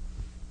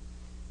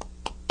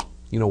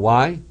 You know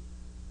why?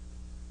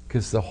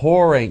 Because the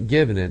whore ain't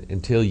giving it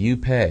until you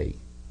pay.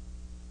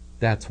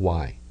 That's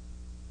why.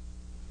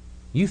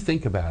 You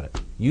think about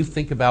it. You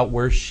think about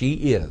where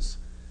she is.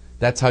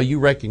 That's how you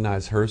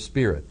recognize her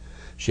spirit.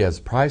 She has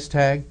a price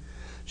tag.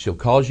 She'll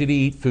cause you to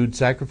eat food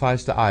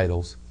sacrificed to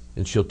idols.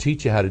 And she'll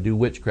teach you how to do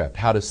witchcraft,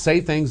 how to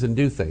say things and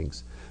do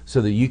things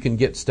so that you can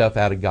get stuff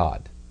out of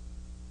God.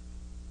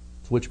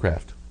 It's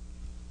witchcraft.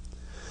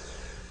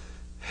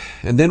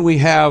 And then we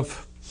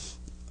have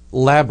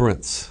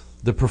labyrinths,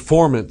 the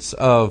performance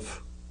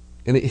of,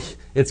 and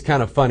it's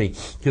kind of funny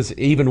because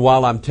even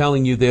while I'm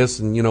telling you this,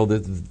 and you know the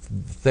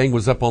thing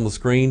was up on the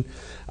screen,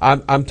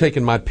 I'm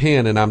taking my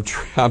pen and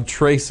I'm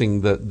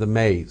tracing the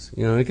maze,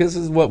 you know, because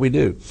this is what we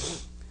do.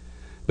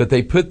 But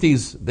they put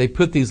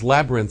these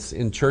labyrinths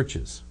in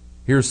churches.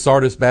 Here's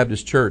Sardis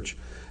Baptist Church,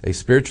 a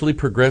spiritually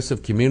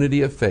progressive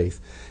community of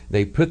faith.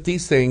 They put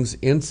these things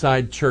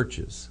inside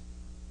churches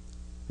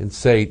and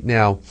say,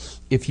 now,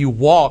 if you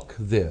walk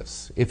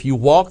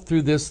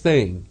through this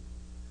thing,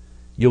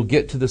 you'll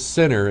get to the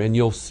center and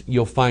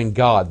you'll find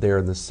God there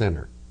in the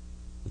center.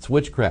 It's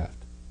witchcraft.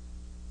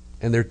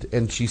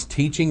 And she's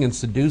teaching and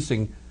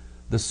seducing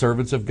the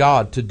servants of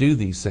God to do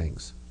these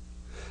things.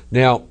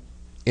 Now,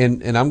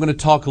 and I'm going to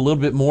talk a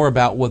little bit more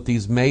about what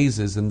these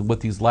mazes and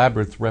what these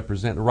labyrinths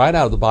represent right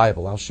out of the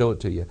Bible. I'll show it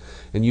to you,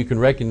 and you can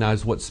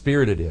recognize what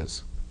spirit it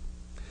is.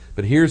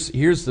 But here's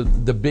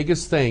the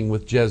biggest thing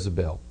with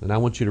Jezebel, and I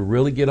want you to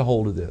really get a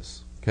hold of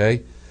this.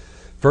 Okay,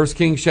 1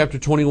 Kings chapter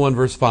 21,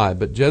 verse 5.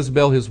 But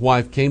Jezebel his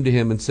wife came to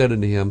him and said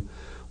unto him,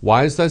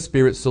 Why is thy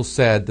spirit so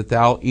sad that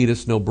thou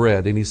eatest no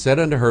bread? And he said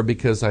unto her,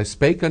 Because I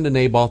spake unto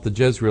Naboth the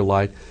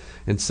Jezreelite,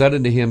 and said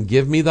unto him,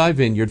 Give me thy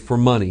vineyard for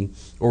money,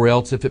 or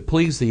else, if it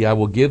please thee, I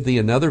will give thee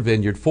another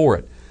vineyard for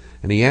it.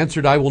 And he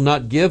answered, I will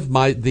not give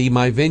thee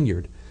my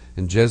vineyard.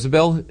 And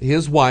Jezebel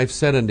his wife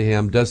said unto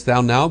him, Dost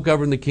thou now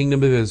govern the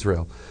kingdom of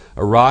Israel?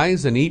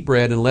 Arise and eat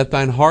bread, and let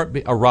thine heart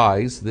be...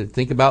 Arise,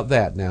 think about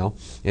that now,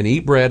 and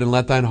eat bread, and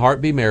let thine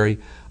heart be merry.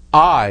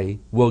 I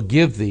will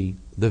give thee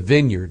the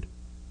vineyard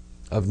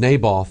of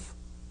Naboth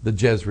the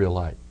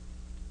Jezreelite.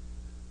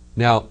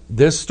 Now,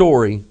 this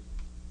story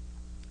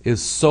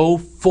is so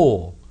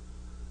full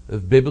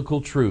of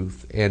biblical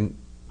truth, and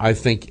I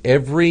think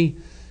every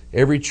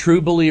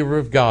true believer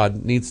of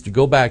God needs to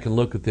go back and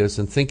look at this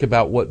and think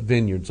about what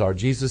vineyards are.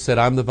 Jesus said,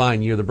 I'm the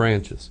vine, ye are the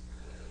branches.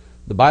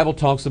 The Bible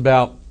talks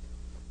about,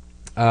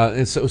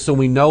 and so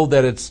we know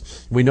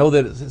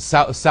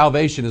that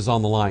salvation is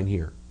on the line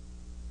here.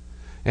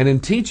 And in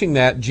teaching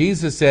that,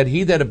 Jesus said,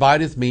 "He that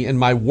abideth me, and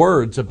my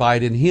words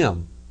abide in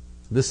him,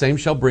 the same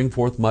shall bring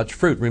forth much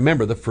fruit."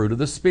 Remember, the fruit of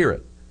the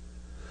Spirit.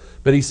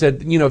 But he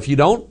said, if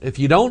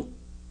you don't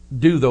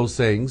do those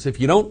things,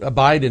 if you don't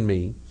abide in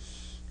me,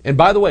 and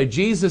by the way,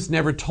 Jesus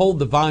never told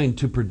the vine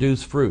to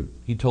produce fruit.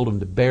 He told him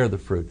to bear the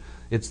fruit.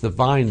 It's the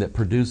vine that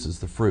produces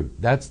the fruit.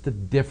 That's the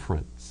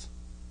difference.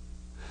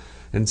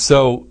 And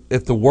so,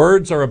 if the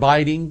words are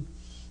abiding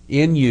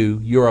in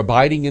you, you're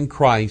abiding in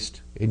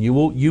Christ, and you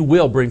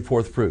will bring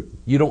forth fruit.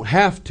 You don't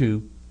have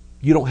to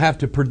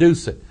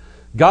produce it.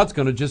 God's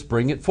going to just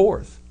bring it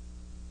forth.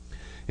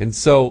 And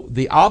so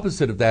the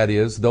opposite of that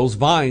is those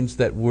vines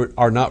that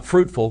are not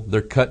fruitful,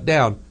 they're cut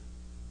down,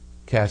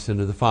 cast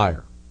into the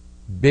fire.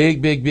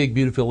 Big, big, big,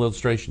 beautiful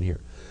illustration here.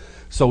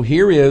 So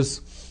here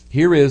is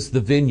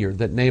the vineyard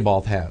that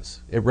Naboth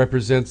has. It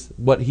represents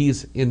what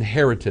he's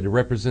inherited. It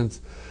represents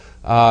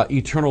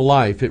eternal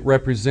life. It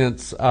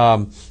represents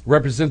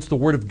the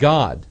Word of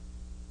God,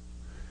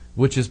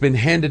 which has been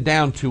handed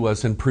down to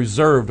us and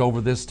preserved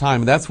over this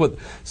time. And that's what,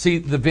 see,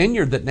 the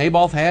vineyard that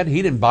Naboth had,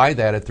 he didn't buy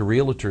that at the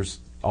realtor's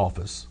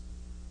office.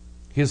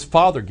 His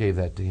father gave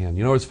that to him.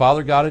 You know where his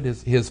father got it?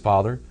 His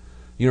father.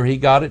 You know where he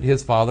got it?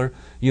 His father.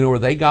 You know where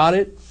they got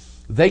it?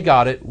 They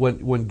got it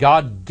when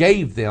God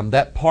gave them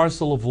that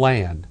parcel of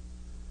land.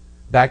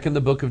 Back in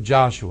the book of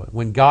Joshua,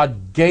 when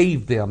God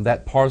gave them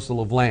that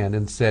parcel of land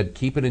and said,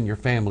 "Keep it in your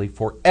family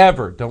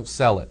forever, don't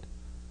sell it."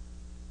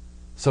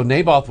 So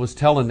Naboth was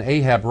telling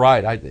Ahab,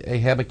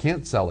 Ahab, I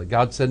can't sell it.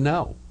 God said,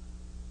 "No.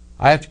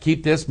 I have to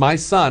keep this. My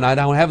son," I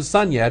don't have a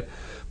son yet.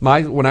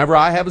 Whenever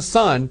I have a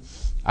son,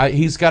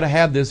 he's got to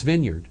have this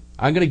vineyard.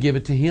 I'm going to give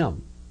it to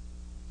him.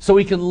 So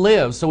he can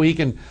live,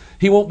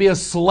 he won't be a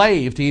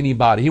slave to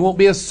anybody. He won't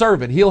be a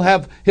servant. He'll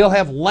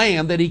have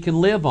land that he can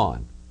live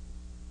on.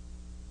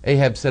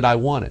 Ahab said, "I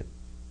want it."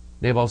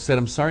 Naboth said,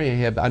 "I'm sorry,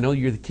 Ahab, I know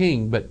you're the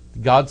king, but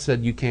God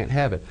said you can't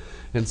have it."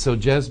 And so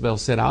Jezebel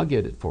said, "I'll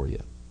get it for you."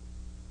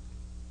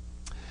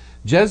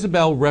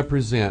 Jezebel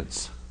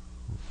represents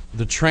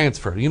the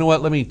transfer. You know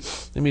what? Let me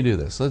do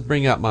this. Let's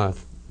bring out my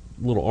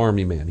little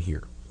army man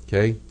here.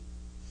 Okay?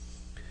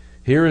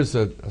 Here is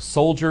a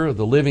soldier of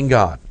the living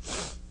God.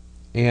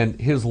 And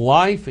his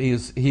life, he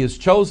has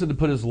chosen to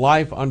put his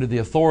life under the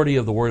authority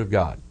of the Word of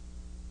God.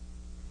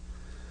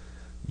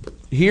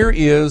 Here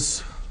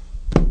is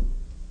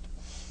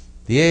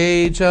the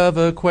age of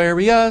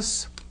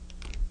Aquarius.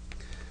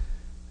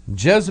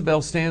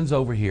 Jezebel stands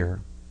over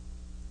here,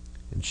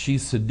 and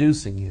she's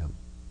seducing him.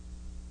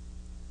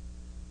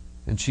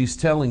 And she's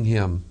telling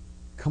him,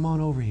 "Come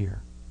on over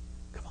here.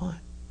 Come on."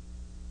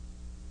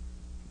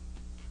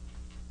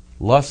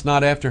 Lust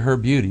not after her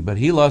beauty, but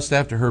he lusts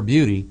after her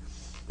beauty.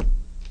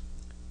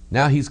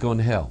 Now he's going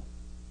to hell.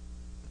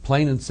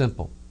 Plain and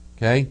simple.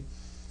 Okay?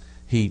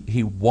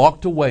 He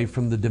walked away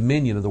from the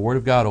dominion of the Word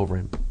of God over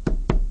him.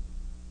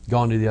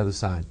 Gone to the other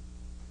side.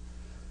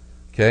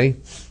 Okay?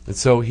 And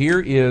so here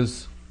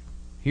is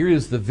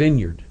the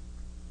vineyard,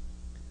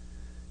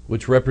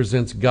 which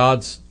represents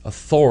God's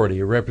authority.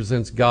 It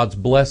represents God's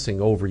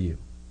blessing over you.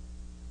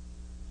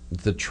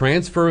 The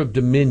transfer of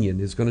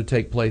dominion is going to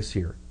take place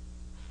here.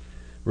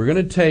 We're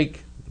going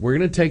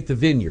to take the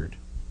vineyard,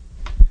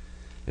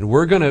 and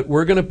we're going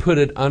to put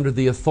it under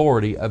the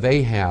authority of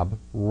Ahab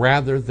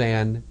rather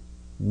than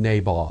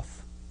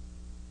Naboth.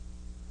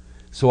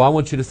 So I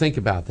want you to think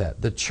about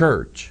that. The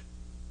church,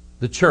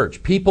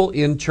 people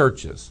in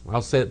churches,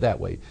 I'll say it that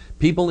way,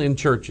 people in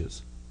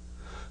churches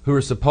who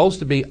are supposed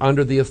to be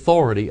under the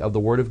authority of the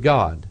Word of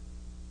God.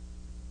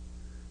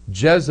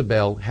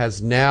 Jezebel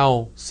has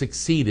now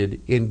succeeded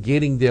in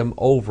getting them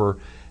over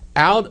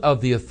out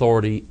of the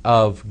authority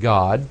of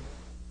God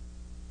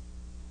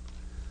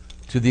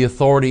to the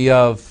authority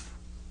of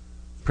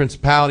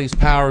principalities,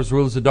 powers,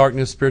 rulers of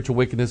darkness, spiritual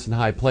wickedness in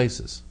high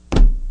places.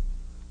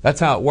 That's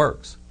how it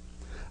works.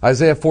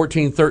 Isaiah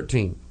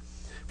 14:13.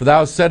 "For thou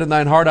hast said in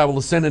thine heart, I will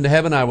ascend into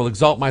heaven, I will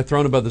exalt my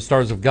throne above the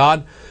stars of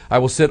God. I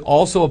will sit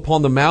also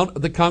upon the mount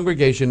of the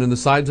congregation in the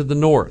sides of the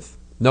north."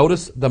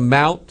 Notice the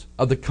mount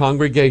of the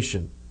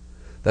congregation.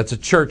 That's a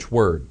church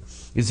word.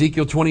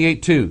 Ezekiel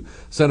 28:2.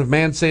 "Son of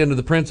man, say unto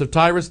the prince of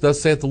Tyrus, Thus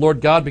saith the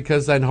Lord God,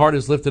 because thine heart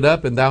is lifted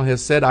up, and thou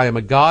hast said, I am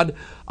a God.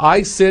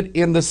 I sit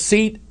in the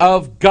seat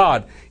of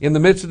God, in the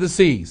midst of the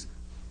seas."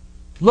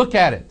 Look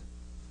at it.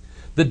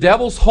 The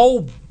devil's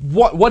whole,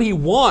 what he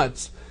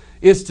wants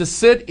is to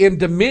sit in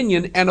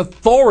dominion and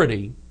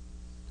authority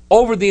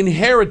over the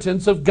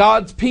inheritance of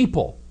God's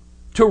people,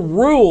 to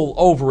rule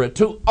over it,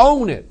 to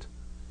own it.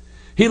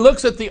 He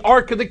looks at the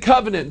Ark of the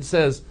Covenant and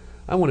says,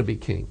 "I want to be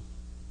king.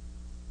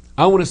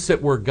 I want to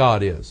sit where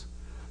God is.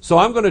 So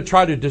I'm going to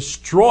try to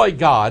destroy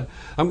God.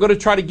 I'm going to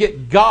try to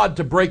get God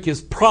to break His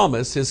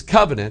promise, His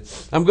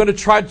covenant. I'm going to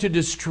try to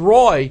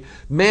destroy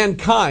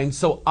mankind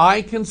so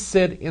I can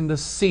sit in the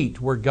seat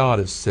where God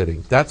is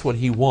sitting." That's what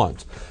he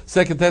wants.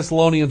 2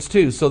 Thessalonians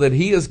 2, "So that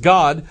He is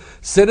God,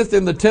 sitteth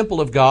in the temple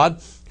of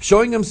God,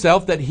 showing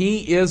Himself that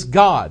He is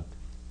God."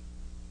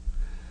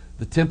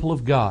 The temple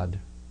of God,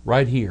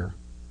 right here.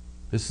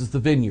 This is the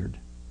vineyard.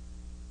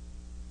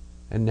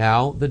 And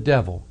now the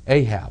devil,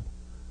 Ahab,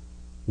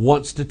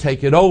 wants to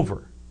take it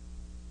over.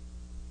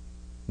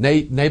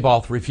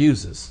 Naboth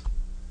refuses.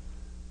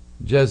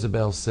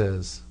 Jezebel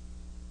says,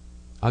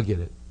 I'll get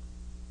it.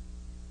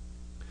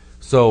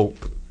 So,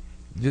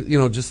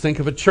 just think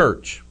of a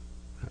church.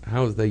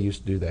 How they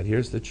used to do that.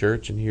 Here's the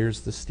church and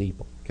here's the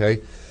steeple.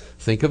 Okay?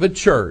 Think of a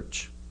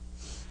church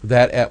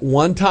that at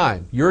one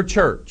time, your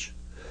church,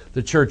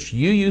 the church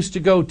you used to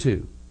go to,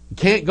 you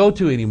can't go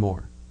to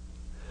anymore,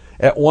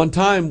 at one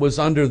time was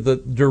under the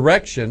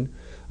direction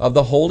of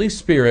the Holy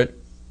Spirit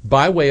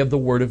by way of the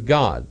Word of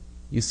God.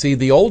 You see,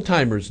 the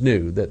old-timers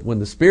knew that when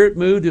the Spirit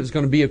moved, it was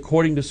going to be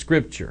according to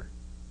Scripture.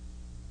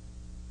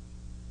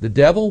 The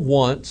devil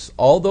wants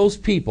all those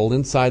people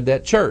inside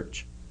that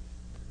church.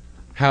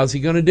 How's he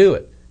going to do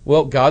it?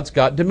 Well, God's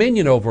got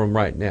dominion over them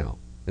right now.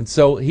 And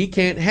so he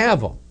can't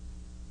have them.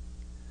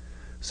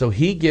 So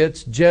he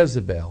gets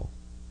Jezebel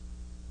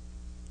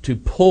to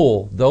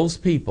pull those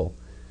people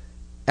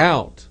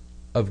out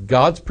of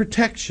God's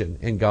protection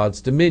and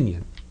God's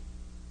dominion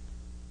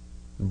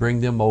and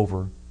bring them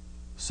over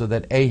so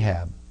that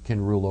Ahab can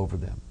rule over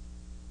them.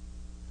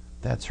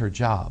 That's her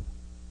job.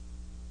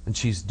 And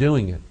she's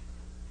doing it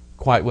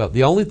quite well.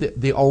 The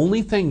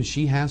only thing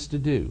she has to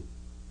do,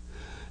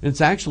 and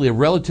it's actually a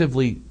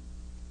relatively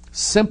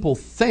simple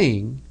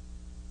thing,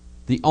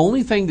 the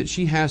only thing that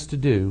she has to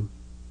do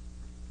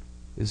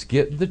is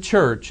get the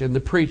church and the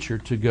preacher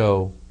to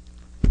go,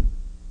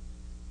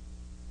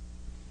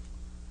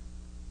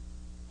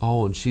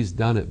 oh, and she's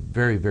done it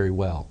very, very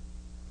well.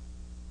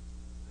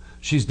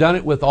 She's done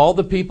it with all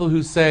the people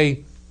who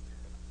say,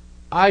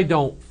 I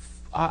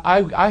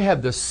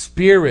have the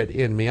Spirit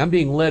in me. I'm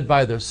being led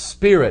by the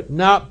Spirit,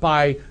 not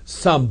by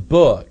some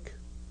book.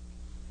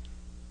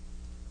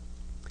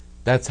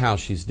 That's how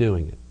she's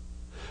doing it.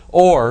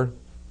 Or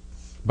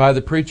by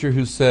the preacher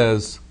who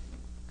says,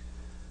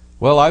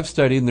 well, I've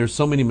studied and there's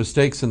so many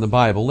mistakes in the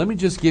Bible. Let me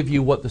just give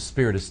you what the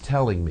Spirit is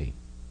telling me.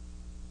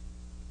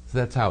 So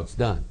that's how it's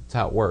done. That's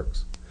how it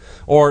works.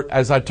 Or,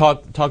 as I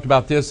talked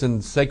about this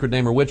in Sacred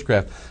Name or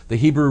Witchcraft, the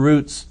Hebrew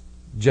roots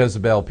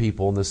Jezebel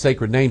people and the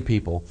Sacred Name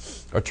people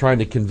are trying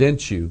to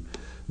convince you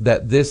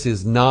that this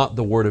is not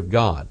the Word of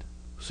God.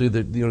 See,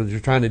 what they're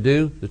trying to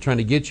do? They're trying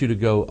to get you to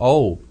go,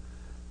 oh,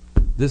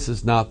 this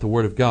is not the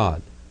Word of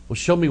God. Well,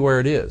 show me where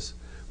it is.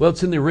 Well,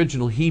 it's in the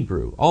original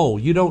Hebrew. Oh,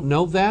 you don't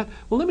know that?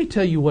 Well, let me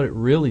tell you what it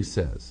really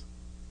says.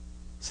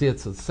 See,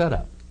 it's a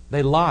setup.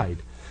 They lied.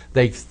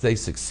 They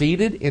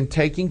succeeded in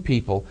taking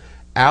people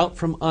out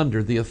from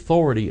under the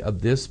authority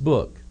of this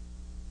book.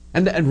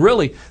 And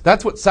really,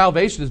 that's what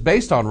salvation is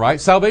based on, right?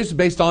 Salvation is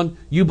based on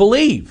you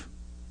believe.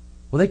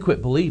 Well, they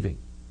quit believing.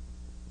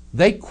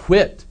 They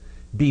quit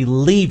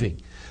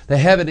believing. They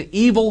have an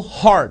evil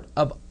heart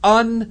of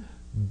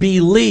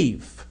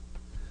unbelief.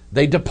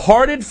 They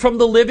departed from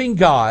the living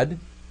God.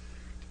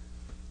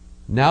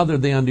 Now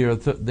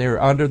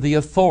they're under the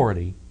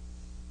authority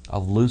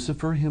of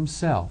Lucifer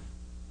himself.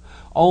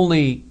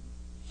 Only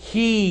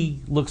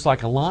he looks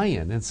like a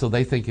lion, and so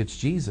they think it's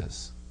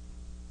Jesus.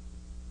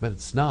 But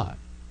it's not.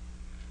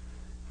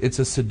 It's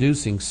a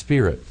seducing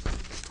spirit.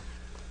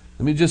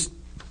 Let me just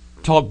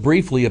talk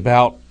briefly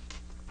about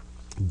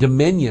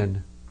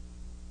dominion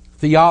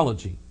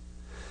theology.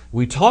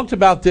 We talked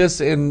about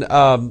this in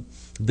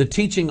the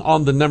teaching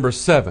on the number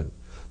 7,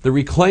 the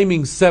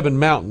reclaiming 7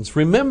 mountains.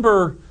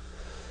 Remember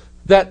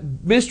that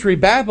Mystery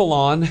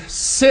Babylon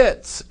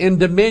sits in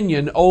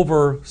dominion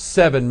over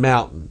 7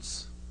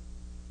 mountains.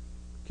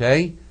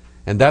 Okay?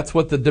 And that's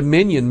what the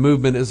dominion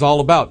movement is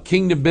all about.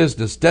 Kingdom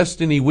business,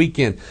 destiny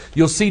weekend.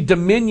 You'll see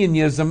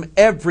dominionism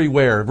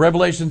everywhere.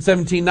 Revelation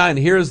 17:9,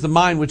 here is the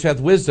mind which hath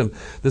wisdom.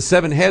 The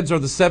 7 heads are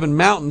the 7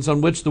 mountains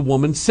on which the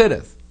woman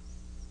sitteth.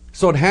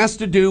 So it has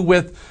to do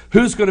with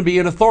who's going to be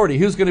in authority,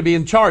 who's going to be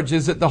in charge.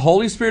 Is it the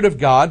Holy Spirit of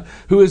God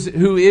who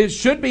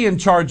should be in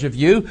charge of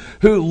you,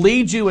 who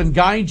leads you and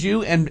guides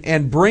you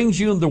and brings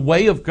you in the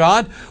way of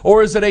God?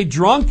 Or is it a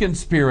drunken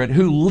spirit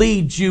who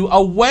leads you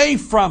away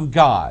from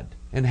God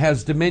and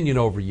has dominion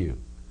over you?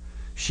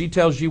 She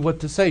tells you what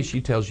to say.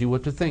 She tells you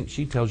what to think.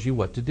 She tells you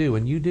what to do,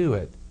 and you do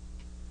it.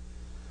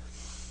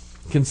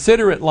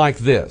 Consider it like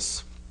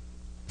this.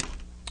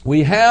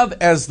 We have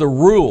as the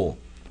rule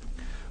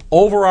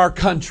over our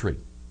country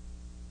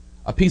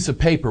a piece of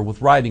paper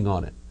with writing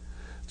on it.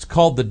 It's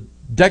called the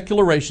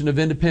Declaration of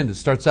Independence.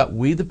 It starts out,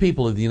 we the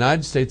people of the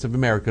United States of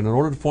America, in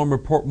order to form a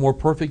more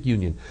perfect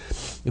union.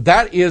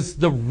 That is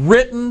the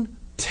written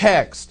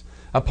text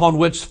upon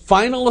which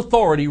final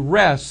authority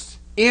rests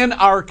in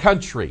our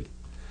country.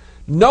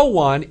 No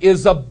one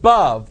is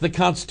above the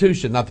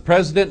Constitution. Not the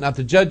President, not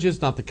the judges,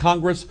 not the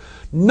Congress.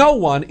 No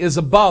one is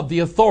above the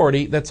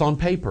authority that's on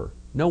paper.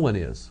 No one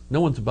is.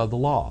 No one's above the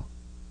law.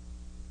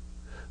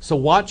 So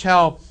watch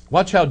how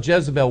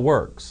Jezebel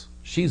works.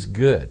 She's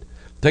good.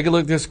 Take a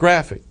look at this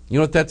graphic. You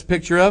know what that's a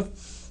picture of?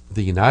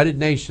 The United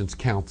Nations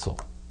Council.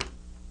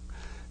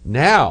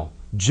 Now,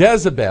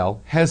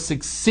 Jezebel has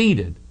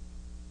succeeded,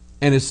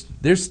 and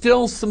there's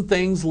still some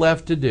things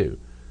left to do.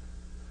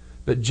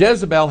 But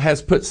Jezebel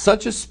has put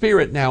such a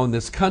spirit now in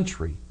this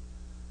country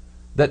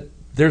that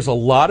there's a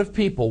lot of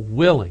people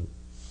willing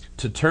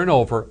to turn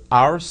over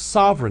our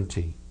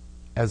sovereignty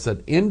as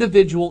an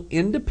individual,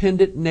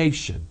 independent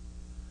nation,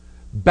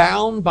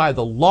 bound by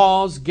the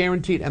laws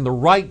guaranteed and the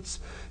rights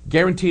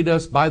guaranteed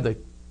us by the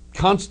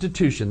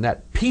Constitution,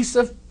 that piece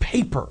of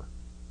paper,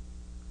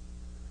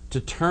 to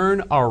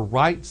turn our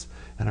rights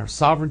and our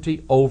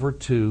sovereignty over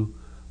to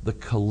the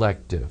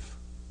collective,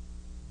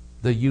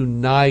 the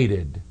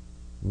United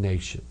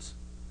Nations.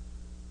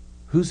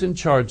 Who's in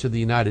charge of the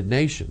United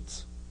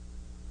Nations?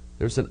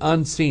 There's an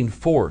unseen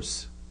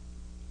force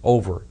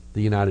over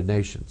the United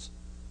Nations.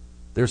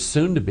 There's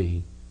soon to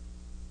be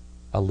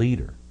a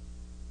leader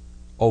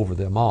over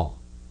them all.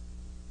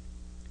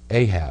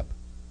 Ahab,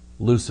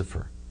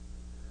 Lucifer,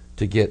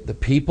 to get the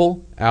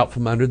people out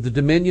from under the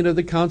dominion of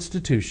the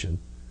Constitution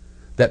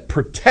that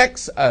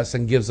protects us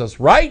and gives us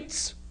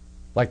rights,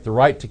 like the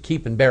right to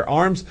keep and bear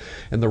arms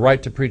and the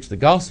right to preach the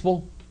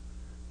gospel,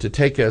 to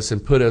take us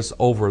and put us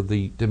over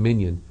the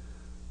dominion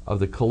of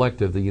the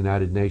collective, the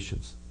United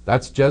Nations.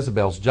 That's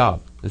Jezebel's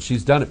job, and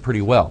she's done it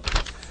pretty well.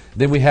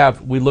 Then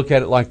we look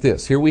at it like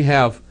this. Here we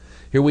have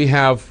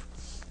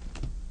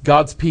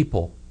God's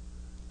people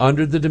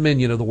under the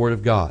dominion of the Word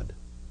of God.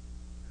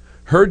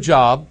 Her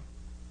job,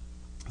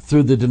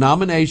 through the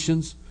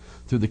denominations,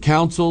 through the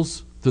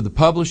councils, through the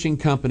publishing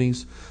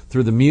companies,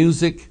 through the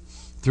music,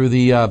 through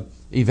the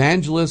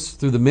evangelists,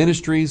 through the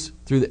ministries,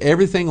 through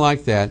everything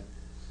like that,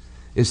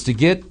 is to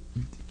get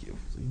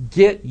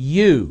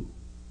you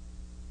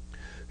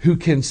who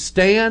can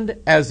stand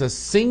as a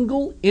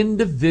single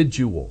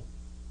individual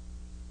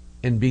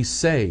and be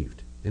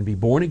saved and be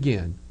born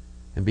again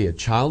and be a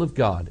child of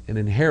God and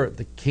inherit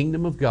the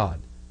kingdom of God.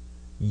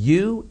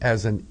 You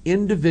as an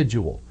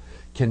individual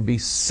can be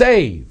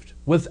saved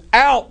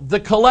without the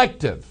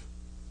collective.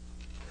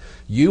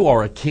 You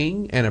are a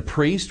king and a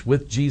priest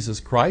with Jesus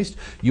Christ.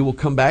 You will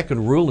come back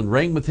and rule and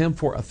reign with Him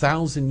for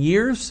 1,000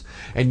 years.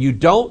 And you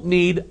don't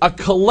need a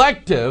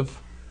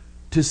collective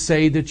to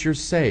say that you're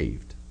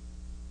saved.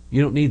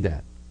 You don't need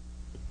that.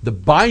 The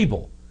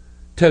Bible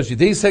tells you,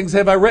 these things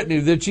have I written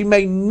you, that you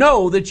may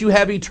know that you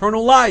have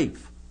eternal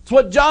life. It's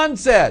what John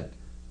said.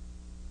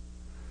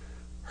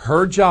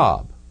 Her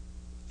job,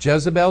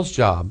 Jezebel's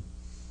job,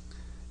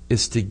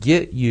 is to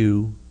get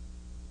you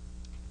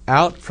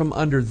out from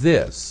under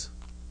this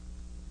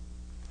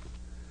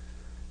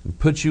and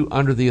put you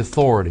under the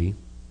authority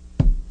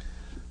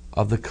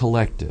of the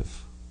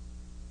collective,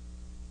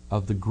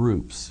 of the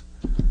groups,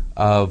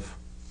 of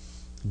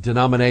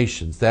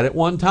denominations. That at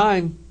one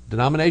time,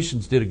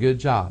 denominations did a good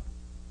job.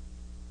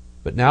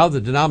 But now the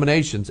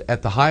denominations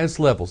at the highest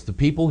levels, the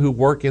people who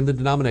work in the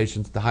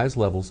denominations at the highest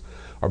levels,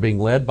 are being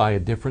led by a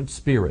different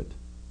spirit.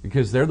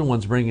 Because they're the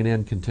ones bringing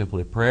in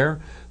contemplative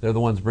prayer. They're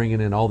the ones bringing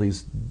in all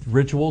these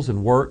rituals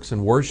and works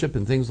and worship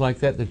and things like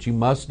that that you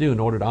must do in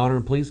order to honor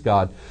and please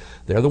God.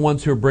 They're the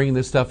ones who are bringing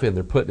this stuff in.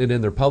 They're putting it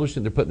in, they're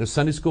publishing it, they're putting it in their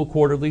Sunday school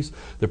quarterlies,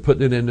 they're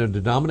putting it in their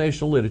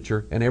denominational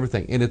literature and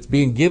everything. And it's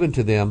being given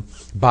to them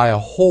by a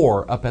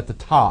whore up at the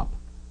top.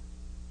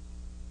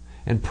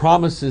 And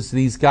promises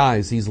these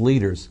guys, these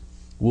leaders,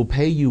 we'll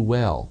pay you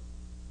well.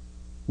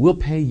 We'll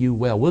pay you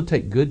well. We'll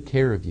take good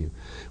care of you.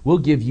 We'll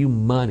give you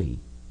money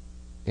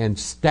and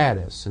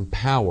status and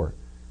power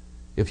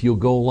if you'll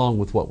go along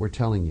with what we're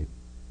telling you.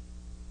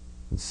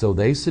 And so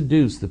they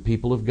seduce the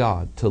people of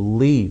God to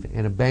leave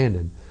and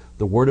abandon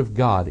the Word of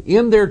God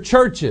in their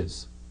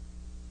churches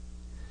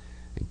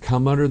and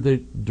come under the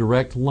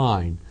direct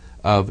line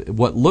of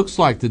what looks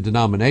like the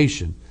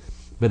denomination,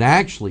 but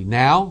actually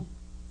now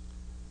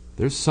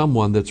there's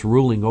someone that's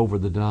ruling over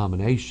the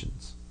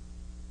denominations.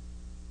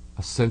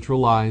 A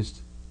centralized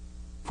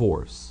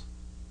force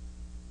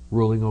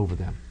ruling over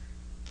them.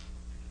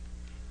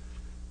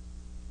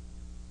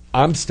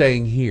 I'm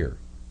staying here.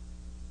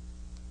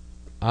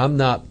 I'm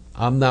not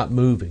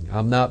moving.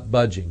 I'm not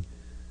budging.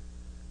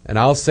 And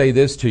I'll say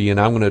this to you, and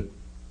I'm going to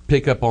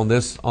pick up on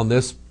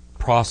this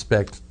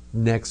prospect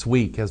next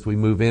week as we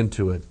move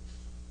into it.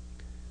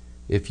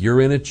 If you're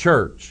in a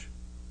church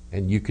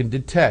and you can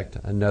detect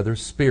another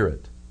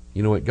spirit,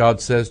 you know what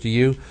God says to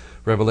you?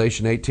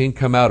 Revelation 18,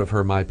 come out of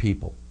her, my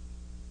people,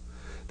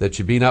 that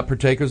you be not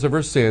partakers of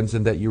her sins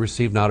and that you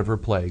receive not of her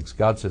plagues.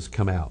 God says,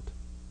 come out.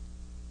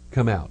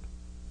 Come out.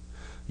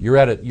 You're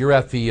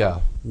at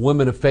the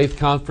Women of Faith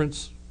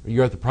conference, or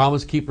you're at the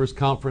Promise Keepers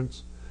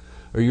conference,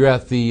 or you're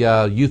at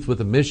the Youth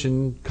with a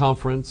Mission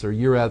conference, or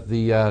you're at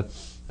the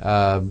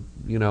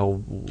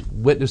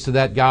Witness to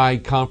That Guy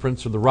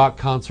conference, or the rock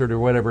concert, or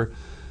whatever.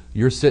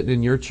 You're sitting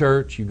in your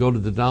church, you go to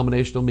the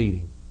denominational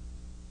meeting,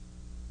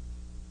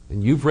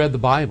 and you've read the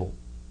Bible.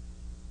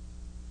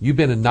 You've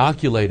been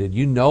inoculated.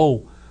 You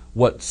know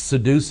what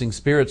seducing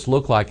spirits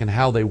look like and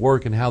how they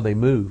work and how they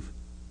move.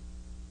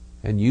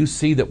 And you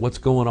see that what's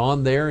going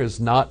on there is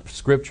not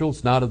scriptural,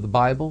 it's not of the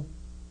Bible,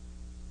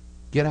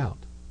 get out.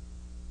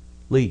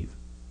 Leave.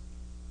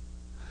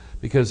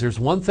 Because there's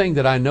one thing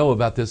that I know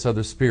about this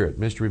other spirit,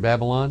 Mystery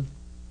Babylon.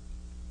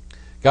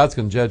 God's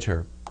going to judge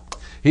her.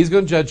 He's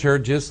going to judge her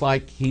just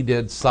like He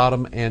did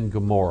Sodom and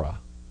Gomorrah.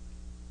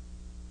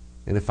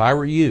 And if I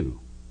were you,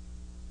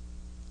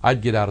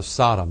 I'd get out of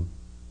Sodom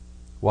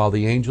while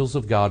the angels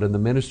of God and the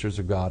ministers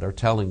of God are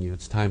telling you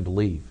it's time to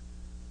leave,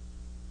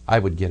 I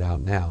would get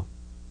out now.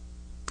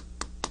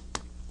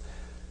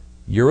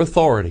 Your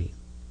authority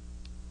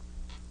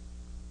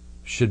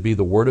should be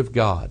the Word of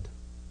God.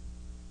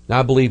 Now,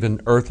 I believe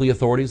in earthly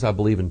authorities. I'm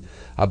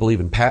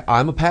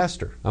a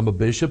pastor. I'm a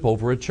bishop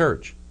over a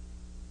church.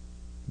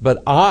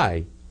 But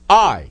I,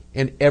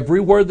 and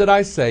every word that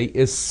I say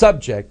is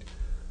subject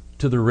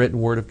to the written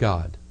Word of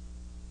God.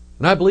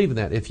 And I believe in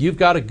that. If you've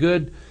got a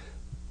good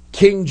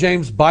King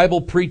James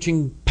Bible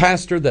preaching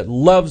pastor that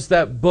loves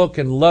that book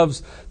and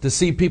loves to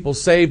see people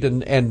saved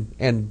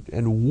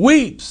and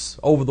weeps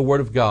over the Word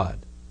of God,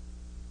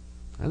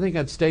 I think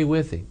I'd stay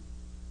with him.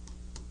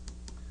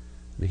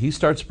 If he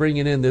starts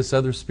bringing in this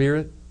other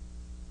spirit,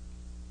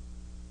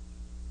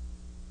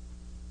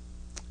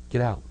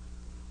 get out.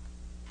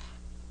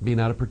 Be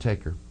not a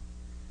partaker.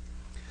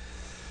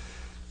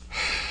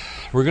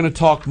 We're going to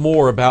talk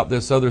more about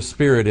this other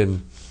spirit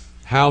and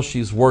how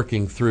she's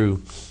working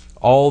through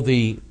all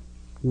the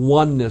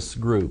oneness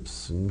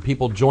groups and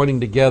people joining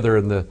together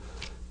and the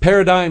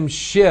paradigm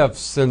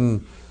shifts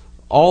and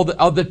all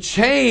the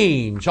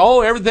change.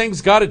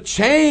 Everything's got to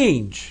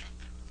change.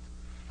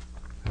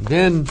 And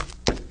then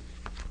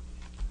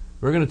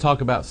we're going to talk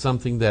about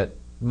something that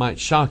might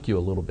shock you a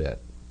little bit.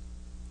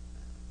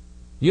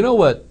 You know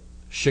what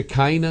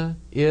Shekinah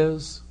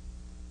is?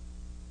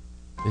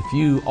 If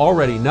you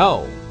already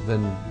know,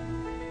 then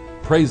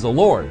praise the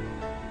Lord.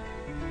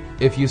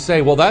 If you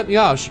say, well,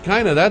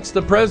 Shekinah, that's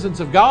the presence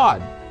of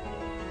God.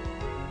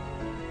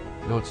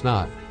 No, it's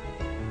not.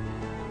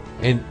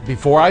 And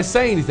before I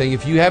say anything,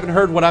 if you haven't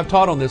heard what I've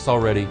taught on this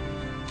already,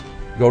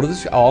 go to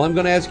this. All I'm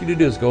going to ask you to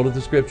do is go to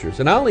the Scriptures.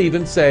 And I'll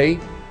even say,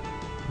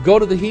 go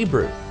to the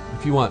Hebrew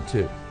if you want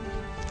to.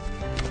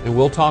 And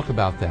we'll talk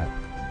about that.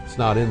 It's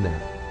not in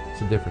there.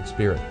 It's a different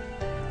spirit.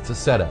 It's a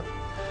setup.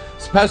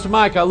 So Pastor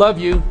Mike, I love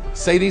you.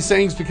 Say these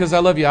things because I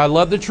love you. I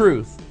love the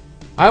truth.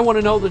 I want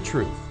to know the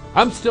truth.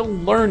 I'm still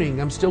learning.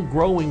 I'm still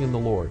growing in the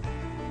Lord.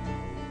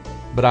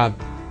 But I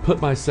put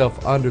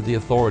myself under the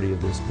authority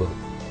of this book.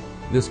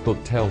 This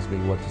book tells me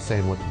what to say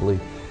and what to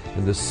believe.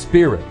 And the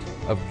Spirit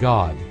of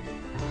God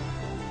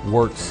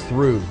works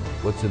through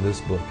what's in this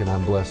book, and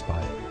I'm blessed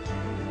by it.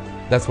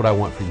 That's what I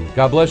want for you.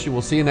 God bless you.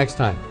 We'll see you next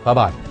time.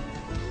 Bye-bye.